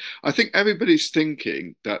key thing. I think everybody's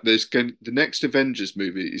thinking that the next Avengers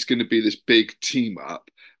movie is going to be this big team up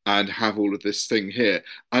and have all of this thing here.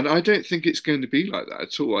 And I don't think it's going to be like that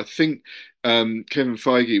at all. I think Kevin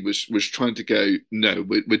Feige was trying to go, no,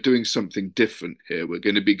 we're doing something different here. We're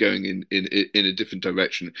going to be going in a different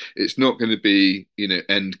direction. It's not going to be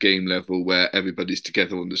end game level where everybody's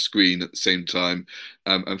together on the screen at the same time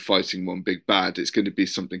and fighting one big bad. It's going to be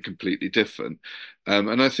something completely different.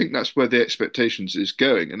 And I think that's where the expectations is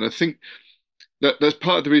going. And I think that's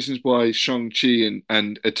part of the reasons why Shang-Chi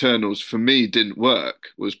and Eternals for me didn't work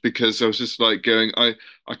was because I was just like going, I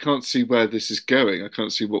can't see where this is going. I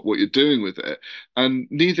can't see what you're doing with it. And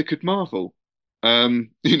neither could Marvel. I'm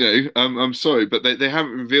sorry, but they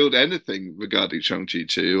haven't revealed anything regarding Shang-Chi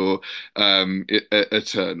 2 or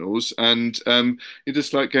Eternals. And you're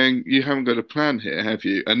just like going, you haven't got a plan here, have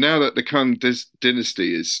you? And now that the Kang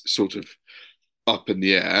dynasty is sort of up in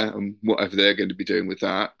the air and whatever they're going to be doing with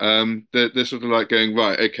that. They're sort of like going,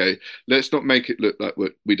 right, okay, let's not make it look like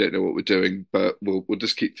we don't know what we're doing, but we'll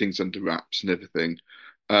just keep things under wraps and everything.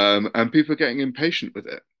 And people are getting impatient with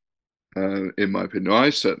it. In my opinion, I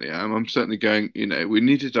certainly am. I'm certainly going, we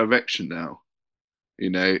need a direction now.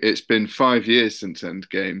 It's been 5 years since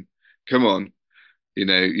Endgame. Come on,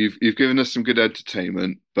 you've given us some good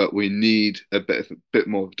entertainment, but we need a bit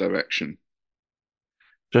more direction.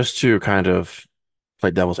 Just to kind of play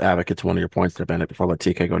devil's advocate to one of your points there, Bennett, before I let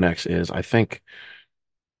TK go next, is I think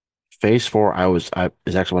phase four is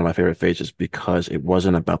actually one of my favorite phases because it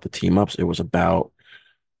wasn't about the team ups. It was about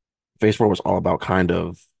phase four was all about kind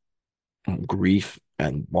of grief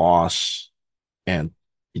and loss and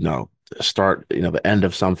start the end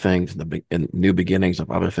of some things and new beginnings of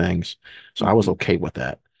other things. So I was Mhm. okay with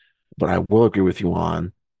that. But I will agree with you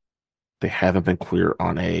on they haven't been clear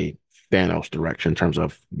on a Thanos direction in terms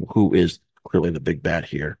of who is clearly the big bad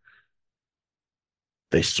here.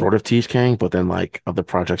 They sort of tease Kang, but then like other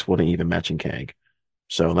projects wouldn't even mention Kang.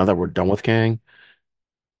 So now that we're done with Kang,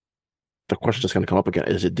 the question's just going to come up again.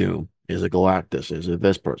 Is it Doom? Is it Galactus? Is it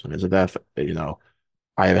this person? Is it that?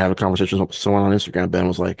 I had a conversation with someone on Instagram. Ben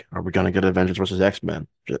was like, are we going to get Avengers versus X-Men?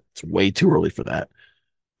 It's way too early for that.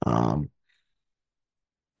 Um,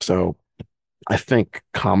 so I think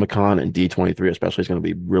Comic-Con and D23 especially is going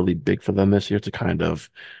to be really big for them this year to kind of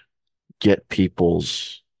get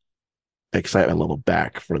people's excitement level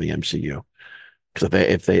back for the MCU. Because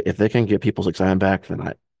if they can get people's excitement back,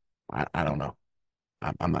 then I don't know.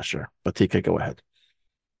 I'm not sure. But TK, go ahead.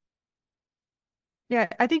 Yeah,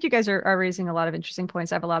 I think you guys are raising a lot of interesting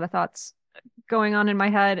points. I have a lot of thoughts going on in my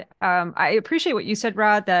head. I appreciate what you said,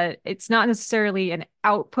 Rod, that it's not necessarily an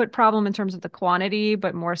output problem in terms of the quantity,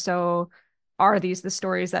 but more so are these the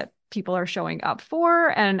stories that people are showing up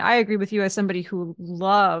for? And I agree with you as somebody who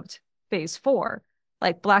loved Phase 4,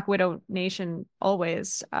 like Black Widow Nation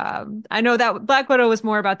always. I know that Black Widow was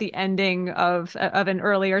more about the ending of an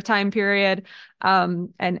earlier time period,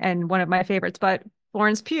 and one of my favorites. But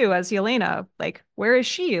Florence Pugh as Yelena, like, where is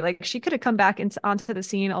she? Like, she could have come back onto the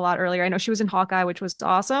scene a lot earlier. I know she was in Hawkeye, which was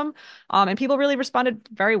awesome. And people really responded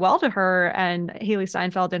very well to her and Haley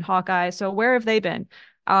Steinfeld in Hawkeye. So where have they been?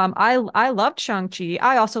 I loved Shang-Chi.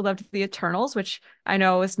 I also loved the Eternals, which I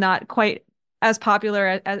know is not quite as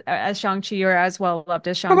popular as Shang-Chi or as well loved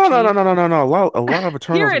as No, no, no, no, Shang-Chi. no, no, no, no. A lot of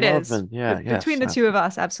Here Eternals it love is and yeah, between yes. the two of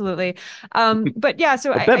us, absolutely. But yeah,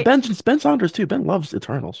 so Ben Saunders too. Ben loves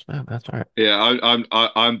Eternals. Yeah, that's right. Yeah,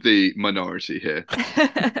 I'm the minority here.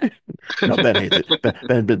 I No, Ben hates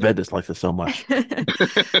it. Ben dislikes it so much. but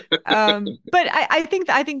I think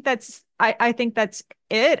I think that's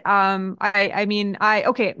it. I mean,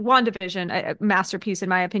 okay, WandaVision, a masterpiece in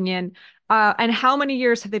my opinion. And how many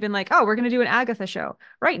years have they been like, oh, we're going to do an Agatha show?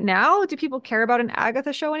 Right now, do people care about an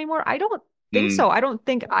Agatha show anymore? I don't think Mm. so. I don't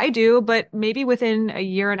think I do, but maybe within a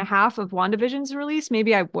year and a half of WandaVision's release,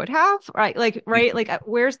 maybe I would have. Right, like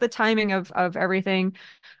where's the timing of everything?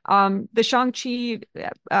 The Shang-Chi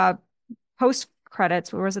post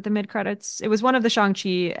credits, or was it the mid credits? It was one of the Shang-Chi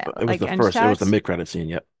It was like the end first. It was the tags. mid-credit scene.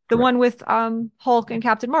 Yep, The correct, one with Hulk and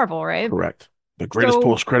Captain Marvel, right? correct. The greatest So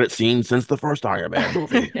post-credit scene since the first Iron Man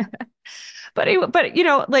movie. but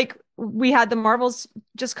like we had the Marvels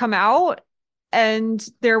just come out and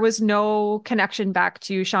there was no connection back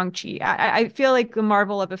to Shang-Chi. I feel like the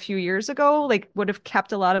Marvel of a few years ago like would have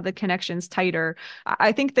kept a lot of the connections tighter.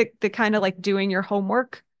 I think that the kind of like doing your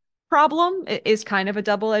homework problem is kind of a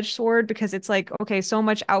double-edged sword because it's like, okay, so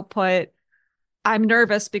much output. I'm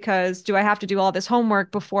nervous because do I have to do all this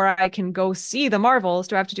homework before I can go see the Marvels?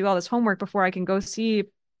 Do I have to do all this homework before I can go see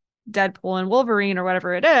Deadpool and Wolverine or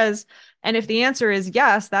whatever it is? And if the answer is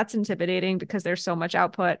yes, that's intimidating because there's so much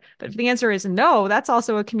output. But if the answer is no, that's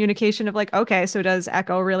also a communication of like, okay, so does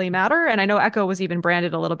Echo really matter? And I know Echo was even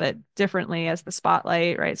branded a little bit differently as the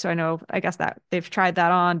Spotlight, right? So I guess that they've tried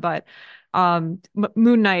that on, but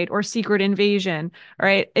Moon Knight or Secret Invasion,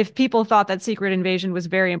 right? If people thought that Secret Invasion was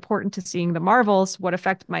very important to seeing the Marvels, what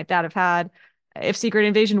effect might that have had? If Secret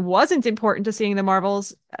Invasion wasn't important to seeing the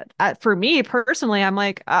Marvels, for me personally, I'm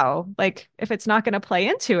like, oh, like if it's not going to play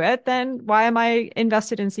into it, then why am I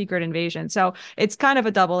invested in Secret Invasion? So it's kind of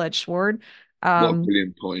a double-edged sword. What a Um,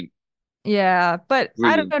 brilliant point. yeah, but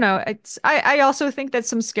I Brilliant. don't know. I also think that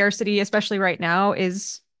some scarcity, especially right now,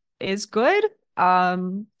 is good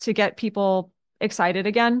to get people excited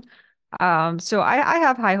again. So I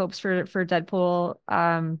have high hopes for Deadpool.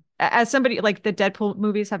 As somebody like the Deadpool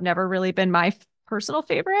movies have never really been my personal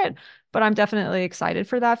favorite, but I'm definitely excited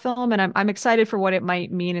for that film, and I'm excited for what it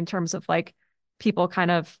might mean in terms of like people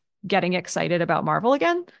kind of getting excited about Marvel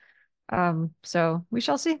again. So we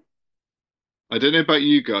shall see. I don't know about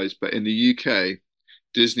you guys, but in the UK,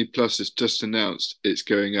 Disney Plus has just announced it's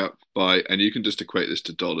going up by, and you can just equate this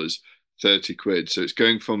to dollars, 30 quid. So it's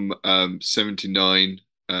going from 79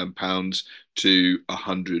 pounds to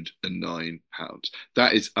 109 pounds.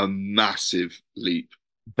 That is a massive leap.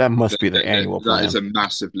 That must be their annual That is plan. a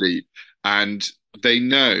massive leap. And they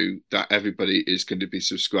know that everybody is going to be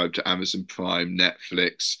subscribed to Amazon Prime,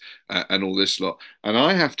 Netflix, and all this lot. And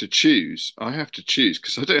I have to choose. I have to choose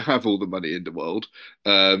because I don't have all the money in the world.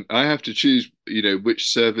 I have to choose, which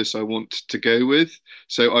service I want to go with.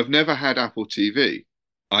 So I've never had Apple TV.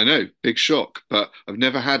 I know, big shock, but I've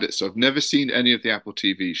never had it. So I've never seen any of the Apple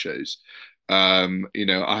TV shows. I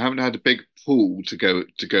haven't had a big pool to go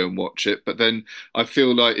and watch it. But then I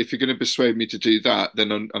feel like if you're going to persuade me to do that,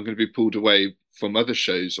 then I'm going to be pulled away from other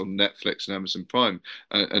shows on Netflix and Amazon Prime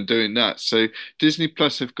and doing that. So Disney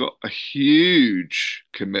Plus have got a huge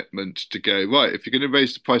commitment to go, right, if you're going to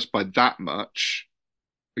raise the price by that much,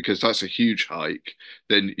 because that's a huge hike,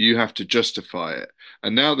 then you have to justify it.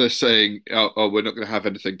 And now they're saying, oh, we're not going to have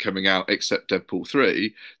anything coming out except Deadpool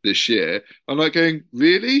 3 this year. I'm like going,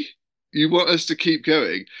 really? You want us to keep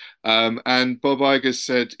going? And Bob Iger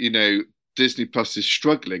said, Disney Plus is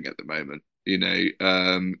struggling at the moment. There's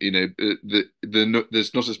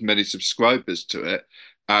not as many subscribers to it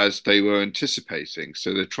as they were anticipating.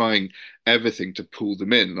 So they're trying everything to pull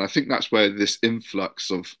them in. And I think that's where this influx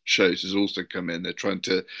of shows has also come in. They're trying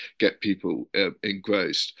to get people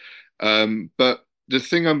engrossed. But the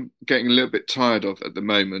thing I'm getting a little bit tired of at the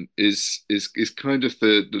moment is kind of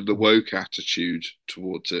the woke attitude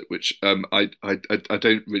towards it, which I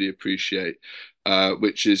don't really appreciate,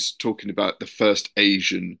 which is talking about the first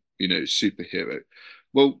Asian, superhero.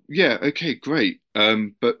 Well, yeah, okay, great.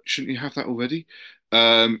 But shouldn't you have that already?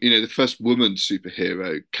 the first woman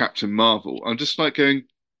superhero, Captain Marvel. I'm just like going,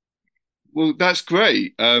 well, that's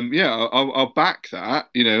great. Yeah, I'll back that.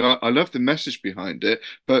 I love the message behind it,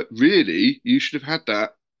 but really, you should have had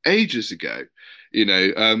that ages ago.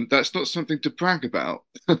 That's not something to brag about.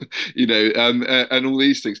 And all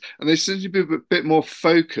these things. And there seems to be a bit more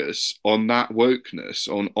focus on that wokeness,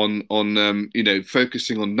 on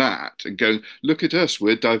focusing on that and going, look at us,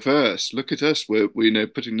 we're diverse. Look at us, we're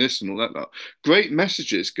putting this and all that. Great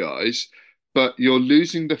messages, guys, but you're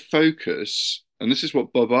losing the focus. And this is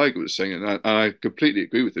what Bob Iger was saying, and I completely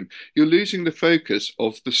agree with him. You're losing the focus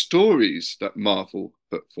of the stories that Marvel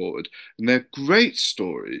put forward, and they're great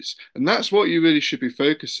stories, and that's what you really should be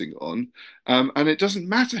focusing on. And it doesn't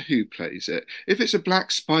matter who plays it. If it's a black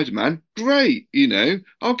Spider-Man, great,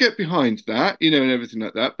 I'll get behind that, and everything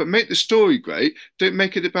like that. But make the story great. Don't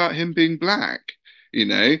make it about him being black.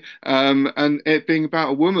 And it being about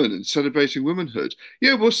a woman and celebrating womanhood.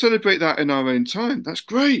 Yeah, we'll celebrate that in our own time. That's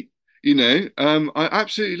great. I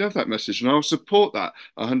absolutely love that message and I'll support that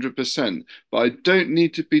 100%. But I don't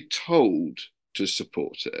need to be told to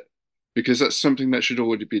support it because that's something that should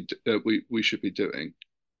already be we should be doing.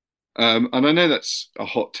 And I know that's a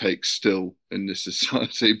hot take still in this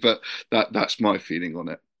society, but that's my feeling on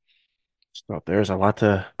it. So there's a lot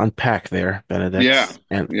to unpack there, Yeah, Benedict.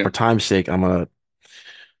 And yeah. for time's sake, I'm gonna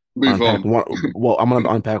Move unpack on. one. Well, I'm gonna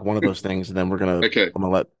unpack one of those things, and then Okay. I'm gonna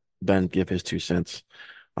let Ben give his 2 cents.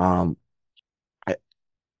 Um, I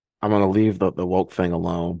I'm gonna leave the woke thing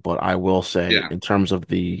alone, but I will say Yeah. in terms of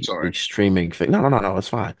the Sorry. streaming thing, no, it's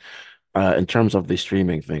fine. In terms of the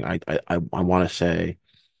streaming thing, I want to say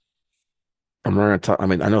I'm going to talk. I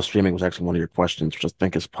mean, I know streaming was actually one of your questions, which I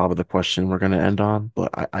think is probably the question we're going to end on,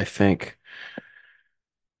 but I think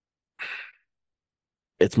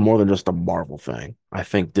it's more than just a Marvel thing. I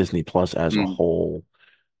think Disney Plus as a Mm, whole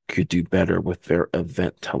could do better with their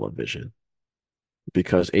event television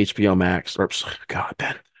because HBO Max, or God,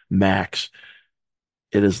 Ben, Max,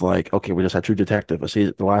 it is like, okay, we just had True Detective.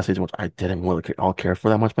 The last season, which I didn't really all care for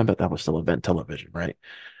that much, Ben, but that was still event television, right?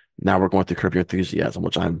 Now we're going through Curb Your Enthusiasm,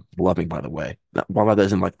 which I'm loving, by the way. Now, while that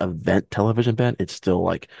isn't like event television, Ben, it's still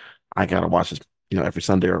like I gotta watch this, every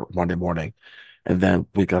Sunday or Monday morning. And then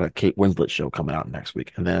we got a Kate Winslet show coming out next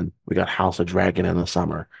week. And then we got House of Dragon in the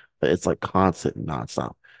summer. It's like constant and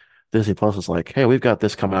nonstop. Disney Plus is like, hey, we've got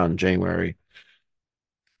this coming out in January.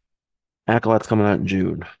 Acolyte's coming out in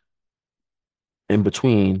June. In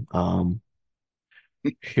between,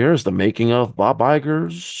 here's the making of Bob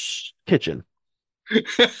Iger's Kitchen.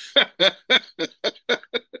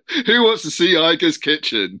 Who wants to see Iger's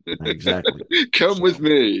kitchen? Exactly. Come with So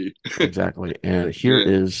me. exactly. And here Yeah.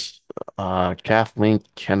 is Kathleen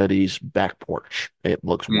Kennedy's back porch. It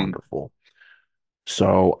looks Mm, wonderful.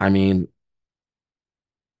 So, I mean,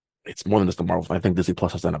 it's more than just the Marvel. I think Disney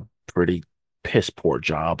Plus has done a pretty piss poor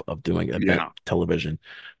job of doing event yeah. television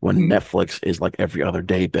when Mm, Netflix is like every other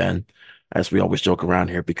day, Ben, as we always joke around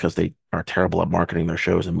here because they are terrible at marketing their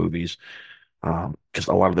shows and movies. Because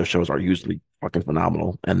a lot of their shows are usually fucking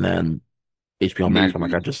phenomenal. And then HBO Max, I'm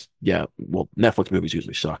like, movie. yeah, well, Netflix movies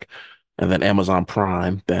usually suck. And then Amazon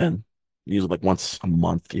Prime, then usually like once a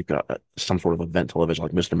month, you've got some sort of event television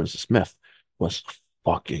like Mr. and Mrs. Smith was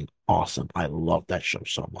fucking awesome. I love that show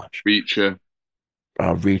so much. Feature.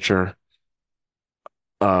 Reacher,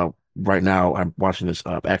 right now I'm watching this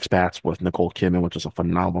Expats with Nicole Kidman, which is a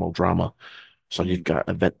phenomenal drama. So you've Mm, got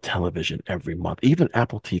event television every month. Even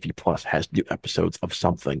Apple TV Plus has new episodes of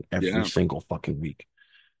something every yeah. single fucking week.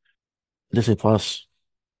 Disney Plus,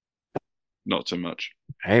 Not so much.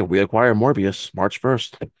 hey, we acquire Morbius March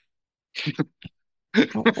 1st.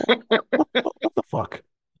 What the fuck?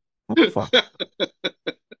 What the fuck?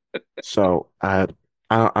 So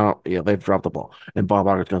yeah, they've dropped the ball. And Bob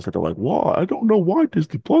Iger's gonna sit there like, well, I don't know why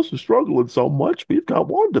Disney Plus is struggling so much. We've got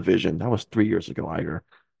WandaVision. That was 3 years ago, Iger.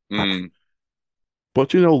 Mm,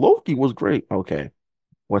 But Loki was great. Okay,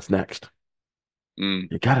 what's next? mm,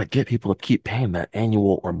 You gotta get people to keep paying that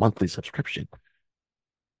annual or monthly subscription.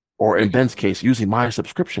 Or in okay. Ben's case, using my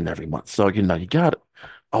subscription every month. So you got it.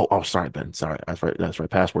 Oh, sorry, Ben. Sorry. That's right. That's right.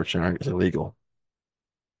 Password sharing is illegal.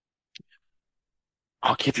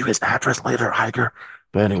 I'll give you his address later, Iger.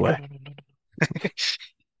 But No, no, anyway, no, no, no, no.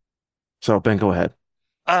 so Ben, go ahead.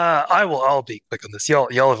 I'll be quick on this. Y'all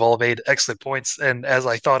have all made excellent points, and as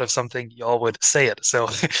I thought of something, y'all would say it. So,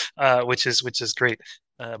 which is great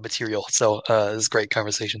material. So, it's great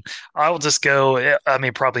conversation. I will just go. I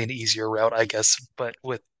mean, probably an easier route, I guess, but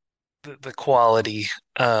with the quality,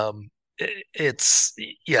 it's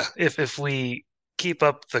yeah. If we keep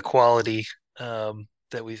up the quality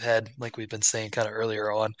that we've had, like we've been saying kind of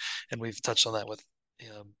earlier on, and we've touched on that with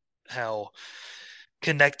how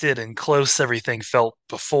connected and close everything felt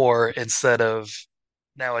before, instead of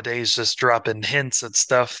nowadays just dropping hints at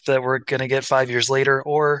stuff that we're going to get 5 years later,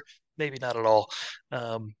 or maybe not at all.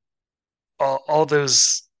 Um, all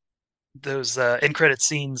those end credit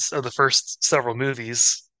scenes of the first several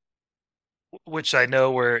movies, which I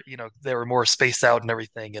know were, they were more spaced out and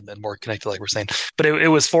everything, and then more connected, like we're saying. But it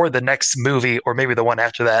was for the next movie or maybe the one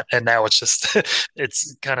after that, and now it's just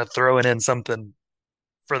it's kind of throwing in something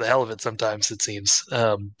for the hell of it. Sometimes it seems.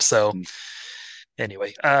 So Mm.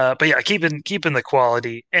 anyway, but yeah, keeping the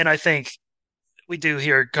quality, and I think we do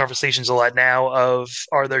hear conversations a lot now of,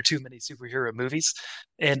 are there too many superhero movies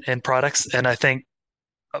and products? And I think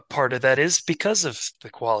a part of that is because of the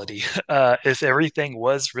quality. If everything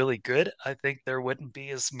was really good, I think there wouldn't be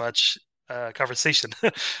as much conversation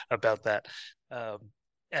about that. Um,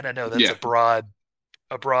 and I know that's Yeah.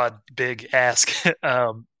 a broad, big ask.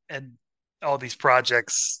 And all these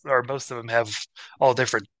projects, or most of them, have all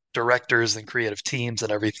different directors and creative teams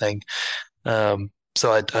and everything.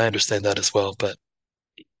 So I understand that as well. But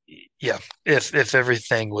yeah, if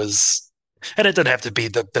everything was, and it doesn't have to be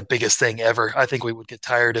the biggest thing ever. I think we would get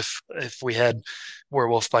tired if we had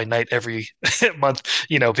Werewolf by Night every month.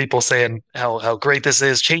 People saying how great this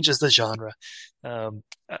is, changes the genre.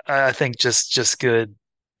 I think just good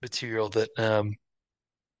material that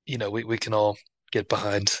we can all get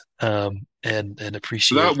behind, and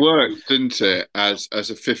appreciate. That worked, didn't it, as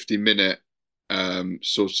a 50-minute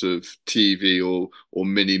sort of TV or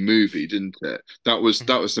mini movie, didn't it? Mhm.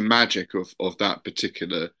 That was the magic of that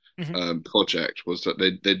particular Mhm. project, was that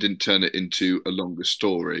they didn't turn it into a longer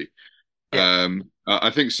story. Yeah. I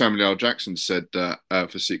think Samuel L. Jackson said that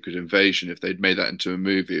for Secret Invasion, if they'd made that into a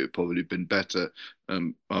movie, it would probably been better.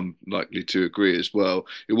 I'm likely to agree as well.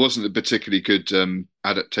 It wasn't a particularly good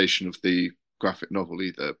adaptation of the graphic novel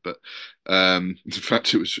either, but in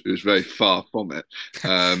fact, it was very far from it.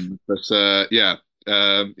 Yeah, yeah,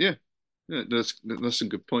 yeah, that's some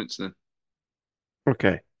good points there.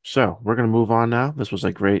 Okay, so we're gonna move on now. This was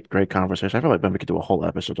a great conversation. I feel like Ben, we could do a whole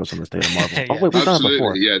episode just on the state of Marvel. Oh Yeah. wait, we've done it Absolutely,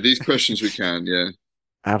 before. yeah. These questions we can, yeah.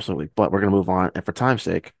 Absolutely. But we're gonna move on. And for time's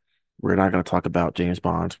sake, we're not gonna talk about James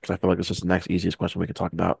Bond because I feel like this is the next easiest question we can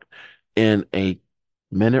talk about in a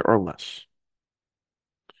minute or less.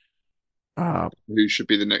 Uh, Who should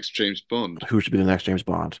be the next James Bond? who should be the next James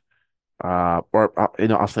Bond?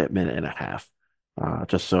 I'll say a minute and a half,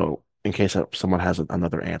 just so in case someone has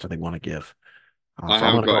another answer they want to give. I So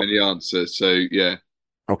I'm haven't gonna got go. any answer, so yeah.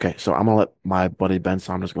 Okay, so I'm gonna let my buddy Ben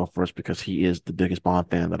Saunders go first because he is the biggest Bond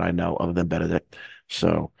fan that I know, other than Benedict.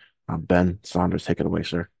 So, Ben Saunders, take it away,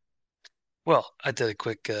 sir. Well, I did a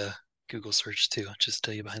quick Google search too, just to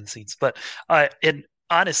tell you behind the scenes. But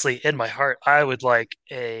honestly, in my heart, I would like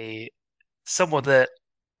a someone that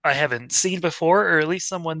I haven't seen before, or at least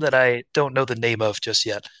someone that I don't know the name of just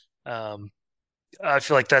yet. Um, I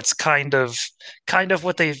feel like that's kind of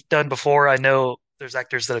what they've done before. I know there's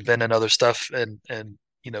actors that have been in other stuff and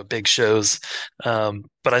big shows,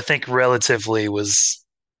 but I think relatively was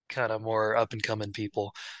kind of more up and coming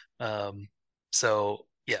people. Um, so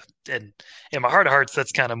yeah, and in my heart of hearts,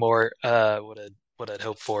 that's kind of more what I'd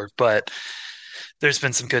hope for. But there's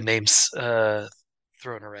been some good names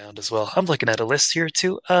thrown around as well. I'm looking at a list here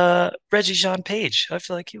too. Reggie Jean Page. I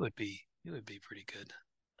feel like he would be pretty good.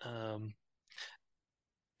 Um,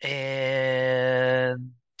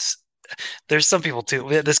 and there's some people too.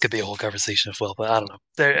 This could be a whole conversation as well, but I don't know.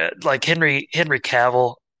 There, like Henry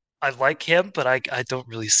Cavill. I like him, but I don't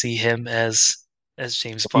really see him as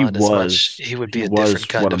James He Bond as much. was He would he be a different was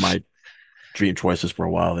one kind of of. my dream choices for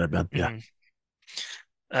a while there, Ben. Yeah. Mhm.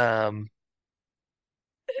 Um,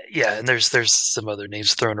 yeah, and there's some other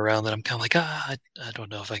names thrown around that I'm kind of like, I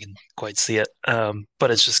don't know if I can quite see it.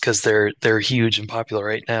 But it's just because they're huge and popular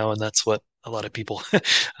right now, and that's what a lot of people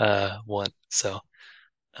want. So.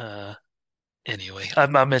 Uh, Anyway,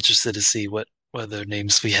 I'm interested to see what other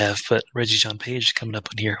names we have, but Reggie John Page coming up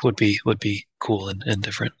on here would be cool and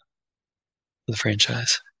different for the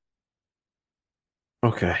franchise.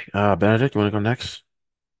 Okay. Benedict, you want to go next?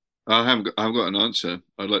 I haven't got an answer.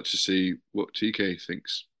 I'd like to see what TK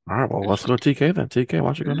thinks. All right. Well, If let's go TK then. TK, why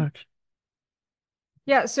don't you go yeah. next?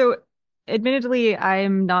 Yeah, so admittedly,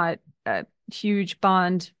 I'm not a huge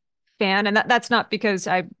Bond fan, and that's not because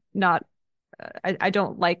I'm not I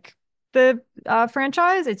don't like the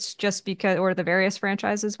franchise. It's just because, or the various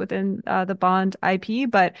franchises within the Bond IP,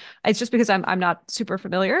 but it's just because I'm not super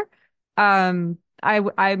familiar. I'm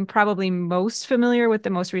probably most familiar with the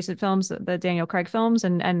most recent films, the Daniel Craig films,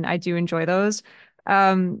 and I do enjoy those.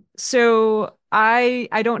 So I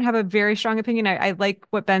don't have a very strong opinion. I like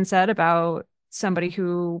what Ben said about somebody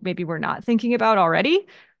who maybe we're not thinking about already.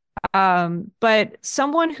 But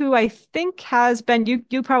someone who I think has been,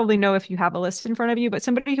 you probably know if you have a list in front of you, but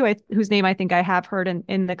somebody whose name I think I have heard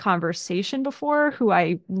in the conversation before, who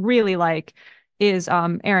I really like, is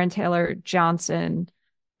Aaron Taylor Johnson.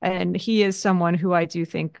 And he is someone who I do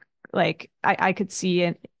think like I could see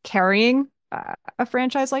in carrying a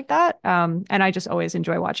franchise like that. And I just always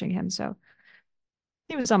enjoy watching him. So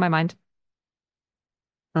he was on my mind.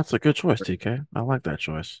 That's a good choice, TK. I like that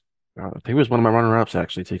choice. He was one of my runner-ups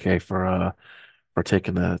actually, TK, for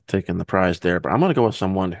taking the prize there. But I'm gonna go with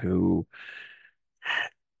someone who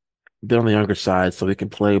been on the younger side, so he can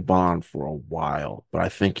play Bond for a while. But I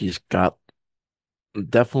think he's got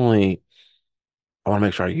definitely. I want to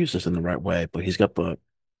make sure I use this in the right way, but he's got the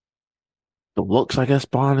looks, I guess,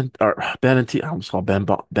 Bond or Ben and T. I almost call Ben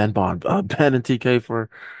Bond, Ben and TK for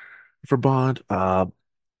Bond.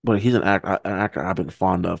 But he's an actor I've been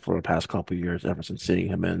fond of for the past couple of years, ever since seeing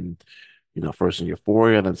him in, first in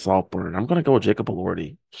Euphoria, then Saltburn. I'm gonna go with Jacob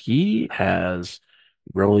Elordi. He has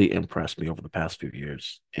really impressed me over the past few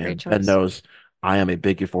years, Great and Ben choice. knows I am a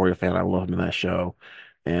big Euphoria fan. I love him in that show,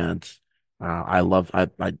 and I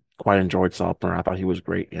quite enjoyed Saltburn. I thought he was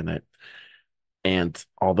great in it. And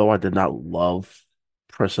although I did not love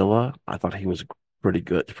Priscilla, I thought he was pretty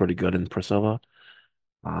good in Priscilla.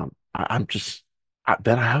 I'm just,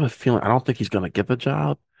 Ben, I have a feeling I don't think he's gonna get the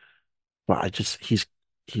job, but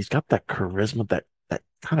he's got that charisma, that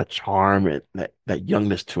kind of charm and that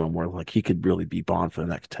youngness to him where like he could really be Bond for the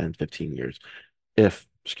next 10, 15 years if,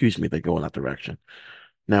 excuse me, they go in that direction.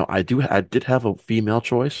 Now I did have a female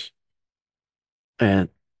choice, and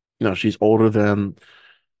she's older than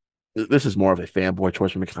this is more of a fanboy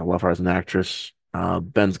choice for me because I love her as an actress.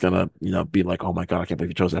 Ben's gonna, be like, "Oh my God, I can't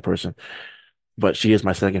believe you chose that person." But she is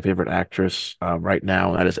my second favorite actress right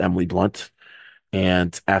now, and that is Emily Blunt.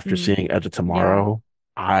 And after Mm, seeing Edge of yeah. Tomorrow,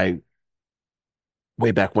 I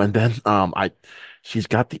way back when then, she's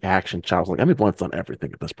got the action chops. Like Emily Blunt's done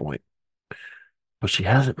everything at this point, but she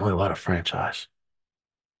hasn't really led a franchise.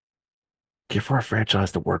 Give her a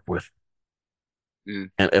franchise to work with. Yeah.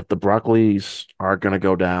 And if the Broccoli's are going to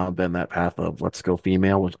go down, then that path of let's go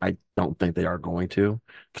female, which I don't think they are going to,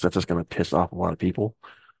 because that's just going to piss off a lot of people.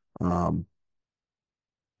 Um,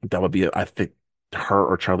 that would be, I think, her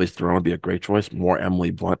or Charlize Theron would be a great choice. More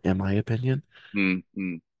Emily Blunt, in my opinion. Mm,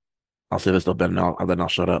 mm. I'll say this though, Ben, and then I'll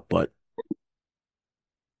shut up. But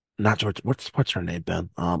not George. What's her name, Ben?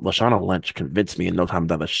 Lashana Lynch convinced me in no time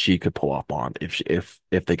that she could pull off Bond if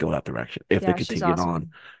they go that direction, if they Yeah, she's continue on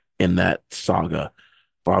awesome. in that saga.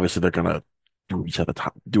 But obviously they're gonna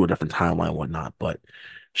do a different timeline and whatnot. But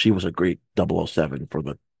she was a great 007 for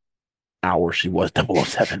the hour she was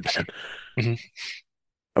 007, Ben. Mhm.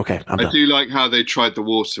 Okay, I'm I done. do like how they tried the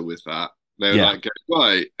water with that. They were Yeah, like,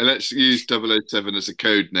 right, let's use 007 as a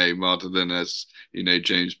code name rather than as,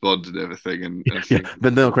 James Bond and everything. And I yeah. think,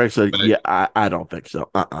 But then Craig said, like, "Yeah, I don't think so.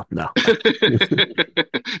 No, no."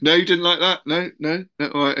 no, you didn't like that? No, no, no.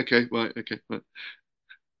 All right, okay, right, okay, right.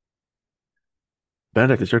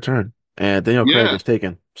 Benedict, it's your turn. And Daniel Craig Yeah, was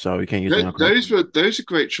taken, so you can't use Daniel Craig. those are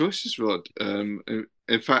great choices, Rod. In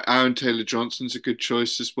fact, Aaron Taylor Johnson's a good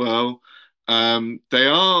choice as well. They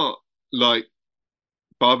are like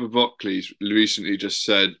Barbara Broccoli's recently just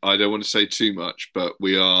said, I don't want to say too much, but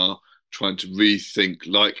we are trying to rethink,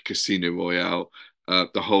 like Casino Royale,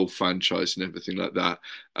 the whole franchise and everything like that.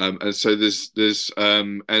 And so there's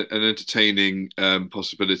an entertaining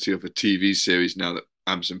possibility of a TV series now that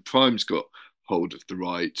Amazon Prime's got hold of the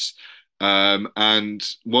rights. And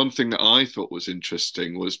one thing that I thought was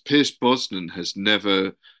interesting was Pierce Brosnan has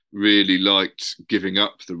never really liked giving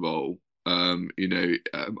up the role.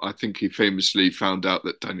 I think he famously found out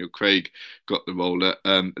that Daniel Craig got the role at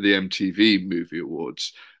the MTV Movie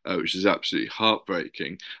Awards, which is absolutely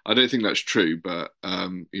heartbreaking. I don't think that's true, but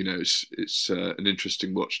it's an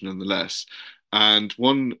interesting watch nonetheless. And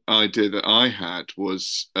one idea that I had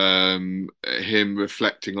was him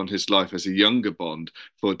reflecting on his life as a younger Bond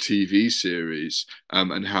for a TV series,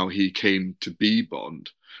 and how he came to be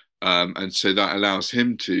Bond. And so that allows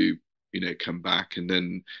him to, come back and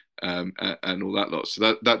then and all that lot.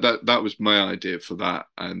 So that was my idea for that,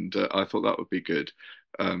 and I thought that would be good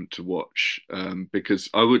to watch, because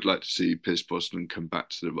I would like to see Pierce Brosnan come back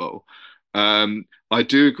to the role. I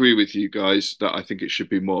do agree with you guys that I think it should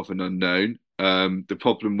be more of an unknown. The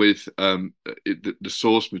problem with the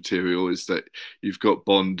source material is that you've got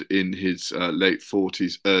Bond in his late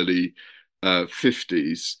 40s, early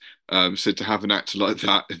 50s. So to have an actor like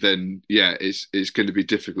that, then yeah, it's going to be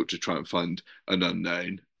difficult to try and find an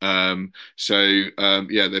unknown.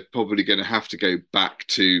 Yeah, they're probably going to have to go back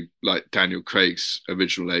to like Daniel Craig's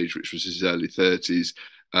original age, which was his early 30s,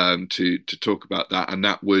 to talk about that, and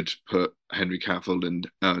that would put Henry Cavill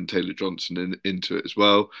and Taylor Johnson into it as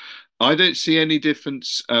well. I don't see any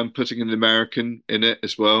difference putting an American in it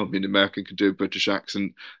as well. I mean, American can do a British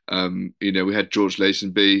accent. We had George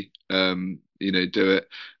Lazenby, do it.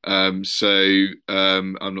 I'm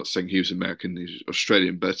not saying he was American; he's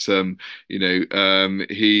Australian, but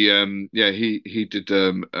he did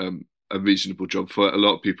a reasonable job for it. A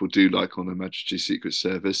lot of people do like On Her Majesty's Secret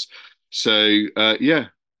Service. So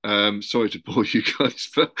sorry to bore you guys,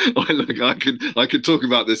 but I could talk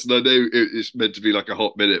about this, and I know it's meant to be like a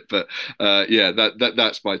hot minute, but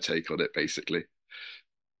that's my take on it basically.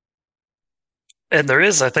 And there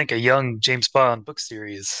is, I think, a young James Bond book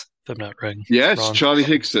series, if I'm not Yes, wrong. Charlie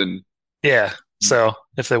Higson. Yeah. So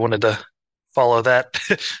if they wanted to follow that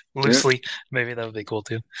Yeah. loosely, maybe that would be cool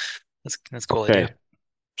too. That's a cool idea. Okay.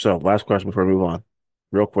 So last question before we move on.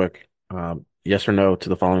 Real quick. Yes or no to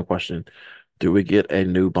the following question. Do we get a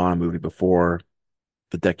new Bond movie before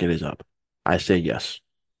the decade is up? I say yes.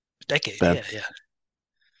 Decade, Ben. yeah, yeah.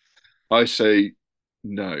 I say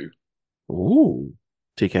no. Ooh.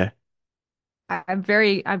 TK. I'm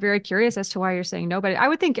very curious as to why you're saying no, but I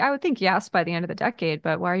would think yes by the end of the decade,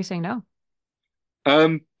 but why are you saying no?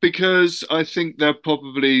 Because I think they're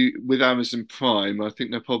probably with Amazon Prime, I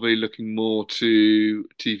think they're probably looking more to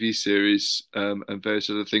TV series and various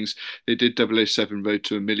other things. They did 007 Road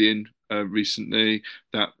to a Million recently.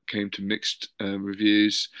 That came to mixed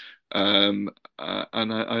reviews. Um,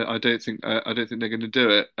 and I don't think they're going to do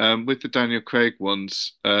it. With the Daniel Craig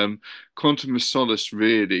ones, Quantum of Solace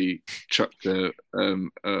really chucked a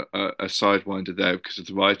sidewinder there because of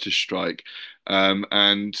the writers' strike. They were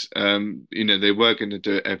going to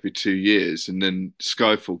do it every 2 years, and then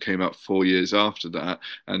Skyfall came out 4 years after that,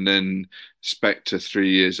 and then Spectre 3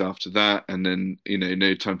 years after that, and then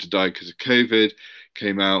No Time to Die because of COVID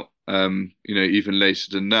came out even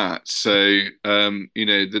later than that. So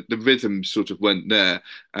the rhythm sort of went there,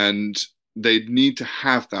 and they need to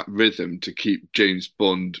have that rhythm to keep James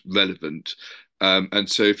Bond relevant. And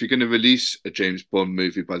so, if you're going to release a James Bond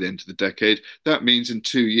movie by the end of the decade, that means in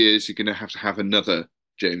 2 years you're going to have another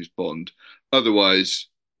James Bond. Otherwise,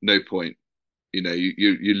 no point.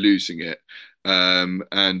 You're losing it,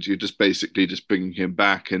 and you're just basically just bringing him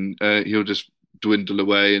back, and he'll just dwindle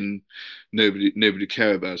away, and nobody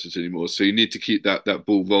care about it anymore. So you need to keep that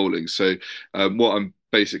ball rolling. So what I'm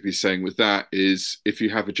basically saying with that is, if you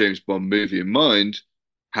have a James Bond movie in mind,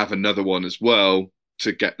 have another one as well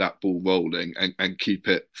to get that ball rolling and keep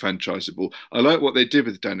it franchisable. I like what they did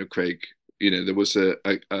with Daniel Craig. There was a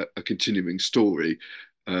continuing story,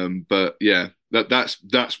 but yeah,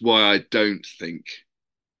 that's why I don't think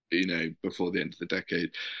before the end of the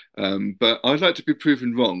decade. But I'd like to be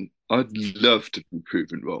proven wrong. I'd love to be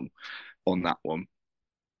proven wrong on that one.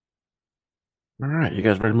 All right. You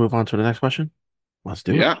guys ready to move on to the next question? Let's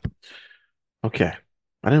do it. Yeah, Okay.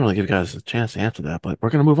 I didn't really give you guys a chance to answer that, but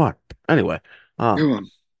we're gonna move on. Anyway, go on.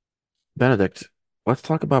 Benedict, let's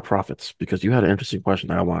talk about profits because you had an interesting question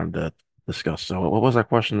that I wanted to discuss. So what was that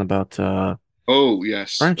question about Oh,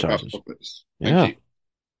 yes, about franchises? profits. Thank Yeah. you.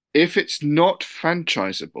 If it's not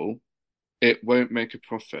franchisable, it won't make a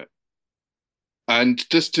profit. And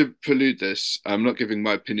just to prelude this, I'm not giving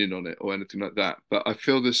my opinion on it or anything like that, but I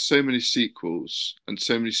feel there's so many sequels and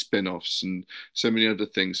so many spin-offs and so many other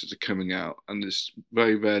things that are coming out, and there's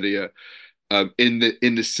very rarely in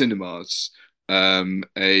the cinemas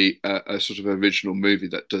a sort of original movie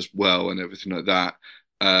that does well and everything like that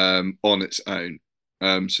on its own.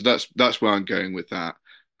 So that's where I'm going with that.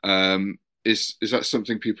 Is that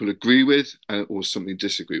something people agree with or something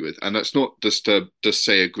disagree with? And that's not just to just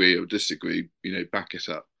say agree or disagree. Back it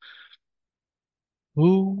up.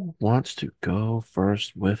 Who wants to go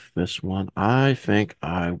first with this one? I think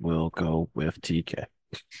I will go with TK.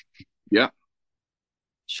 Yeah.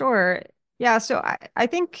 Sure. Yeah, so I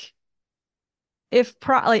think if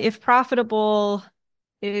profitable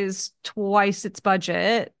is twice its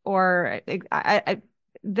budget, or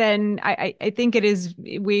then I think it is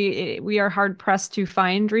we are hard pressed to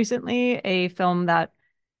find recently a film that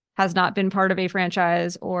has not been part of a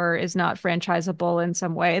franchise or is not franchisable in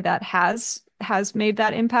some way that has made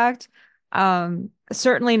that impact.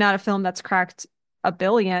 Certainly not a film that's cracked 1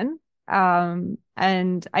 billion.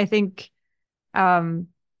 And I think um,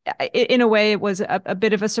 in a way, it was a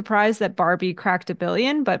bit of a surprise that Barbie cracked 1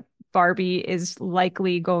 billion, but Barbie is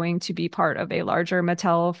likely going to be part of a larger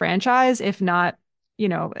Mattel franchise, if not,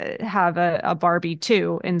 have a Barbie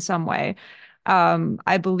 2 in some way.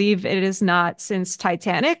 I believe it is not since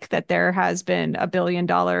Titanic that there has been a 1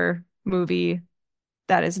 billion-dollar movie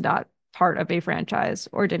that is not part of a franchise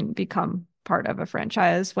or didn't become part of a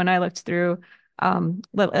franchise. When I looked through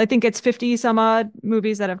I think it's 50 some odd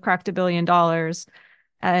movies that have cracked $1 billion,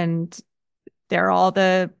 and they're all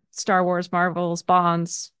the Star Wars, Marvels,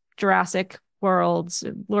 Bonds, Jurassic Worlds,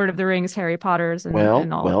 Lord of the Rings, Harry Potters, and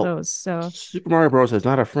all of Well, those. So, Super Mario Bros. Is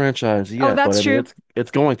not a franchise oh, yet, but that's I mean true.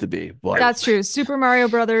 it's going to be. But That's true. Super Mario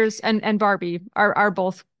Brothers and Barbie are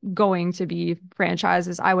both going to be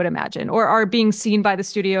franchises, I would imagine, or are being seen by the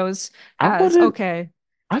studios I as wouldn't. okay.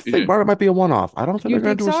 I think Yeah. Mario might be a one-off. I don't think You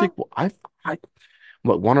they're going think to do a so? sequel. I,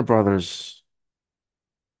 look, Warner Brothers,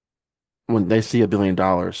 when they see $1 billion,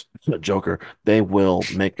 Joker, they will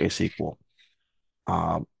make a sequel.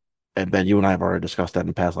 Um, and Ben, you and I have already discussed that in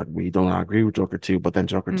the past. Like, we do not agree with Joker 2, but then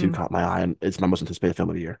Joker 2 Mm. caught my eye, and it's my most anticipated film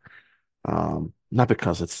of the year. Not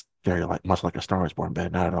because it's very like much like a Star Wars Born,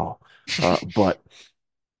 Ben, not at all. But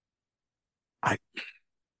I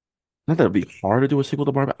not that it'd be hard to do a sequel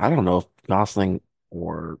to Barbie. I don't know if Gosling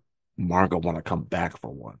or Margot want to come back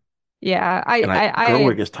for one. Yeah, And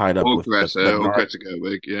Gerwig is tied up with the Or Nard. Greta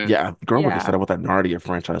Gerwig, yeah. Yeah, Gerwig is yeah. tied up with that Narnia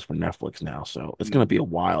franchise for Netflix now, so it's going to Mm. be a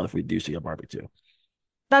while if we do see a Barbie too.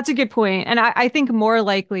 That's a good point. And I think more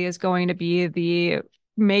likely is going to be the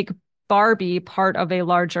make Barbie part of a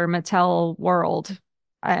larger Mattel world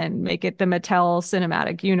and make it the Mattel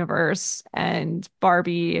cinematic universe. And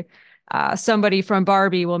Barbie, somebody from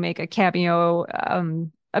Barbie will make a cameo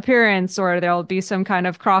appearance, or there'll be some kind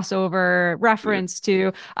of crossover Yeah. reference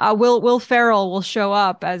to Will Ferrell will show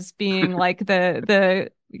up as being like the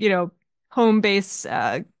home base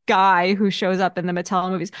guy who shows up in the Mattel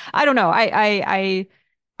movies. I don't know.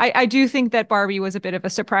 I do think that Barbie was a bit of a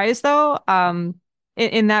surprise though,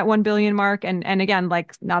 in that 1 billion mark, and again,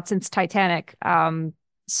 like not since Titanic.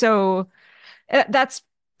 So that's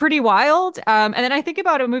pretty wild. And then I think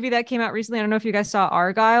about a movie that came out recently. I don't know if you guys saw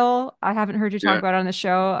Argyle. I haven't heard you talk Yeah. about it on the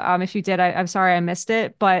show. If you did, I'm sorry I missed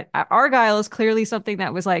it. But Argyle is clearly something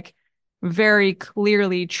that was like very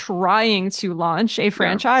clearly trying to launch a Yeah.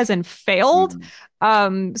 franchise and failed.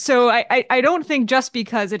 Mm. So I don't think just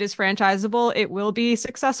because it is franchisable, it will be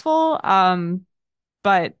successful.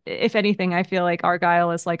 But if anything, I feel like Argyle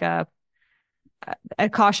is like a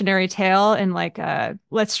cautionary tale, and like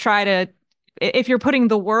let's try to, if you're putting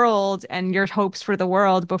the world and your hopes for the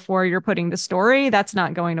world before you're putting the story, that's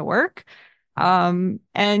not going to work. And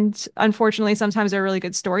unfortunately, sometimes there are really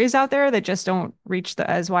good stories out there that just don't reach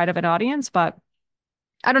as wide of an audience. But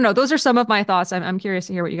I don't know. Those are some of my thoughts. I'm curious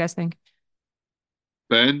to hear what you guys think.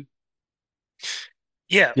 Ben?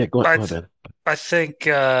 Yeah, Yeah, I go ahead, th Ben. I think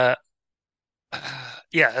yeah,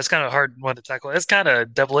 it's kind of a hard one to tackle. It's kind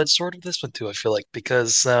of double-edged sword with this one too, I feel like,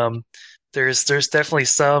 because there's definitely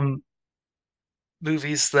some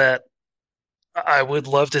movies that I would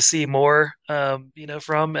love to see more,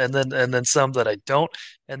 from, and then some that I don't,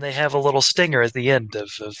 and they have a little stinger at the end of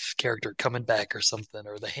character coming back or something,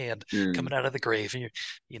 or the hand Mm. coming out of the grave, and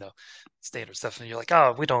you know, standard stuff, and you're like,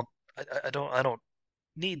 oh, we don't, I don't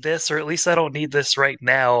need this, or at least I don't need this right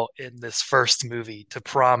now in this first movie to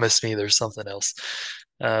promise me there's something else.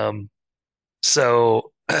 Um,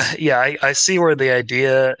 so yeah, I see where the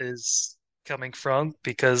idea is coming from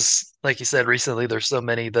because, like you said, recently there's so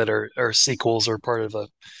many that are sequels or part of a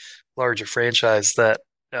larger franchise that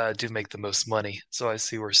do make the most money. So I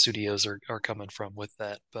see where studios are coming from with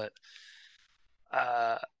that. But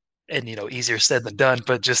uh, and easier said than done.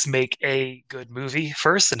 But just make a good movie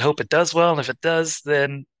first and hope it does well. And if it does,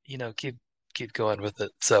 then keep going with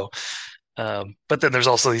it. So, but then there's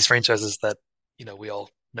also these franchises that we all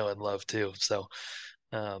know and love too. So.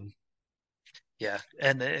 Um, Yeah,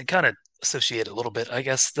 and kind of associate a little bit, I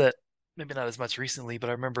guess, that maybe not as much recently, but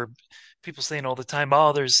I remember people saying all the time,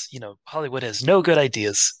 "Oh, Hollywood has no good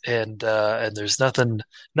ideas, and there's nothing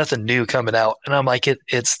new coming out." And I'm like,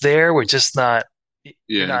 it's there. We're just not you're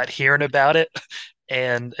Yeah. not hearing about it,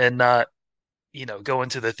 and not going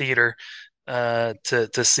to the theater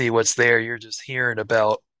to see what's there. You're just hearing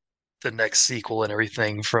about the next sequel and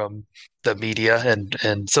everything from the media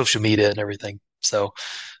and social media and everything. So.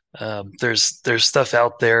 There's stuff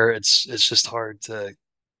out there. It's just hard to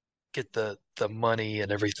get the money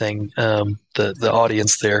and everything, the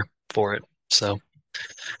audience there for it. So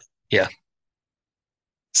yeah,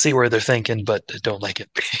 see where they're thinking, but don't like it.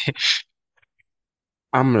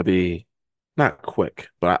 I'm gonna be not quick,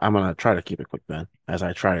 but I'm gonna try to keep it quick then, as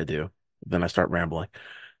I try to do. Then I start rambling.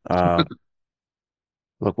 Uh,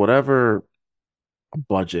 Look, whatever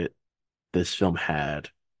budget this film had,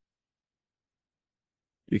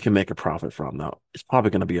 you can make a profit from. Now, it's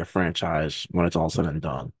probably going to be a franchise when it's all said and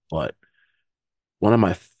done. But one of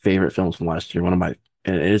my favorite films from last year, and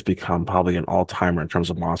it has become probably an all-timer in terms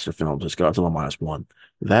of monster films, is Godzilla Minus One.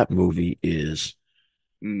 That movie is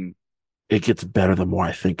Mm. it gets better the more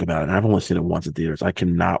I think about it. And I've only seen it once in theaters. I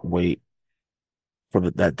cannot wait for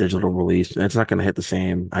that digital release. And it's not going to hit the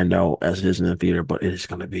same, I know, as it is in the theater, but it is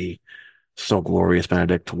going to be so glorious,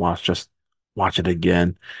 Benedict, to watch. Just watch it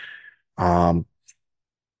again. Um,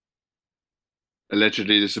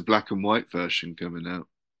 Allegedly, there's a black and white version coming out.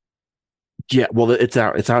 yeah, well, it's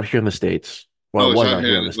out. It's out here in the States. Well, Oh, it it's was out out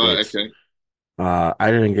here in here. the Right, States. okay.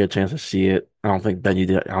 I didn't get a chance to see it. I don't think Ben you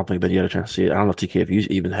did. I don't think Ben you had a chance to see it. I don't know, TK, if you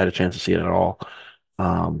even had a chance to see it at all.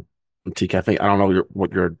 Um, TK, I don't know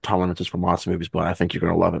what your tolerance is for monster movies, but I think you're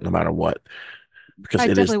gonna love it no matter what because I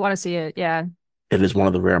definitely want to see it. Yeah. it is one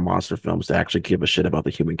of the rare monster films to actually give a shit about the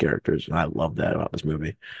human characters, and I love that about this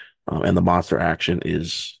movie. And the monster action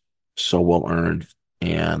is so well earned,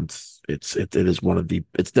 and it is one of the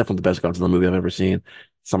it's definitely the best Godzilla movie I've ever seen.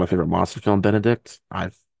 It's not my favorite monster film, Benedict.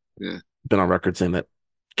 I've Yeah. been on record saying that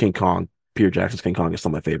King Kong, Peter Jackson's King Kong, is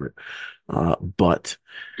still my favorite. But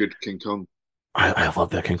Good King Kong. I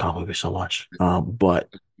love that King Kong movie so much. But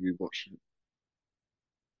You watch it.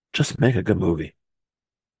 just make a good movie.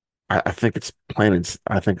 I think it's plain and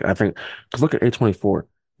I think because look at A24,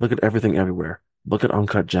 look at Everything Everywhere, look at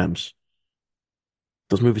Uncut Gems.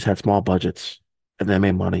 Those movies had small budgets and they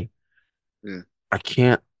made money. Yeah. I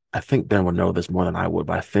can't. I think Ben would know this more than I would,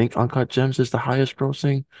 but I think Uncut Gems is the highest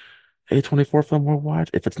grossing A24 film worldwide.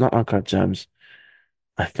 If it's not Uncut Gems,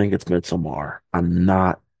 I think it's Midsommar. I'm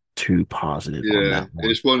not too positive on Yeah. that one.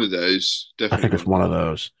 It's one of those. I Definitely think it's one. one of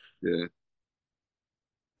those. Yeah.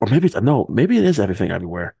 Or maybe it's no, maybe it is Everything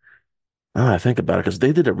Everywhere. Now that I think about it, because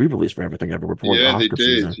they did a re-release for Everything Everywhere before the Yeah, they Oscar did.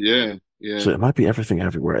 season. Yeah. Yeah. So it might be Everything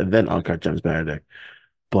Everywhere and then Yeah. Uncut Gems Benedict.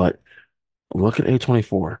 But look at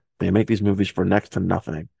A24. They make these movies for next to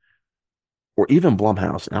nothing. Or even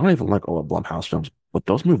Blumhouse. And I don't even like all the Blumhouse films, but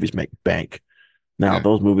those movies make bank. Now, Yeah.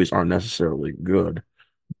 those movies aren't necessarily good,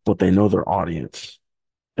 but they know their audience.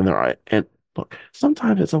 And they're and look,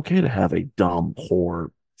 sometimes it's okay to have a dumb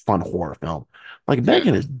horror, fun horror film. Like Yeah.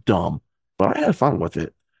 Megan is dumb, but I had fun with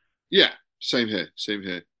it. Yeah. Same here. Same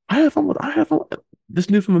here. I had fun with this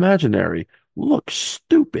new film Imaginary. Looks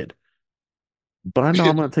stupid. But I know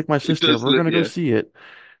I'm gonna take my It sister, does we're look, gonna go yeah. see it,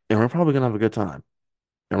 and we're probably gonna have a good time.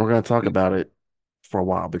 And we're gonna talk about it for a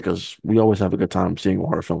while because we always have a good time seeing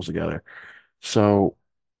horror films together. So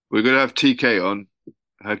We're gonna have TK on.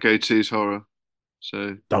 Her go-to is horror.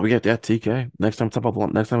 So don't forget that TK. Next time we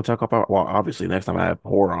talk about well, obviously next time I have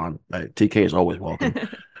horror on, TK is always welcome.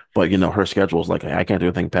 But her schedule is like I can't do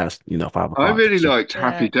anything past 5 I o'clock. really So liked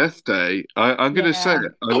Happy Yeah. Death Day. I'm gonna say Yeah.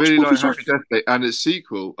 it. I those really like movies are Happy Death Day and its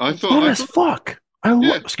sequel. Me fun I as too. thought, fuck.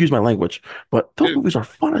 yeah, Excuse my language, but those yeah. movies are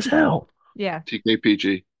fun as hell. Yeah.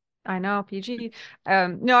 TKPG. I know, PG.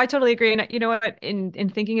 No, I totally agree. And you know what? In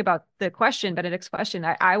thinking about the question, Benedict's question,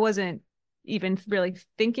 I wasn't even really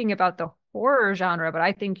thinking about the horror genre, but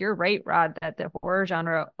I think you're right, Rod, that the horror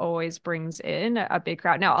genre always brings in a big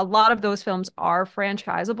crowd. Now, a lot of those films are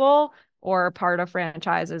franchisable or part of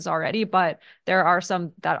franchises already, but there are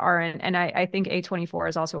some that aren't. And I think A24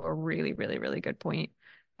 is also a really, really, really good point.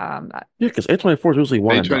 Uh, Yeah, because A24 is usually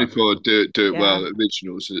one and done. A24 do it yeah, well.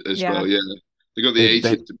 Originals as yeah, well. Yeah, they got the They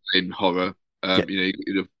 80s in horror. yeah, You got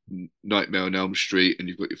your Nightmare on Elm Street, and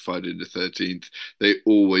you've got your Friday the 13th. They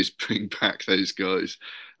always bring back those guys.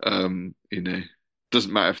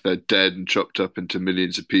 Doesn't matter if they're dead and chopped up into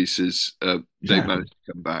millions of pieces. They exactly. manage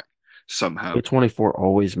to come back somehow. A24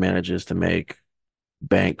 always manages to make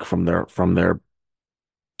bank from their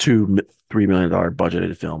 $2-3 million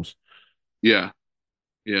budgeted films. Yeah,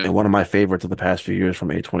 yeah, And one of my favorites of the past few years from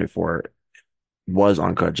A24 was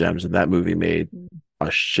Uncut Gems, and that movie made a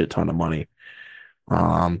shit ton of money.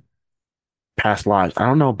 Um, Past Lives. I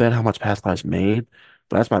don't know, Ben, how much Past Lives made,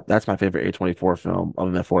 but that's my favorite A24 film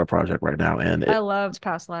other than Florida Project right now. And I it, loved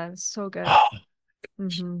Past Lives. So good.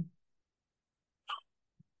 Hmm.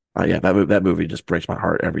 yeah, that movie just breaks my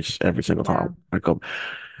heart every single Yeah. time I go.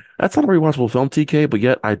 That's not a rewatchable film, TK, but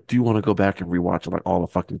yet I do want to go back and rewatch it like all the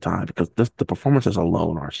fucking time because the performances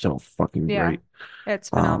alone are so fucking Yeah. great. It's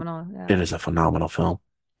Um, phenomenal. Yeah. it is a phenomenal film.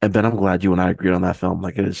 And Ben, I'm glad you and I agreed on that film.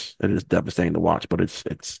 Like it is devastating to watch, but it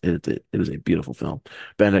is a beautiful film.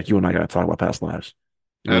 Ben, like, you and I got to talk about Past Lives.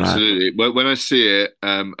 You and I, absolutely. When I see it,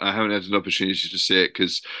 I haven't had an opportunity to see it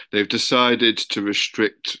because they've decided to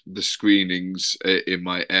restrict the screenings in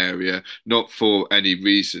my area, not for any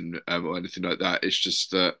reason or anything like that. It's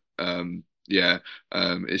just that, yeah,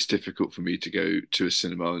 it's difficult for me to go to a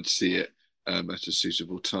cinema and see it at a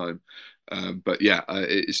suitable time. But yeah,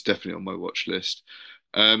 it's definitely on my watch list.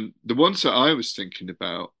 The ones that I was thinking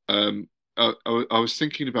about, I was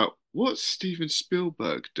thinking about what's Steven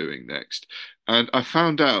Spielberg doing next? And I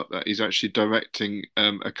found out that he's actually directing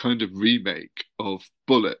a kind of remake of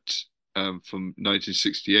Bullet. from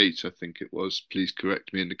 1968, I think it was. Please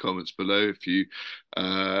correct me in the comments below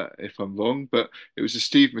if I'm wrong, but it was a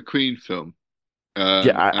Steve McQueen film.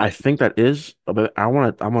 Yeah, And I think that is, but I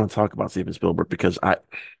want to talk about Steven Spielberg because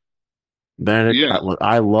Benedict, yeah,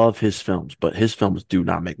 I love his films, but his films do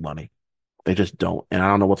not make money. They just don't. And I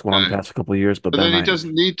don't know what's going on the no. past couple of years, but But Ben then and he I,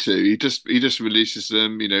 doesn't need to. He just releases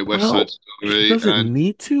them, West Side well, he Story, doesn't and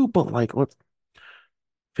need to, but like, what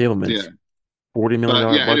yeah. Fableman's $40 million But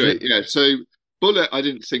dollar yeah, anyway, budget? yeah. So Bullet, I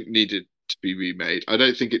didn't think needed to be remade. I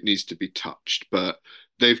don't think it needs to be touched, but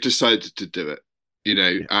they've decided to do it.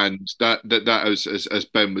 Yeah. And that as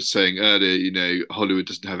Ben was saying earlier, Hollywood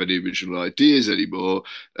doesn't have any original ideas anymore.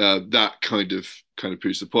 That kind of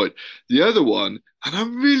proves the point. The other one, and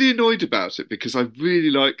I'm really annoyed about it because I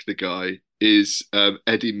really like the guy, is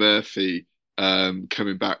Eddie Murphy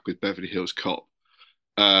coming back with Beverly Hills Cop.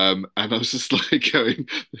 And I was just like going,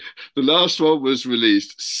 the last one was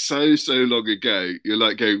released so long ago. You're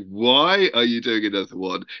like going, why are you doing another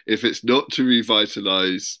one if it's not to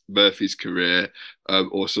revitalize Murphy's career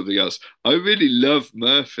or something else? I really love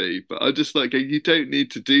Murphy, but I just like going, you don't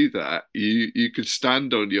need to do that. You could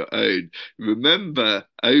stand on your own. Remember,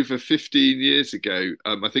 over 15 years ago,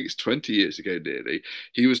 I think it's 20 years ago nearly,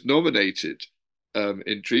 he was nominated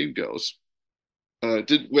in Dreamgirls,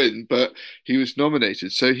 didn't win, but he was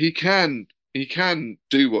nominated, so he can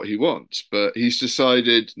do what he wants. But he's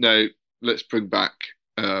decided, no, let's bring back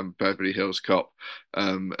Beverly Hills Cop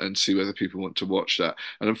and see whether people want to watch that.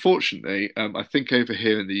 And unfortunately, I think over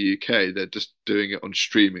here in the UK, they're just doing it on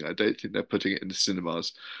streaming. I don't think they're putting it in the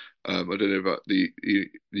cinemas. I don't know about the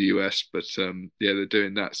US, but yeah, they're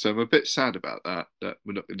doing that. So I'm a bit sad about that. That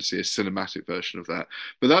we're not going to see a cinematic version of that.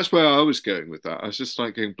 But that's where I was going with that. I was just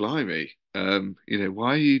like going, blimey,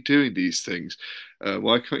 why are you doing these things?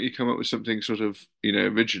 Why can't you come up with something sort of,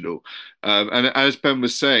 original? And as Ben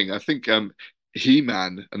was saying, I think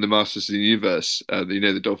He-Man and the Masters of the Universe,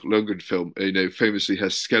 the Dolph Lundgren film, famously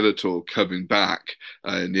has Skeletor coming back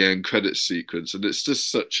in the end credits sequence, and it's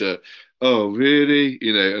just such a oh really,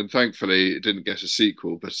 and thankfully it didn't get a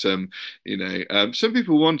sequel, but some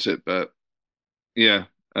people want it, but yeah.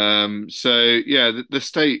 So yeah, the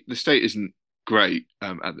state isn't great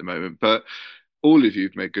at the moment, but all of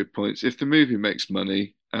you've made good points. If the movie makes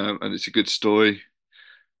money and it's a good story,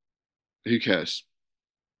 who cares?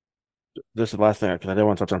 This is the last thing because I didn't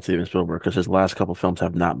want to touch on Steven Spielberg because his last couple films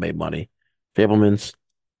have not made money. Fableman's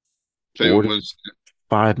Favorite ones?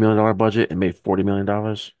 $45 million budget and made $40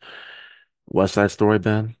 million. West Side Story,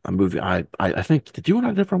 Ben, a movie I think did you and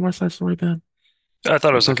I differ on West Side Story, Ben? I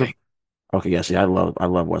thought it In was terms okay. of okay, yeah, see, I love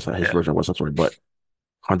West Side, his Yeah. version of West Side Story, but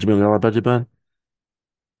 $100 million budget, Ben,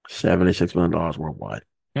 $76 million worldwide.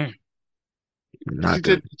 Hmm. Because Not you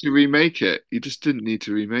good. didn't need to remake it. You just didn't need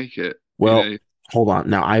to remake it. Well, hold on.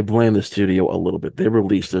 Now I blame the studio a little bit. They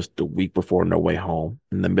released this the week before No Way Home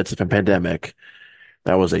in the midst of a pandemic.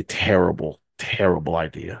 That was a terrible, terrible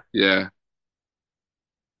idea Yeah,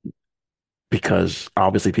 because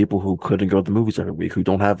obviously people who couldn't go to the movies every week, who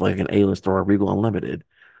don't have like an A-list or a Regal Unlimited,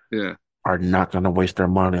 yeah. are not going to waste their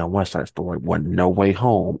money on West Side Story when No Way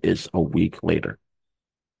Home is a week later.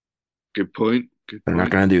 Good point. Good They're not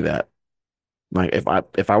point. going to do that. Like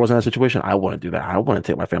if I was in that situation, I wouldn't do that. I wouldn't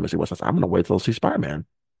take my family to see West Side. I'm going to wait till see Spider-Man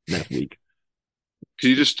next week. Can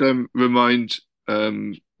you just remind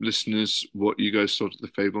listeners what you guys thought of the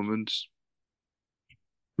Fablemans?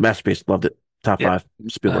 Masterpiece, loved it. Top Yeah. five,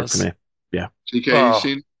 That Spielberg for was me. Yeah. TK, you oh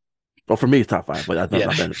seen? Well, for me, it's top five, but that's yeah.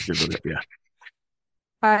 not been Spielberg. Yeah.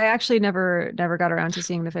 I actually never got around to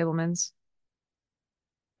seeing the Fablemans.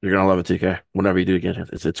 You're gonna love it, TK. Whenever you do again,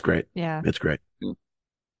 it's great. Yeah. It's great. Yeah,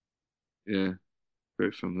 yeah.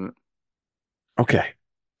 Great from that. Okay.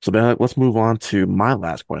 So then let's move on to my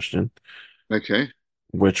last question, Okay,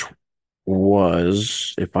 which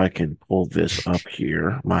was if I can pull this up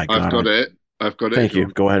here. My I've God, got it. I've got it. If thank you you.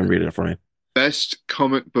 want Go ahead and read it for me. best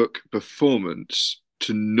comic book performance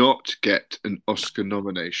to not get an Oscar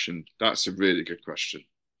nomination. That's a really good question.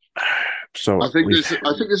 I So think we've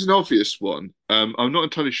there's an obvious one. I'm not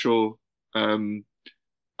entirely sure. Um,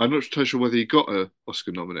 I'm not entirely sure whether he got a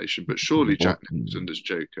Oscar nomination, but surely Jack Nicholson as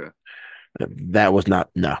Joker. that was not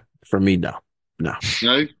no for me. No, no,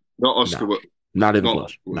 No, not no, Oscar. not even Not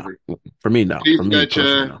close. Oscar No, worthy. for me, no. For Heath me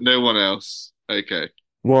personally, Ledger. no. No one else. Okay.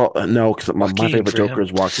 Well, no, because my Joaquin favorite for Joker him.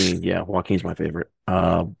 is Joaquin. Yeah, Joaquin's my favorite.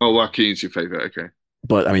 Oh, Joaquin's your favorite. Okay.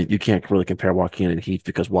 But I mean, you can't really compare Joaquin and Heath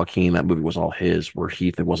because Joaquin, that movie was all his, where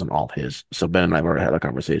Heath, it wasn't all his. So Ben and I have already had a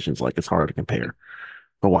conversation. It's like it's hard to compare,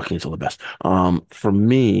 but Joaquin's still the best. For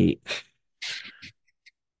me,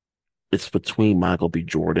 it's between Michael B.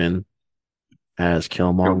 Jordan as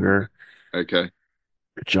Killmonger. Killmonger Okay.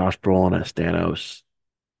 Josh Brolin as Thanos,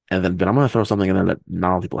 and then but I'm gonna throw something in there that not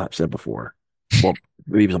a lot of people have said before. Well,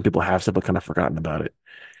 maybe some people have said but kind of forgotten about it.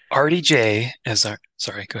 RDJ as our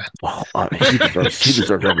sorry, go ahead. Well, he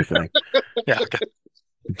deserves everything. Yeah, okay.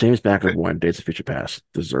 James McAvoy in Days of Future Past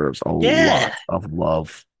deserves a Yeah. lot of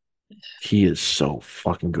love. He is so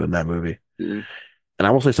fucking good in that movie. Yeah. And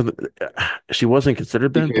I will say something. She wasn't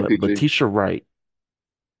considered then, but PKPG. Letitia Wright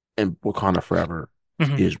in Wakanda Forever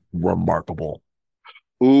Mhm. is remarkable.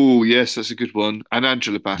 Oh, yes, that's a good one. And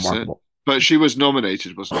Angela Bassett. Remarkable. But she was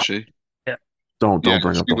nominated, wasn't she? Yeah. Yeah, Don't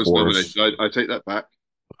bring up she the was nominated. horrors. I take that back.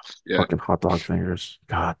 Yeah, Fucking hot dog fingers.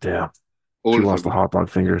 God damn. She all of lost them. the hot dog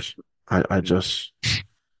fingers. I just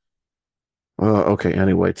okay,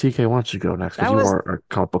 anyway, TK, why don't you go next? Because That you was are a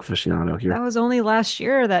comic book aficionado that here. was only last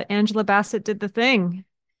year that Angela Bassett did the thing.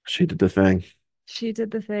 She did the thing. She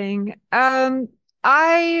did the thing.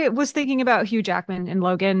 I was thinking about Hugh Jackman in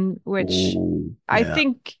Logan, which Ooh, I yeah.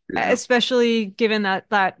 think, Yeah. especially given that,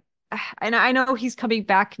 and I know he's coming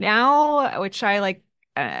back now, which I like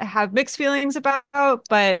have mixed feelings about,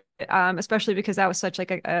 but especially because that was such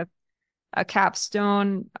like a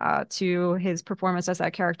capstone to his performance as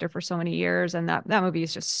that character for so many years, and that movie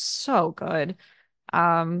is just so good.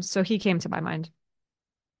 So he came to my mind.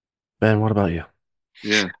 Ben, what about you?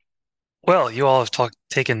 Yeah. Well, you all have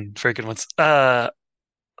taken very good ones. I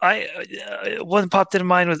one popped into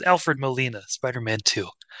mind was Alfred Molina, Spider-Man 2.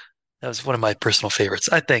 That was one of my personal favorites.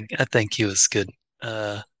 I think he was good.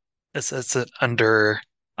 Uh, it's an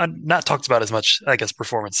not talked about as much, I guess,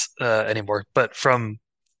 performance anymore. But from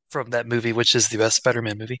that movie, which is the best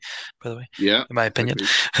Spider-Man movie, by the way, Yeah. in my opinion,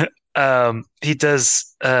 Agreed. he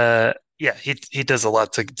does. Yeah, he does a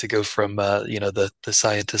lot to go from the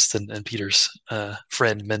scientist and Peter's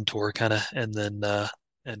friend mentor kind of, and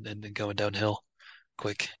then going downhill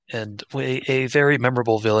quick and a very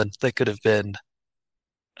memorable villain that could have been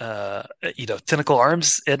tentacle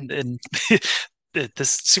arms and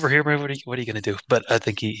this superhero movie. What are you gonna do? But I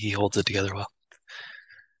think he holds it together well.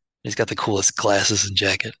 He's got the coolest glasses and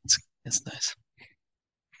jacket. It's nice.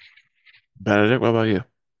 Benedict, what about you?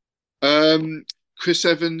 Um, Chris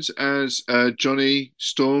Evans as Johnny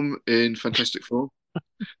Storm in Fantastic Four.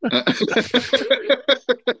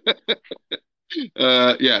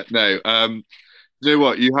 Uh, yeah, no. You know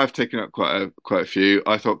what? You have taken up quite a few.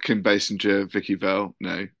 I thought Kim Basinger, Vicky Vale.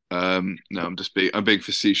 No, no. I'm being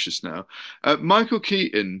facetious now. Michael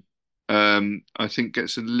Keaton, I think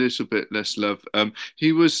gets a little bit less love.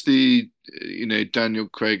 He was the Daniel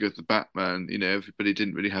Craig of the Batman. Everybody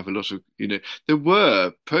didn't really have a lot of There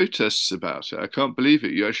were protests about it. I can't believe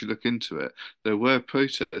it. You actually look into it. There were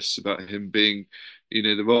protests about him being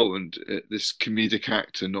the role and this comedic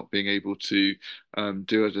actor not being able to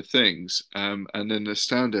do other things, and then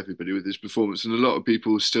astound everybody with his performance. And a lot of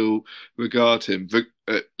people still regard him.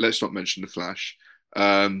 Let's not mention the Flash.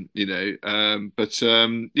 But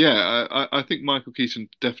yeah, I think Michael Keaton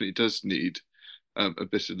definitely does need a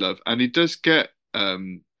bit of love, and he does get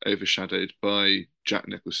overshadowed by Jack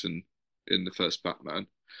Nicholson in the first Batman.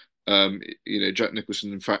 Jack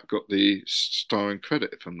Nicholson, in fact, got the starring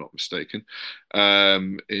credit, if I'm not mistaken,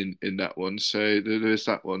 in that one. So there is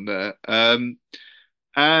that one there. And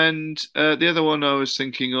the other one I was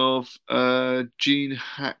thinking of, Gene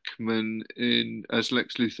Hackman in as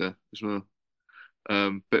Lex Luthor as well.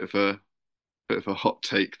 Bit of a hot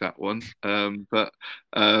take, that one. But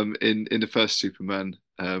in the first Superman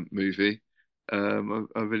movie, I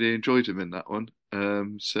really enjoyed him in that one.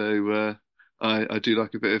 I do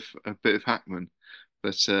like a bit of Hackman,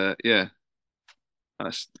 but yeah,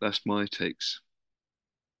 that's my takes.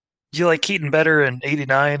 Do you like Keaton better in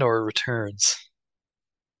 '89 or Returns?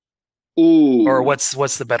 Or Oh,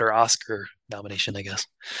 what's the better Oscar nomination, I guess?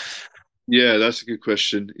 yeah, that's a good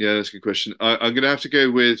question. Yeah, that's a good question. I'm gonna have to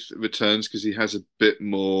go with Returns because he has a bit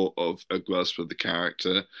more of a grasp of the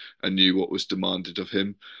character and knew what was demanded of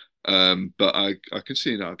him. But I can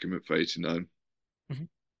see an argument for 89. Mhm.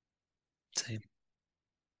 Same.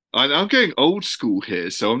 I'm going old school here,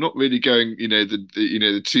 so I'm not really going,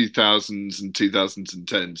 the 2000s and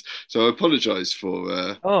 2010s. So I apologize for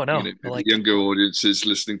Oh no, I maybe like younger audiences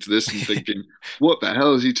listening to this and thinking, what the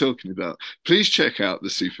hell is he talking about? Please check out the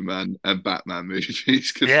Superman and Batman movies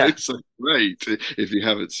because yeah. those are great if you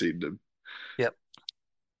haven't seen them. Yep.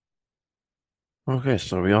 Okay,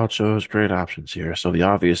 so we all chose great options here. So the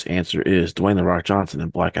obvious answer is Dwayne The Rock Johnson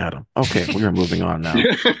and Black Adam. Okay, we are moving on now.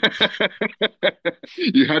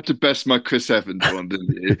 You had to best my Chris Evans one,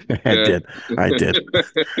 didn't you? I Yeah. did. I did.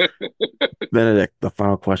 Benedict, the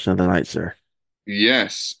final question of the night, sir.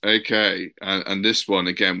 Yes. Okay. And this one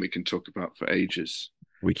again we can talk about for ages.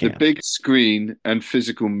 We The can. big screen and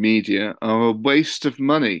physical media are a waste of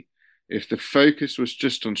money. If the focus was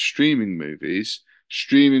just on streaming movies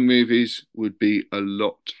would be a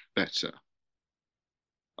lot better.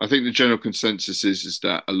 I think the general consensus is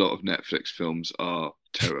that a lot of Netflix films are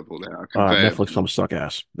terrible. They are conveyor Netflix belt. films suck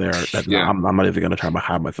ass. They're that. No, Yeah. I'm not even gonna try to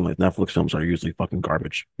hide my feelings. Netflix films are usually fucking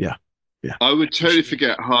garbage. Yeah, yeah. I would totally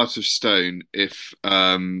forget Heart of Stone if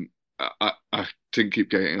I didn't keep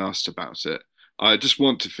getting asked about it. I just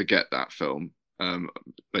want to forget that film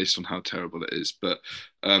based on how terrible it is. But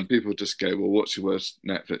people just go, "Well, what's your worst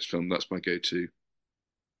Netflix film?" That's my go-to.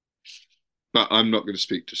 But I'm not going to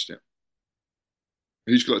speak just yet.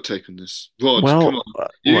 Who's got a take on this? Rod, come Well, on.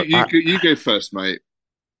 look, You go first, mate.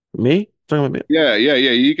 me talking about me. Yeah.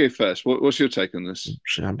 You go first. What's your take on this?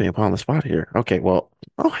 Shit, I'm being put on the spot here. Okay, well,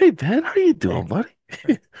 oh hey Ben, how you Hey, doing, buddy? thank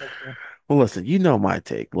you. Well, listen, you know my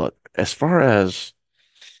take. Look, as far as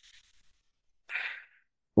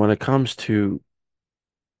when it comes to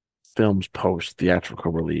films post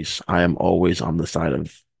theatrical release, I am always on the side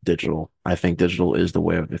of digital. I think digital is the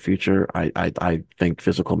way of the future. I think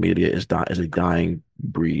physical media is a dying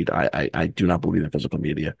breed. I do not believe in physical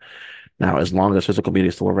media. Now, as long as physical media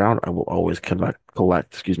is still around, I will always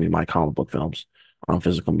excuse me, my comic book films on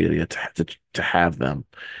physical media to have them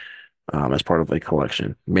as part of a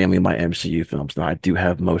collection. Mainly my MCU films. Now, I do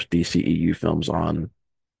have most DCEU films on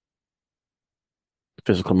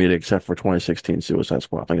physical media, except for 2016 Suicide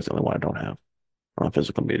Squad. I think it's the only one I don't have on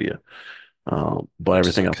physical media. But Which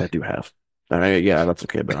is everything else I okay. do have. I mean, yeah, that's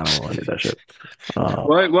okay, but I don't really need that shit. Uh,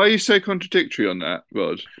 Why are you so contradictory on that,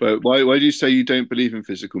 Rod? Why do you say you don't believe in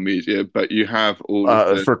physical media, but you have all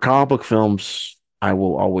of the for comic book films, I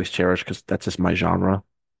will always cherish because that's just my genre.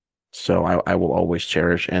 So I will always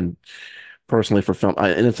cherish. And personally, for film,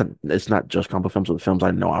 and it's not just comic book films, but the films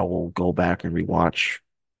I know I will go back and rewatch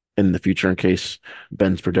in the future in case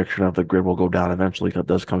Ben's prediction of the grid will go down eventually if that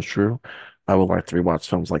does comes true. I would like to rewatch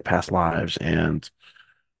films like Past Lives and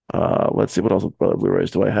let's see what else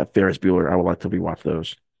Blu-rays do I have? Ferris Bueller. I would like to rewatch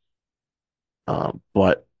those.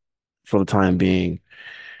 But for the time being,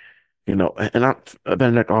 and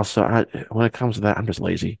Benedict also, when it comes to that, I'm just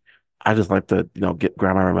lazy. I just like to, get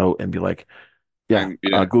grab my remote and be like, yeah, and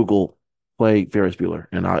yeah, Google play Ferris Bueller,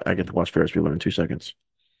 and I get to watch Ferris Bueller in 2 seconds.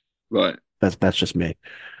 right. That's just me.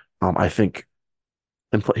 I think,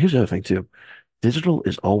 and here's the other thing too. Digital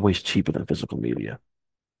is always cheaper than physical media.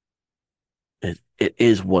 It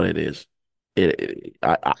is what it is.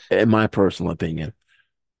 In my personal opinion,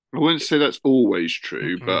 I wouldn't say that's always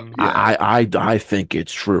true, but Mm-mm. yeah. I think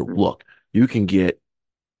it's true. Look, you can get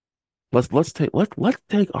let's take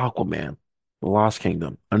Aquaman, The Lost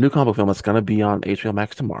Kingdom, a new comic book film that's gonna be on HBO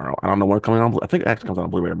Max tomorrow. I don't know when it's coming on. I think it actually comes out on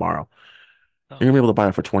Blu-ray tomorrow. Oh, You're gonna be able to buy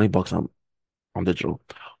it for $20 on digital.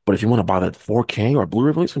 But if you want to buy that 4K or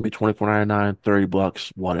Blu-ray release, it's gonna be 24.99,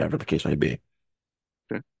 $30, whatever the case may be.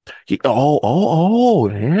 Okay.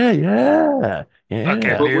 Yeah, yeah, okay,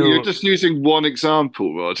 yeah. Well, you're new just using one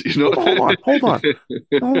example, Rod. You're not. Hold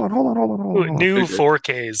on. new Okay.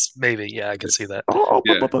 4Ks, maybe. Yeah, I can see that.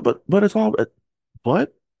 Yeah. But it's all,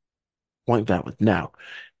 but point valid. Now,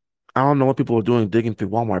 I don't know what people are doing digging through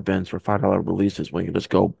Walmart bins for $5 releases when you just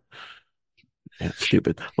go, yeah, it's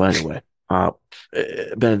stupid. But anyway,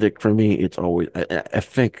 Benedict, for me, it's always, I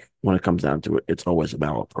think when it comes down to it, it's always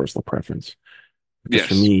about personal preference. Because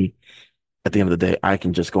for Yes. me, at the end of the day, I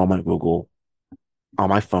can just go on my Google, on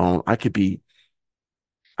my phone. I could be,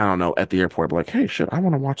 I don't know, at the airport, be like, hey, shit, I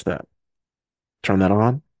want to watch that. Turn that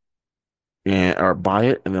on and or buy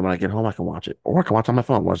it, and then when I get home, I can watch it, or I can watch it on my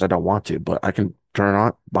phone. Once I don't want to, but I can turn it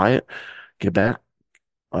on, buy it, get back,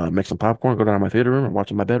 make some popcorn, go down to my theater room, and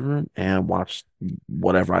watch in my bedroom, and watch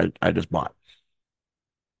whatever I just bought.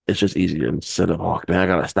 It's just easier instead of, oh man, I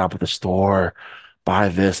gotta stop at the store, buy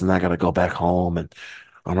this, and I gotta go back home and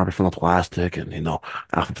unwrap it from the plastic and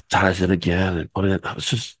alphabetize it again and put it in. It's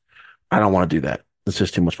just I don't want to do that. It's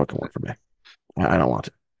just too much fucking work for me. I don't want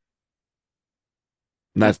to.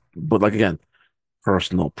 And Yeah. but like again,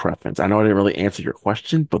 personal preference. I know I didn't really answer your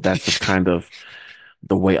question, but that's just kind of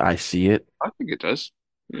the way I see it. I think it does.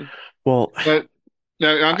 Yeah. Well, But no,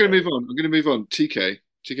 I'm going I, to move on. I'm going to move on. TK,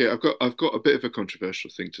 I've got a bit of a controversial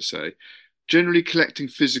thing to say. Generally, collecting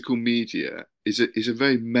physical media is a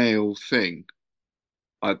very male thing.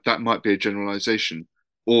 That might be a generalization,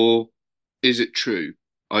 or is it true?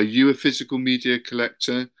 Are you a physical media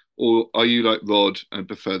collector, or are you like Rod and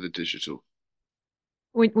prefer the digital?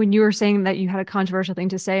 When you were saying that you had a controversial thing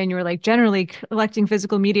to say and you were like generally collecting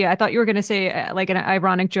physical media, I thought you were going to say like an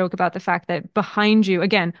ironic joke about the fact that behind you,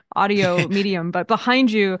 again, audio medium, but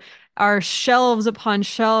behind you are shelves upon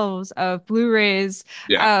shelves of Blu-rays.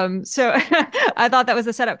 Yeah. So I thought that was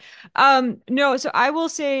the setup. No, so I will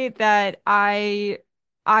say that I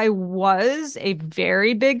was a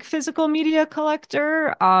very big physical media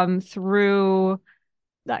collector through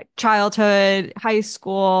like childhood, high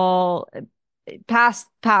school, past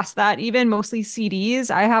that even mostly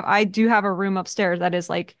CDs. I do have a room upstairs that is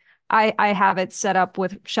like I have it set up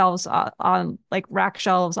with shelves on like rack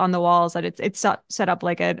shelves on the walls that it's set up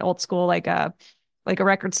like an old school like a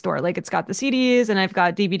record store. Like it's got the CDs and I've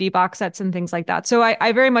got DVD box sets and things like that. So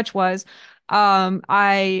I very much was.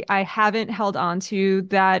 I haven't held on to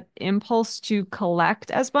that impulse to collect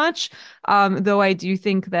as much. Though I do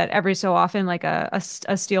think that every so often, like a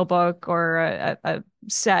steel book or a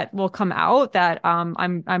set will come out that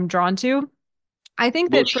I'm drawn to. I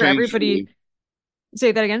think that What's for changed for everybody, you?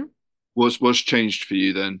 say that again. What's changed for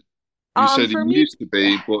you then? You said it For me, used to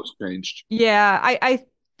be. What's changed? yeah, I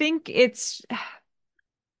think it's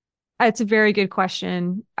a very good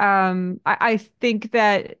question. I think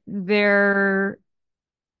that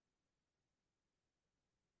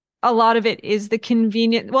a lot of it is the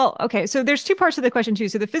convenient. Well, okay, so there's two parts of the question too.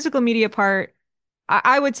 So the physical media part,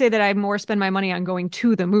 I would say that I more spend my money on going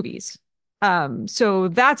to the movies. So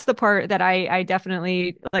that's the part that I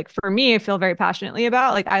definitely like for me, I feel very passionately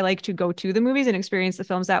about. Like I like to go to the movies and experience the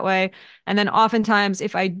films that way. And then oftentimes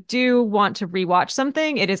if I do want to rewatch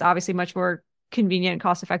something, it is obviously much more convenient and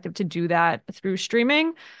cost effective to do that through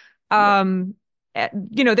streaming. Yeah.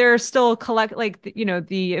 There are still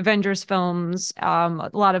the Avengers films, a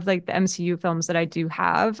lot of like the MCU films that I do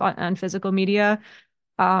have on physical media.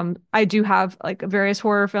 I do have like various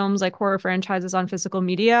horror films, like horror franchises on physical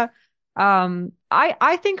media.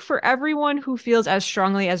 I think for everyone who feels as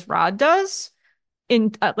strongly as Rod does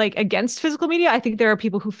in like against physical media, I think there are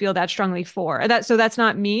people who feel that strongly for and that. So that's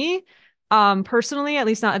not me, personally, at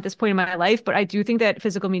least not at this point in my life. But I do think that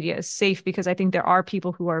physical media is safe because I think there are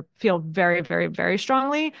people who feel very, very, very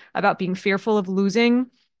strongly about being fearful of losing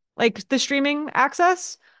like the streaming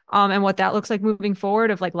access, and what that looks like moving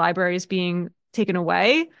forward of like libraries being taken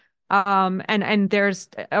away. And there's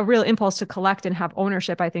a real impulse to collect and have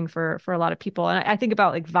ownership, I think, for a lot of people. And I think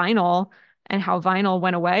about like vinyl and how vinyl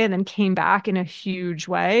went away and then came back in a huge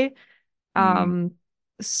way. Mm. Um,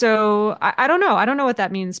 so I don't know. I don't know what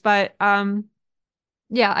that means, but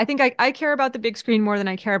yeah, I think I care about the big screen more than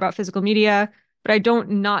I care about physical media, but I don't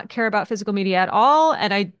not care about physical media at all.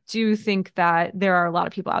 And I do think that there are a lot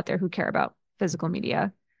of people out there who care about physical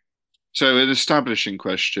media. So, an establishing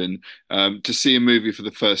question: to see a movie for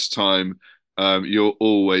the first time, you'll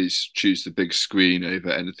always choose the big screen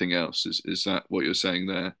over anything else. Is that what you're saying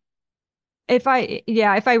there? If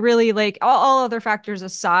I really like all other factors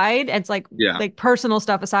aside, it's Yeah. like personal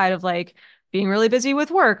stuff aside of like being really busy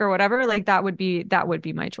with work or whatever, like that would be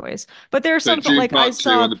my choice. But there's So, some Dune like I Part Two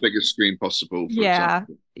on saw, the biggest screen possible, for yeah,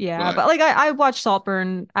 example. yeah. Right. But like I watched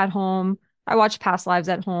Saltburn at home. I watched Past Lives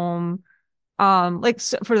at home. Like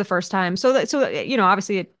for the first time.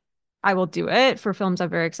 Obviously I will do it for films I'm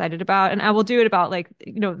very excited about, and I will do it about like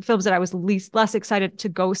films that I was less excited to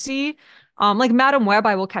go see. Like Madam Web,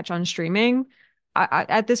 I will catch on streaming.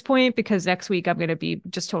 At this point, because next week I'm going to be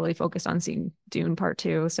just totally focused on seeing Dune Part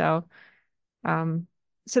Two. Um,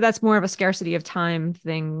 so that's more of a scarcity of time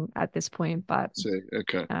thing at this point. So,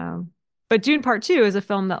 okay. But Dune Part Two is a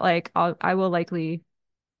film that like I will likely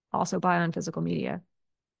also buy on physical media.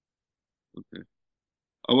 Okay.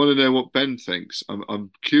 I want to know what Ben thinks.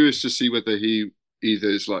 I'm curious to see whether he either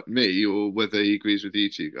is like me or whether he agrees with you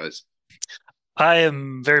two guys. I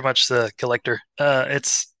am very much the collector.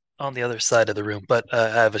 It's on the other side of the room, but I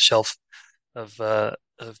have a shelf of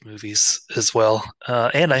movies as well,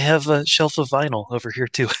 and I have a shelf of vinyl over here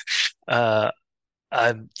too. Uh,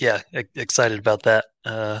 I'm excited about that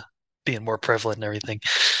being more prevalent and everything.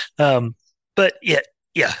 But yeah,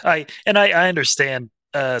 I understand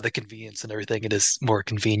the convenience and everything. It is more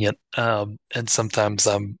convenient, and sometimes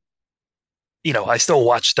I still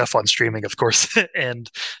watch stuff on streaming, of course, and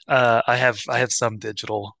I have some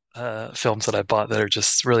digital films that I bought that are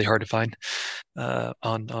just really hard to find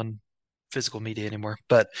on physical media anymore.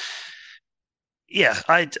 But yeah,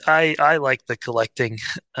 I like the collecting,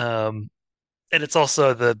 and it's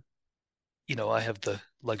also I have the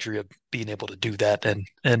luxury of being able to do that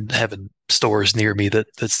and having stores near me that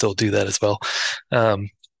still do that as well. Um,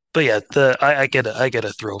 but yeah, I get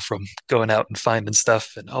a thrill from going out and finding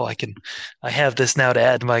stuff and I have this now to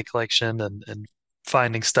add to my collection and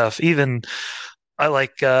finding stuff. Even I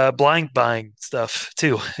like blind buying stuff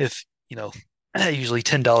too. If usually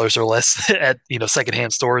 $10 or less at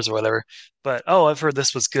secondhand stores or whatever. But I've heard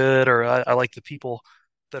this was good or I like the people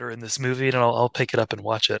that are in this movie, and I'll pick it up and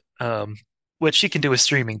watch it. Which you can do with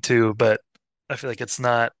streaming too, but I feel like it's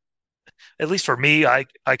not, at least for me, I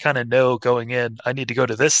kind of know going in, I need to go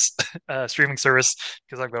to this streaming service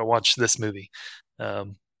because I'm going to watch this movie,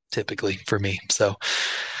 um, typically for me. So,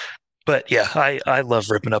 but yeah, I love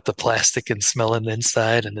ripping up the plastic and smelling the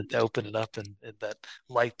inside and then open it up and that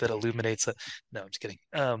light that illuminates it. No, I'm just kidding.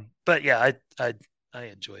 But yeah, I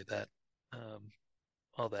enjoy that,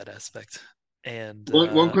 all that aspect. And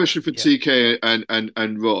One question for yeah. TK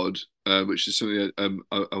and Rod, which is something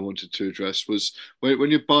I wanted to address, was when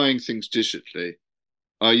you're buying things digitally,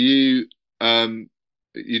 are you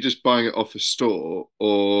just buying it off a store,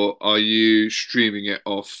 or are you streaming it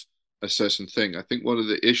off a certain thing? I think one of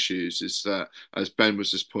the issues is that, as Ben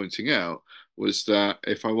was just pointing out, was that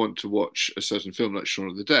if I want to watch a certain film like Shaun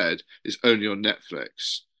of the Dead, it's only on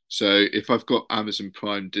Netflix. So if I've got Amazon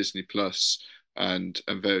Prime, Disney Plus, and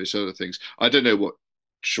various other things, I don't know what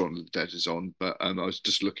Shaun of the Dead is on, but I was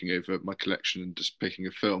just looking over my collection and just picking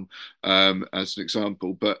a film as an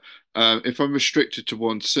example. But if I'm restricted to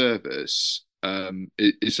one service,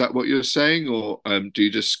 is that what you're saying, or do you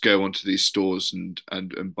just go onto these stores and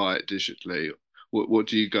buy it digitally? What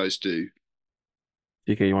do you guys do?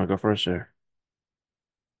 DK, you want to go first, or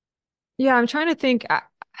Yeah, I'm trying to think.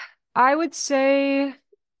 I would say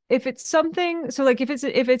if it's something, so like if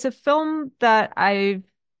it's a film that I've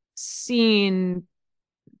seen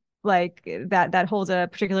like that holds a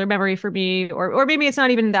particular memory for me, or maybe it's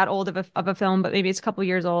not even that old of a film, but maybe it's a couple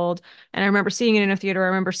years old and I remember seeing it in a theater. I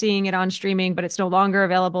remember seeing it on streaming, but it's no longer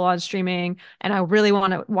available on streaming and I really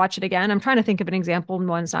want to watch it again. I'm trying to think of an example and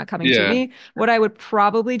one's not coming to Yeah, me. What I would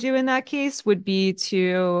probably do in that case would be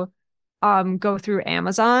to go through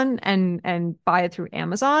Amazon and buy it through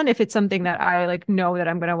Amazon if it's something that I like know that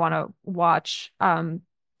I'm going to want to watch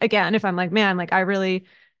again. If I'm like, man, like I really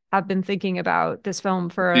have been thinking about this film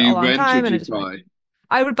for do a you long rent or time do and I you just want to, buy?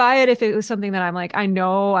 I would buy it if it was something that I'm like, I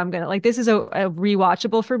know I'm gonna like this is a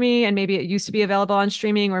rewatchable for me, and maybe it used to be available on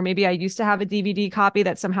streaming, or maybe I used to have a DVD copy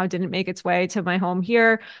that somehow didn't make its way to my home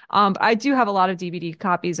here. But I do have a lot of DVD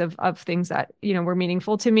copies of things that, you know, were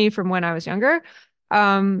meaningful to me from when I was younger.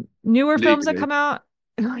 Newer films that Legally. come out,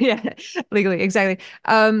 yeah, legally, exactly.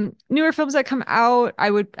 Newer films that come out,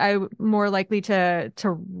 I would more likely to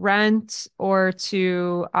rent or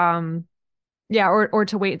to yeah, or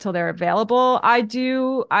to wait until they're available. I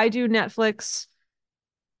do Netflix,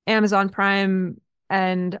 Amazon Prime,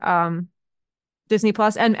 and Disney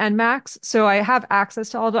Plus and Max. So I have access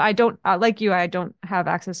to all of it. I don't like you, I don't have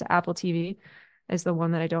access to Apple TV is the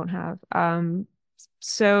one that I don't have.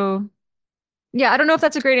 So yeah, I don't know if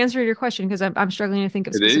that's a great answer to your question because I'm struggling to think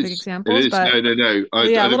of It specific is. It examples, is. but No, no, no.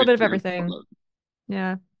 yeah, I a don't little mean bit to of put you on everything. that.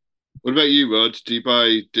 Yeah. What about you, Rod? Do you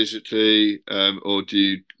buy digitally, or do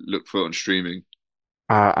you look for it on streaming?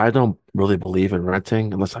 I don't really believe in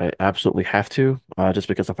renting unless I absolutely have to. Just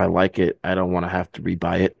because if I like it, I don't want to have to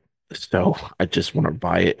rebuy it. So I just want to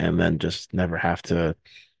buy it and then just never have to.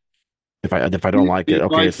 If I don't like Do it, you okay,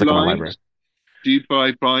 buy it's stuck in my blind? library. Do you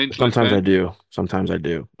buy blind like Sometimes I Ben? do. Sometimes I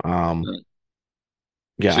do. No.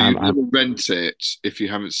 Yeah, So you'd I'm never rent it if you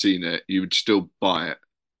haven't seen it. You would still buy it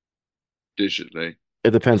digitally.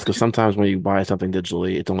 it depends because sometimes when you buy something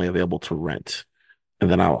digitally, it's only available to rent, and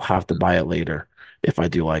then I'll have to buy it later if I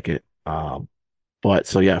do like it. But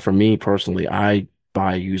so yeah, for me personally, I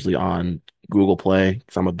buy usually on Google Play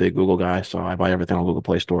because I'm a big Google guy, so I buy everything on Google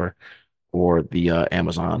Play Store or the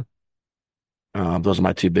Amazon. Those are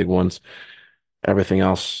my two big ones. Everything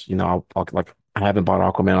else, I'll like I haven't bought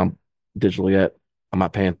Aquaman on digital yet. I'm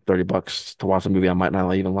not paying $30 to watch a movie I might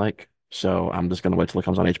not even like. So I'm just gonna wait till it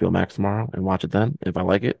comes on HBO Max tomorrow and watch it then. If I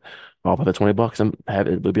like it, I'll pay the $20 and have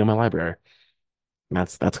it. It'll be on my library. And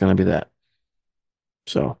that's gonna be that.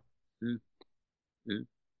 So Yeah, yeah,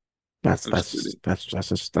 that's that's absolutely. that's that's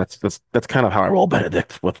just that's kind of how I roll,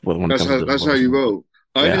 Benedict, with when it comes to digital That's how you publishing. roll.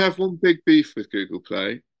 I only Yeah. have one big beef with Google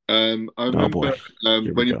Play. I Oh remember boy.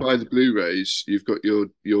 Here we when you go. buy the Blu-rays, you've got your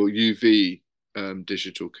UV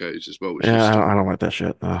digital codes as well, which is Yeah, still. I don't like that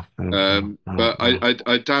shit. No, I don't know. But No. I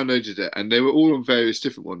downloaded it, and they were all on various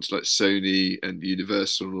different ones like Sony and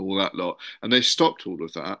Universal and all that lot, and they stopped all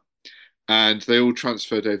of that, and they all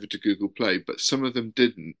transferred over to Google Play, but some of them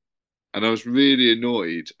didn't. And I was really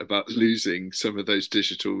annoyed about losing some of those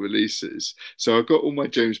digital releases. So I got all my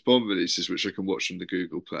James Bond releases, which I can watch on the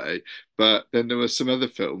Google Play. But then there were some other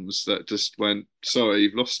films that just went, sorry,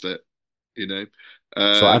 you've lost it, you know.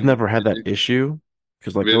 So I've Um, never had that issue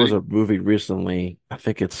because like there was really? a movie recently. I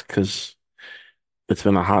think it's because it's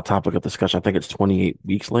been a hot topic of discussion. I think it's 28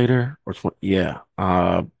 weeks later or 20, yeah.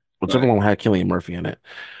 Whichever Right. one had Cillian Murphy in it.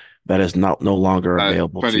 that is not no longer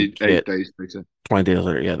available to 28 get days later. 20 days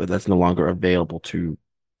later. Yeah, that's no longer available to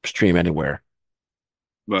stream anywhere.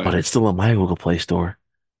 But Right. it's still in my Google Play Store.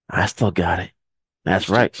 I still got it. You That's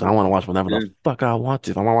still right. So I want to watch whenever the yeah. fuck I want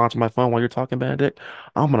to. If I want to watch on my phone while you're talking, Benedict,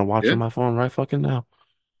 I'm gonna watch Yeah. on my phone right fucking now.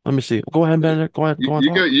 Let me see. Go ahead, Yeah. Benedict. Go and You go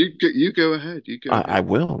talk. you go ahead. You go I ahead.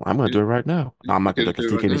 will. I'm gonna Yeah. do it right now. No, I'm You're not gonna do gonna it because do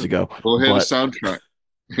it right TK needs to now. go. Or hear the But soundtrack.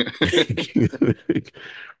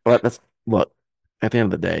 but that's look, at the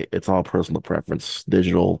end of the day, it's all personal preference,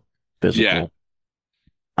 digital, Yeah, physical.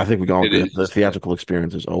 I think we can all it agree that the is. Yeah. theatrical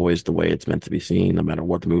experience is always the way it's meant to be seen, no matter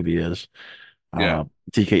what the movie is. Yeah.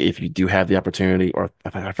 TK, if you do have the opportunity, or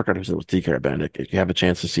I forgot who said it was TK or Benedict, if you have a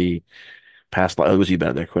chance to see past, it was you,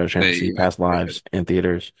 Benedict, who had a chance to see Me, past yeah. lives in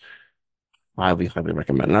theaters, highly, highly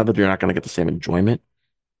recommend. Not that you're not going to get the same enjoyment,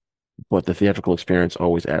 but the theatrical experience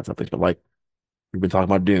always adds something. But like we've been talking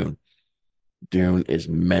about Dune. Dune is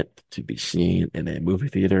meant to be seen in a movie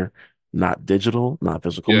theater, not digital, not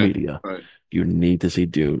physical Yeah. media. Right. You need to see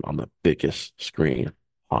Dune on the biggest screen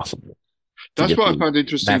possible to That's get what I the found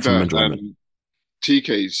interesting maximum about enjoyment.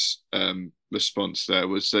 TK's response there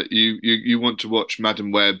was that you want to watch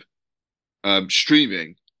Madam Web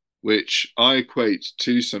streaming, which I equate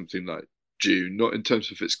to something like Dune, not in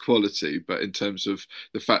terms of its quality, but in terms of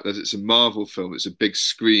the fact that it's a Marvel film, it's a big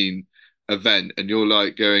screen event, and you're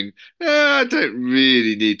like going, I don't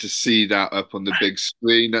really need to see that up on the big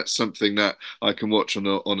screen. That's something that I can watch on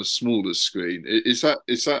a smaller screen. Is that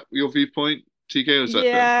your viewpoint, TK, or is that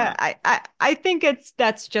different from Yeah, that? I think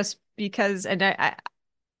that's just because, and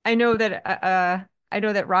I know that I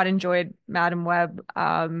know that Rod enjoyed Madam Web,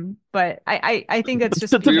 but I think that's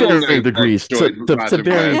just To We all because know varying Rod degrees. enjoyed To Madam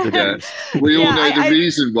varying Web. Yeah, degrees. we all yeah, know the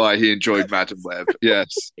reason why he enjoyed Madam Web.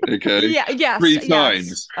 Yes. Okay. yeah, yes, Three yes,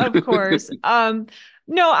 times. of course.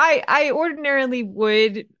 No, I ordinarily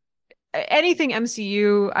would anything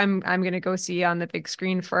MCU, I'm gonna go see on the big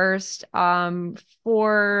screen first.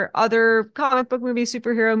 For other comic book movies,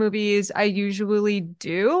 superhero movies, I usually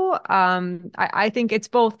do. I think it's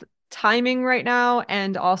both timing right now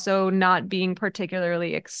and also not being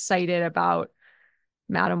particularly excited about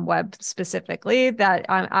Madam Web specifically that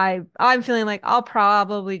I'm feeling like I'll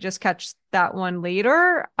probably just catch that one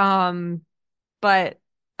later. But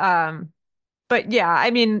um but yeah,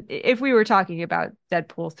 I mean, if we were talking about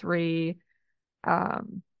Deadpool 3,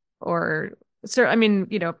 um, or so, I mean,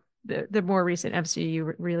 the more recent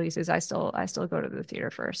MCU releases, I still go to the theater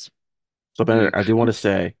first. So Mm. Benedict, I do want to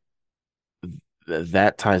say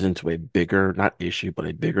that ties into a bigger, not issue, but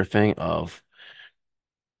a bigger thing of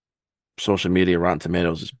social media. Rotten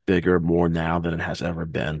Tomatoes is bigger more now than it has ever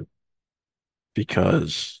been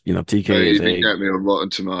because, Don't TK is even a, get me on Rotten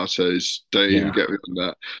Tomatoes. Don't even yeah. get me on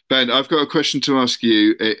that. Ben, I've got a question to ask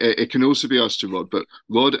you. It can also be asked to Rod, but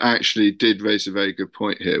Rod actually did raise a very good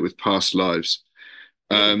point here with past lives.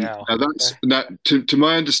 Really now. Now that's Okay. that to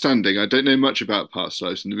my understanding, I don't know much about past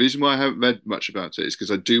lives, and the reason why I haven't read much about it is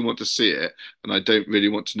because I do want to see it, and I don't really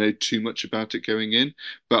want to know too much about it going in.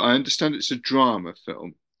 But I understand it's a drama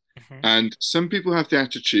film, Mhm. and some people have the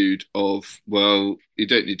attitude of, well, you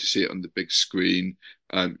don't need to see it on the big screen,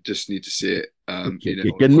 just need to see it, You on need the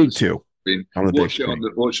to screen. on the big Watch it on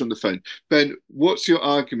screen. the phone. Ben, what's your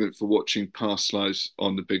argument for watching Past Lives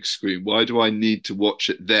on the big screen? Why do I need to watch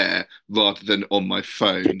it there rather than on my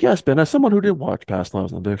phone? Yes, Ben, as someone who did watch Past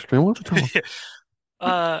Lives on the big screen, why don't you tell him?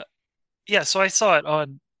 uh yeah, so I saw it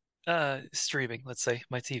on streaming, let's say,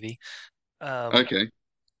 my TV. Um Okay. Do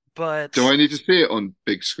but I need to see it on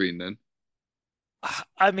big screen then?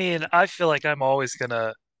 I mean, I feel like I know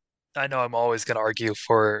I'm always gonna argue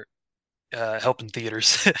for helping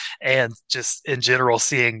theaters and just in general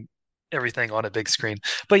seeing everything on a big screen.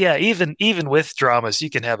 But yeah, even with dramas, you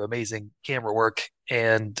can have amazing camera work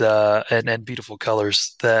and beautiful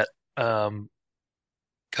colors that um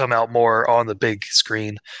come out more on the big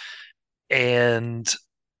screen. And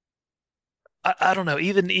I don't know,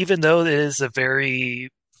 even though it is a very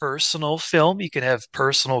personal film, you can have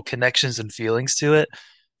personal connections and feelings to it.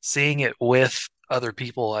 Seeing it with other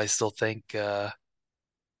people, I still think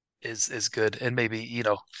is good. And maybe,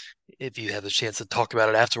 if you have the chance to talk about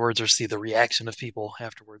it afterwards or see the reaction of people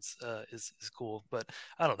afterwards, is cool. But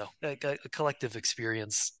I don't know, a collective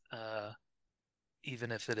experience,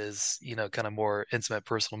 even if it is, kind of more intimate,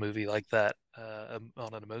 personal movie like that,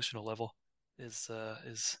 on an emotional level, is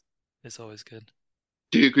always good.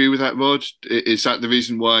 Do you agree with that, Rod? Is that the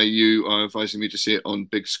reason why you are advising me to see it on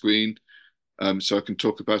big screen, so I can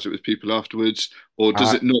talk about it with people afterwards? Or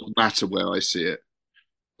does I it not matter where I see it?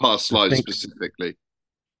 Past I lives think specifically.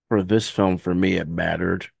 for this film, for me, it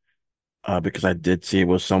mattered because I did see it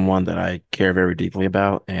with someone that I care very deeply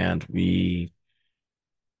about, and we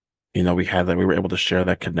we had that we were able to share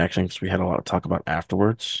that connection because we had a lot to talk about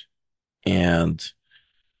afterwards. And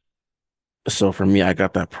so for me, I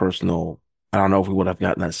got that personal. I don't know if we would have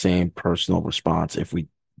gotten that same personal response if we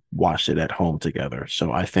watched it at home together.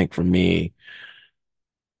 So I think for me,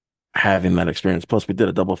 having that experience, plus we did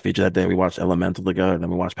a double feature that day. We watched Elemental together, and then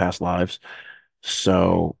we watched Past Lives.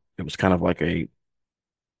 So it was kind of like a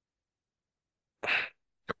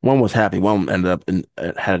one was happy, one ended up in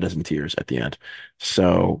had us in tears at the end.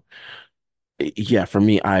 So yeah, for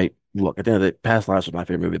me, I look at the end of the Past Lives was my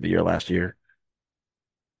favorite movie of the year last year.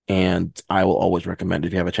 And I will always recommend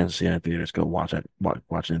if you have a chance to see it in theaters, go watch it,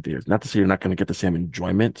 watch it in theaters. Not to say you're not going to get the same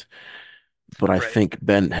enjoyment, but I Right. think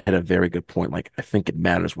Ben had a very good point. Like I think it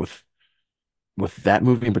matters with that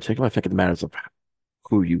movie in particular. I think it matters of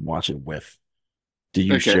who you watch it with. Do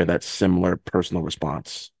you Okay. share that similar personal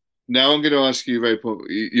response? Now I'm going to ask you very important.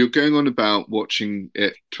 You're going on about watching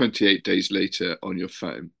it 28 days later on your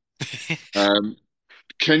phone. Um,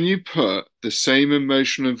 Can you put the same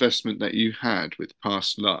emotional investment that you had with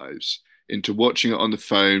past lives into watching it on the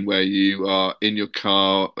phone where you are in your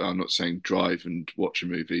car? I'm not saying drive and watch a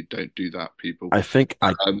movie. Don't do that, people. I think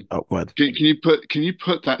I Um, oh what can you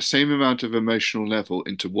put that same amount of emotional level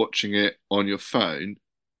into watching it on your phone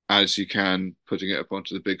as you can putting it up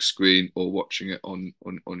onto the big screen or watching it on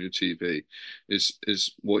your TV? Is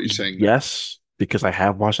what you're saying that yes, because I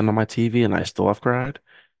have watched it on my TV and I still have cried.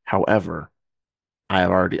 However, I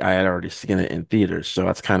had already seen it in theaters, so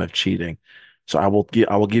that's kind of cheating. So I will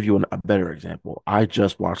give you a better example. I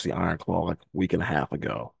just watched The Iron Claw like a week and a half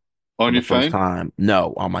ago for on the your first phone? time.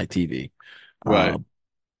 No, on my TV. Right. Uh,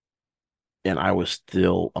 and I was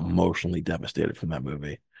still emotionally devastated from that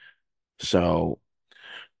movie. So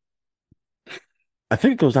I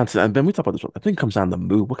think it goes down to, and Ben, we talked about this. I think it comes down to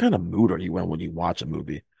mood. What kind of mood are you in when you watch a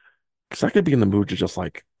movie? Because I could be in the mood to just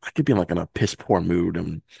like I could be in like in a piss poor mood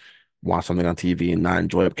and watch something on TV and not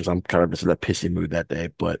enjoy it because I'm kind of just in a pissy mood that day.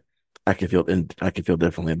 But I can feel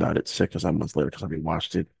differently about it 6 or 7 months later because I've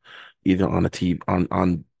watched it either on a TV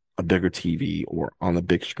on a bigger TV or on the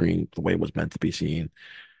big screen the way it was meant to be seen.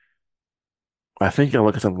 I think I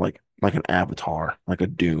look at something like an Avatar, like a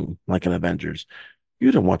Doom, like an Avengers.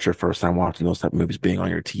 You didn't want your first time watching those type of movies being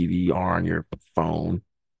on your TV or on your phone.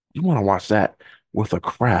 You want to watch that with a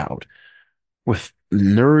crowd, with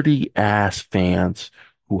nerdy ass fans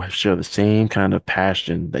who share the same kind of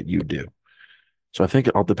passion that you do. So I think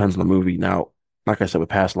it all depends on the movie. Now, like I said, with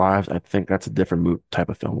Past Lives, I think that's a different type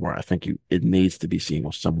of film where I think it needs to be seen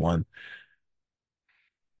with someone,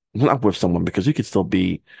 not with someone because you could still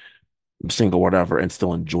be single, whatever, and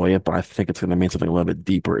still enjoy it. But I think it's going to mean something a little bit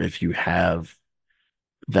deeper if you have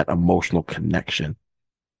that emotional connection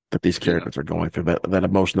that these Yeah. characters are going through. That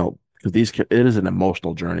emotional because it is an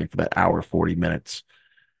emotional journey for that hour 40 minutes,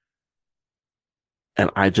 and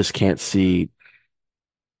I just can't see.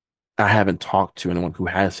 I haven't talked to anyone who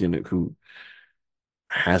has seen it who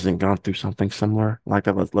hasn't gone through something similar like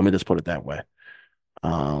that. Let me just put it that way.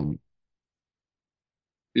 Um,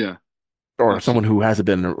 Yeah. or someone Absolutely. who hasn't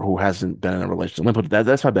been in a relationship. Let me put it that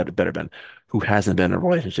that's probably better been who hasn't been in a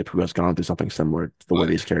relationship who has gone through something similar to the way Right.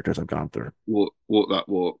 these characters have gone through. Walk that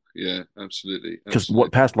walk. Yeah, absolutely. Because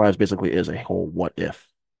what Absolutely. Past Lives basically is a whole what if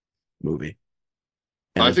movie,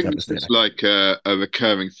 and I it's think this is devastating. like a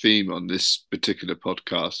recurring theme on this particular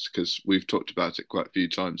podcast because we've talked about it quite a few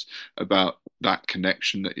times about that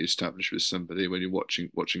connection that you establish with somebody when you're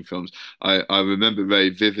watching films. I remember very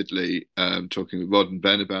vividly talking with Rod and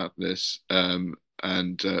Ben about this, and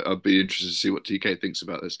I'll be interested to see what TK thinks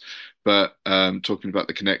about this. But talking about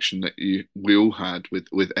the connection that you we all had with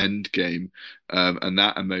Endgame, and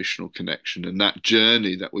that emotional connection and that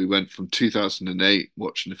journey that we went from 2008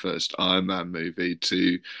 watching the first Iron Man movie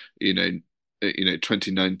to you know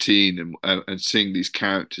 2019 and seeing these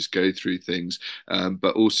characters go through things,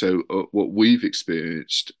 but also what we've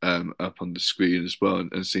experienced up on the screen as well,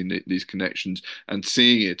 and seeing these connections and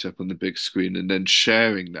seeing it up on the big screen and then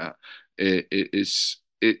sharing that it is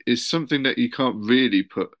something that you can't really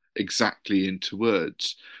put exactly into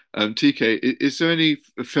words. TK, is there any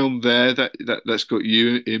film there that's got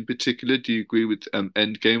you in particular? Do you agree with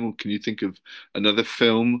Endgame, or can you think of another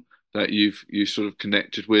film that you sort of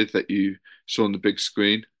connected with that you saw on the big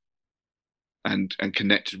screen and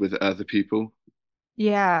connected with other people?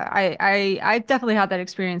 Yeah, I've definitely had that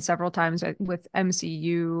experience several times with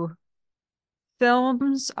MCU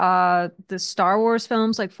films. The Star Wars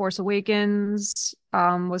films like Force Awakens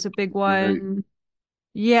was a big Right. one.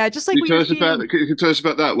 Yeah, just Can like you what tell you're us about seeing. can you tell us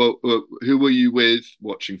about that? Well, who were you with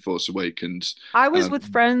watching Force Awakens? I was Um, with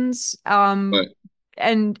friends, right,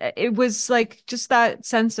 and it was like just that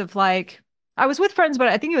sense of like I was with friends, but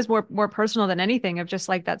I think it was more personal than anything of just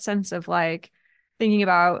like that sense of like thinking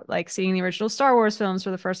about like seeing the original Star Wars films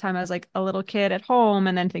for the first time as like a little kid at home,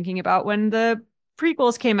 and then thinking about when the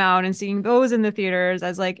prequels came out and seeing those in the theaters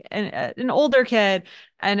as like an older kid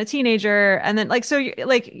and a teenager, and then like so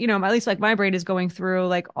like at least like my brain is going through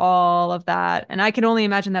like all of that, and I can only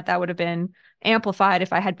imagine that that would have been amplified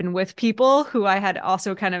if I had been with people who I had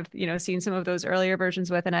also kind of seen some of those earlier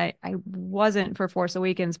versions with, and I wasn't for Force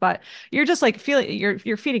Awakens, but you're just like feeling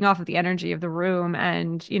you're feeding off of the energy of the room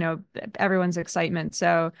and everyone's excitement.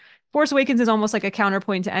 So Force Awakens is almost like a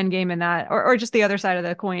counterpoint to Endgame in that, or just the other side of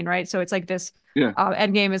the coin, right? So it's like this Yeah.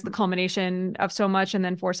 Endgame is the culmination of so much, and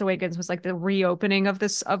then Force Awakens was like the reopening of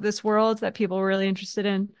this world that people were really interested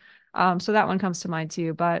in. So that one comes to mind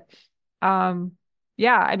too. But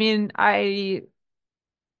yeah, I mean, I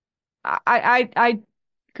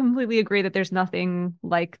completely agree that there's nothing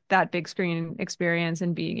like that big screen experience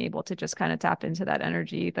and being able to just kind of tap into that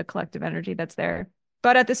energy, the collective energy that's there.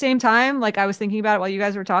 But at the same time, like I was thinking about it while you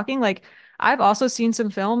guys were talking, like I've also seen some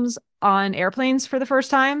films on airplanes for the first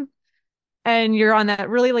time, and you're on that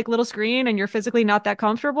really like little screen and you're physically not that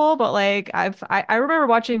comfortable. But like I remember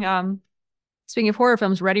watching speaking of horror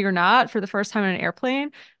films, Ready or Not for the first time on an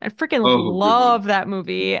airplane. I freaking Oh, good one. love that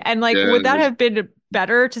movie. And like, Yeah, would that have been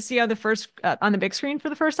better to see on the first on the big screen for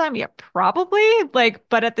the first time? Yeah, probably. Like,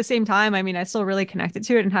 but at the same time, I mean, I still really connected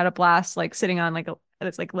to it and had a blast like sitting on like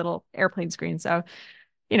this like little airplane screen. So,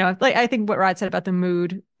 like I think what Rod said about the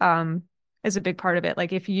mood is a big part of it.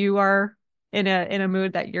 Like if you are in a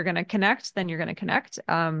mood that you're gonna connect, then you're gonna connect.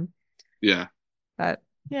 yeah. But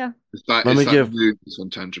yeah. Let It's me that give mood that's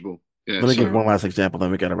untangible. Yeah, let me give sorry. one last example, then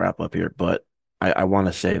we got to wrap up here. But I want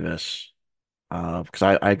to say this because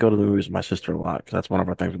I go to the movies with my sister a lot because that's one of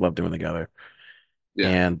our things we love doing together. Yeah.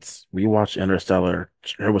 And we watched Interstellar.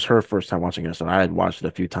 It was her first time watching it, so I had watched it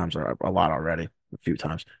a few times, or a lot already, a few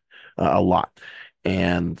times, a lot.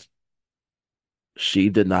 And she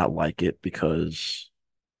did not like it because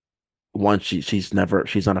one, she's not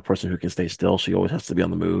a person who can stay still. She always has to be on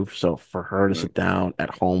the move. So for her to Right. sit down at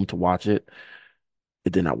home to watch it,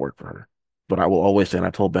 it did not work for her. But I will always say, and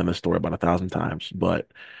I've told Ben this story about 1,000 times,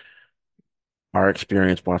 but our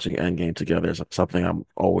experience watching Endgame together is something I'm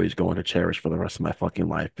always going to cherish for the rest of my fucking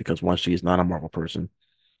life because one, she's not a Marvel person,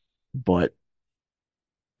 but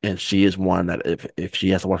and she is one that if she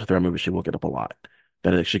has to watch a third movie, she will get up a lot.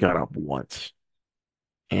 That she got up once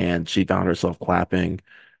and she found herself clapping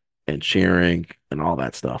and cheering and all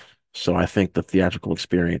that stuff. So I think the theatrical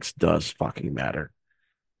experience does fucking matter.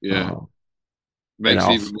 Yeah. Uh, and Makes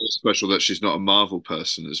it even also, more special that she's not a Marvel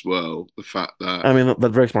person as well. The fact that, I mean,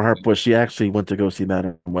 that breaks my heart, but she actually went to go see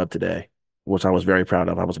Madam Web today, which I was very proud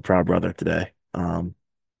of. I was a proud brother today.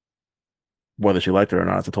 Whether she liked it or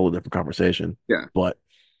not, it's a totally different conversation. yeah. But,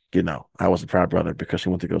 I was a proud brother because she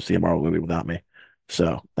went to go see a Marvel movie without me.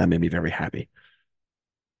 So that made me very happy.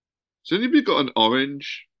 So anybody got an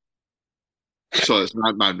orange? Sorry, it's an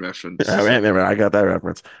Ant-Man reference. I So. remember, I got that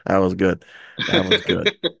reference. That was good. That was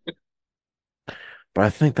good. But I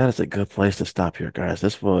think that is a good place to stop here, guys.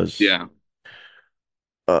 This was, Yeah.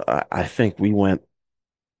 I think we went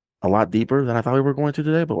a lot deeper than I thought we were going to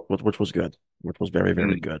today, but which was good, which was very,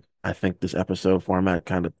 very Mm, good. I think this episode format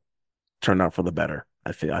kind of turned out for the better.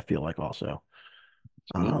 I feel like also.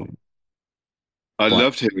 absolutely. Um, I but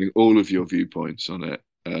loved hearing all of your viewpoints on it.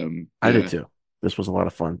 I did Yeah. too. This was a lot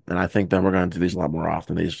of fun, and I think then we're going to do these a lot more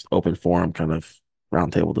often. These open forum kind of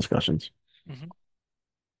roundtable discussions. Mhm.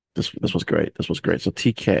 This was great. This was great. So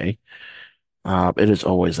TK, it is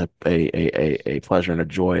always a pleasure and a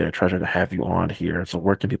joy and a treasure to have you on here. So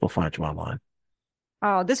where can people find you online?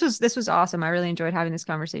 Oh, this was awesome. I really enjoyed having this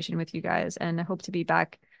conversation with you guys, and I hope to be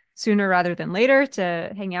back sooner rather than later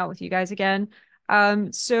to hang out with you guys again.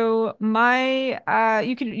 So my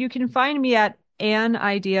you can find me at an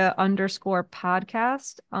idea underscore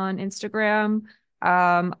podcast on Instagram.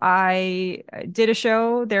 I did a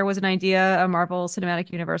show. There was an idea, a Marvel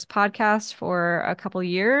Cinematic Universe podcast for a couple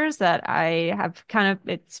years that I have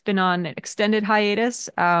it's been on an extended hiatus.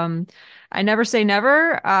 I never say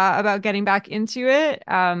never about getting back into it,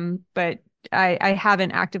 but I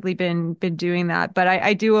haven't actively been doing that. But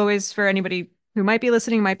I do always, for anybody who might be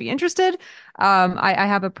listening, might be interested. I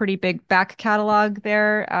have a pretty big back catalog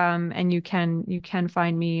there, and you can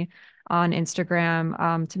find me on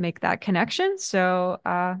Instagram to make that connection. So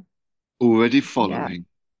Already yeah. following.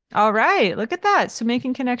 All right, look at that. So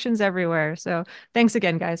making connections everywhere. So thanks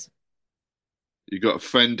again, guys. You got a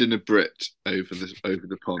friend in a Brit over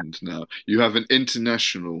the pond now. You have an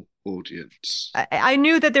international audience. I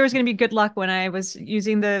knew that there was going to be good luck when I was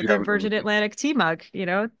using If you the haven't Virgin already. Atlantic tea mug,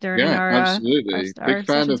 during Yeah, our absolutely. Big our fan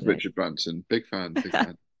session of today. Richard Branson. Big fan. Big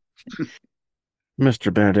fan.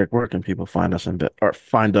 Mr. Benedict, where can people find us or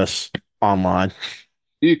find us online?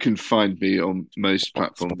 You can find me on most Well, I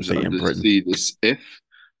was about to platforms say in under Britain. See This If.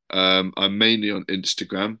 I'm mainly on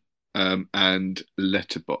Instagram and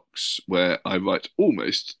Letterbox, where I write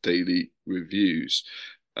almost daily reviews.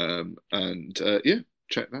 Yeah,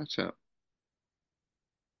 check that out.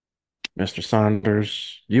 Mr.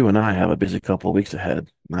 Saunders, you and I have a busy couple of weeks ahead.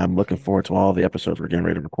 I'm looking Mhm. forward to all the episodes we're getting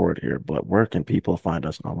ready to record here, but where can people find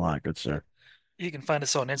us online, good sir? You can find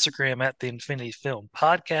us on Instagram at the Infinity Film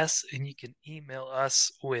Podcast, and you can email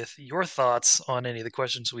us with your thoughts on any of the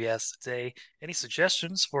questions we asked today, any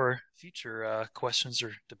suggestions for future questions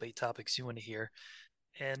or debate topics you want to hear,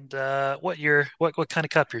 and what kind of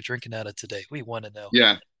cup you're drinking out of today. We want to know.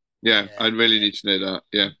 Yeah, yeah, I Yeah. really need to know that.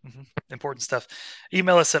 Yeah. Important stuff.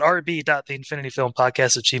 Email us at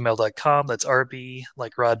rb.theinfinityfilmpodcast@gmail.com. That's rb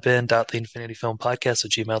like Rod Ben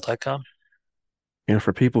 .theinfinityfilmpodcast@gmail.com. And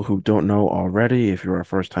for people who don't know already, if you're a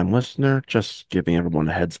first-time listener, just giving everyone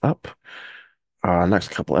a heads up. Next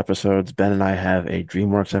couple episodes, Ben and I have a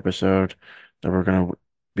DreamWorks episode that we're going to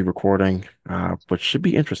be recording, which should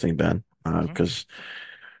be interesting, Ben, Mm-hmm. because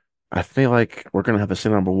I feel like we're going to have the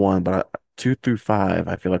same number one, but two through five,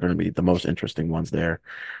 I feel like are going to be the most interesting ones there.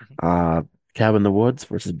 Mm-hmm. Uh, Cabin in the Woods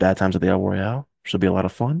versus Bad Times at the El Royale should be a lot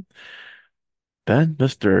of fun. Ben,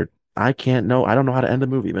 Mr. I don't know how to end a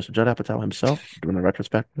movie. Mr. Judd Apatow himself doing a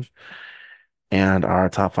retrospective and our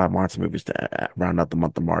top five monster movies to round out the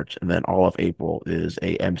month of March. And then all of April is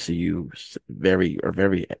a MCU very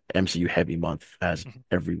MCU heavy month, as Mm-hmm.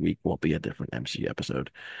 every week will be a different MCU episode.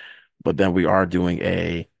 But then we are doing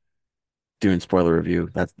a Dune spoiler review.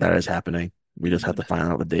 That is happening. We just have to find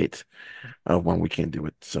out the date of when we can do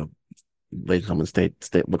it. So, ladies and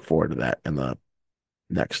gentlemen, look forward to that in the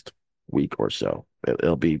next week or so.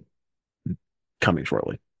 It'll be coming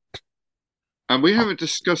shortly. And we haven't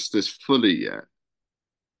discussed this fully yet,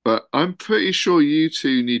 but I'm pretty sure you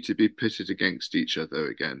two need to be pitted against each other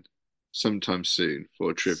again sometime soon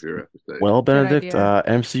for a trivia episode. Well, Good Benedict, idea.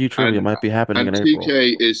 MCU trivia And might be happening in April.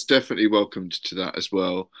 TK is definitely welcomed to that as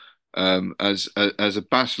well. As a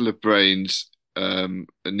battle of brains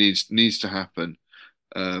needs to happen.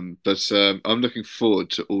 But I'm looking forward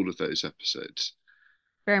to all of those episodes.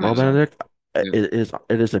 Very Well, much so. Benedict, Yeah,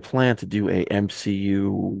 it is a plan to do a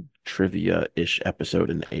MCU trivia-ish episode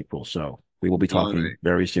in April, so we will be blimey. talking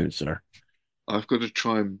very soon, sir. I've got to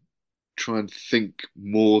try and think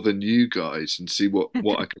more than you guys and see what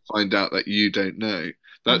I can find out that you don't know.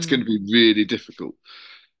 That's going to Mm. be really difficult.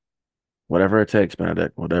 Whatever it takes,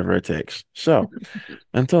 Benedict, whatever it takes. So,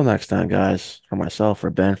 until next time, guys, for myself, for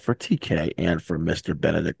Ben, for TK, and for Mr.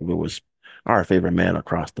 Benedict Lewis, our favorite man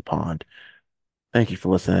across the pond, thank you for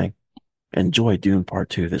listening. Enjoy Dune Part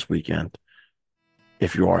 2 this weekend,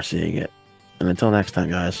 if you are seeing it. And until next time,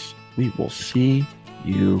 guys, we will see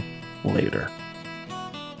you later.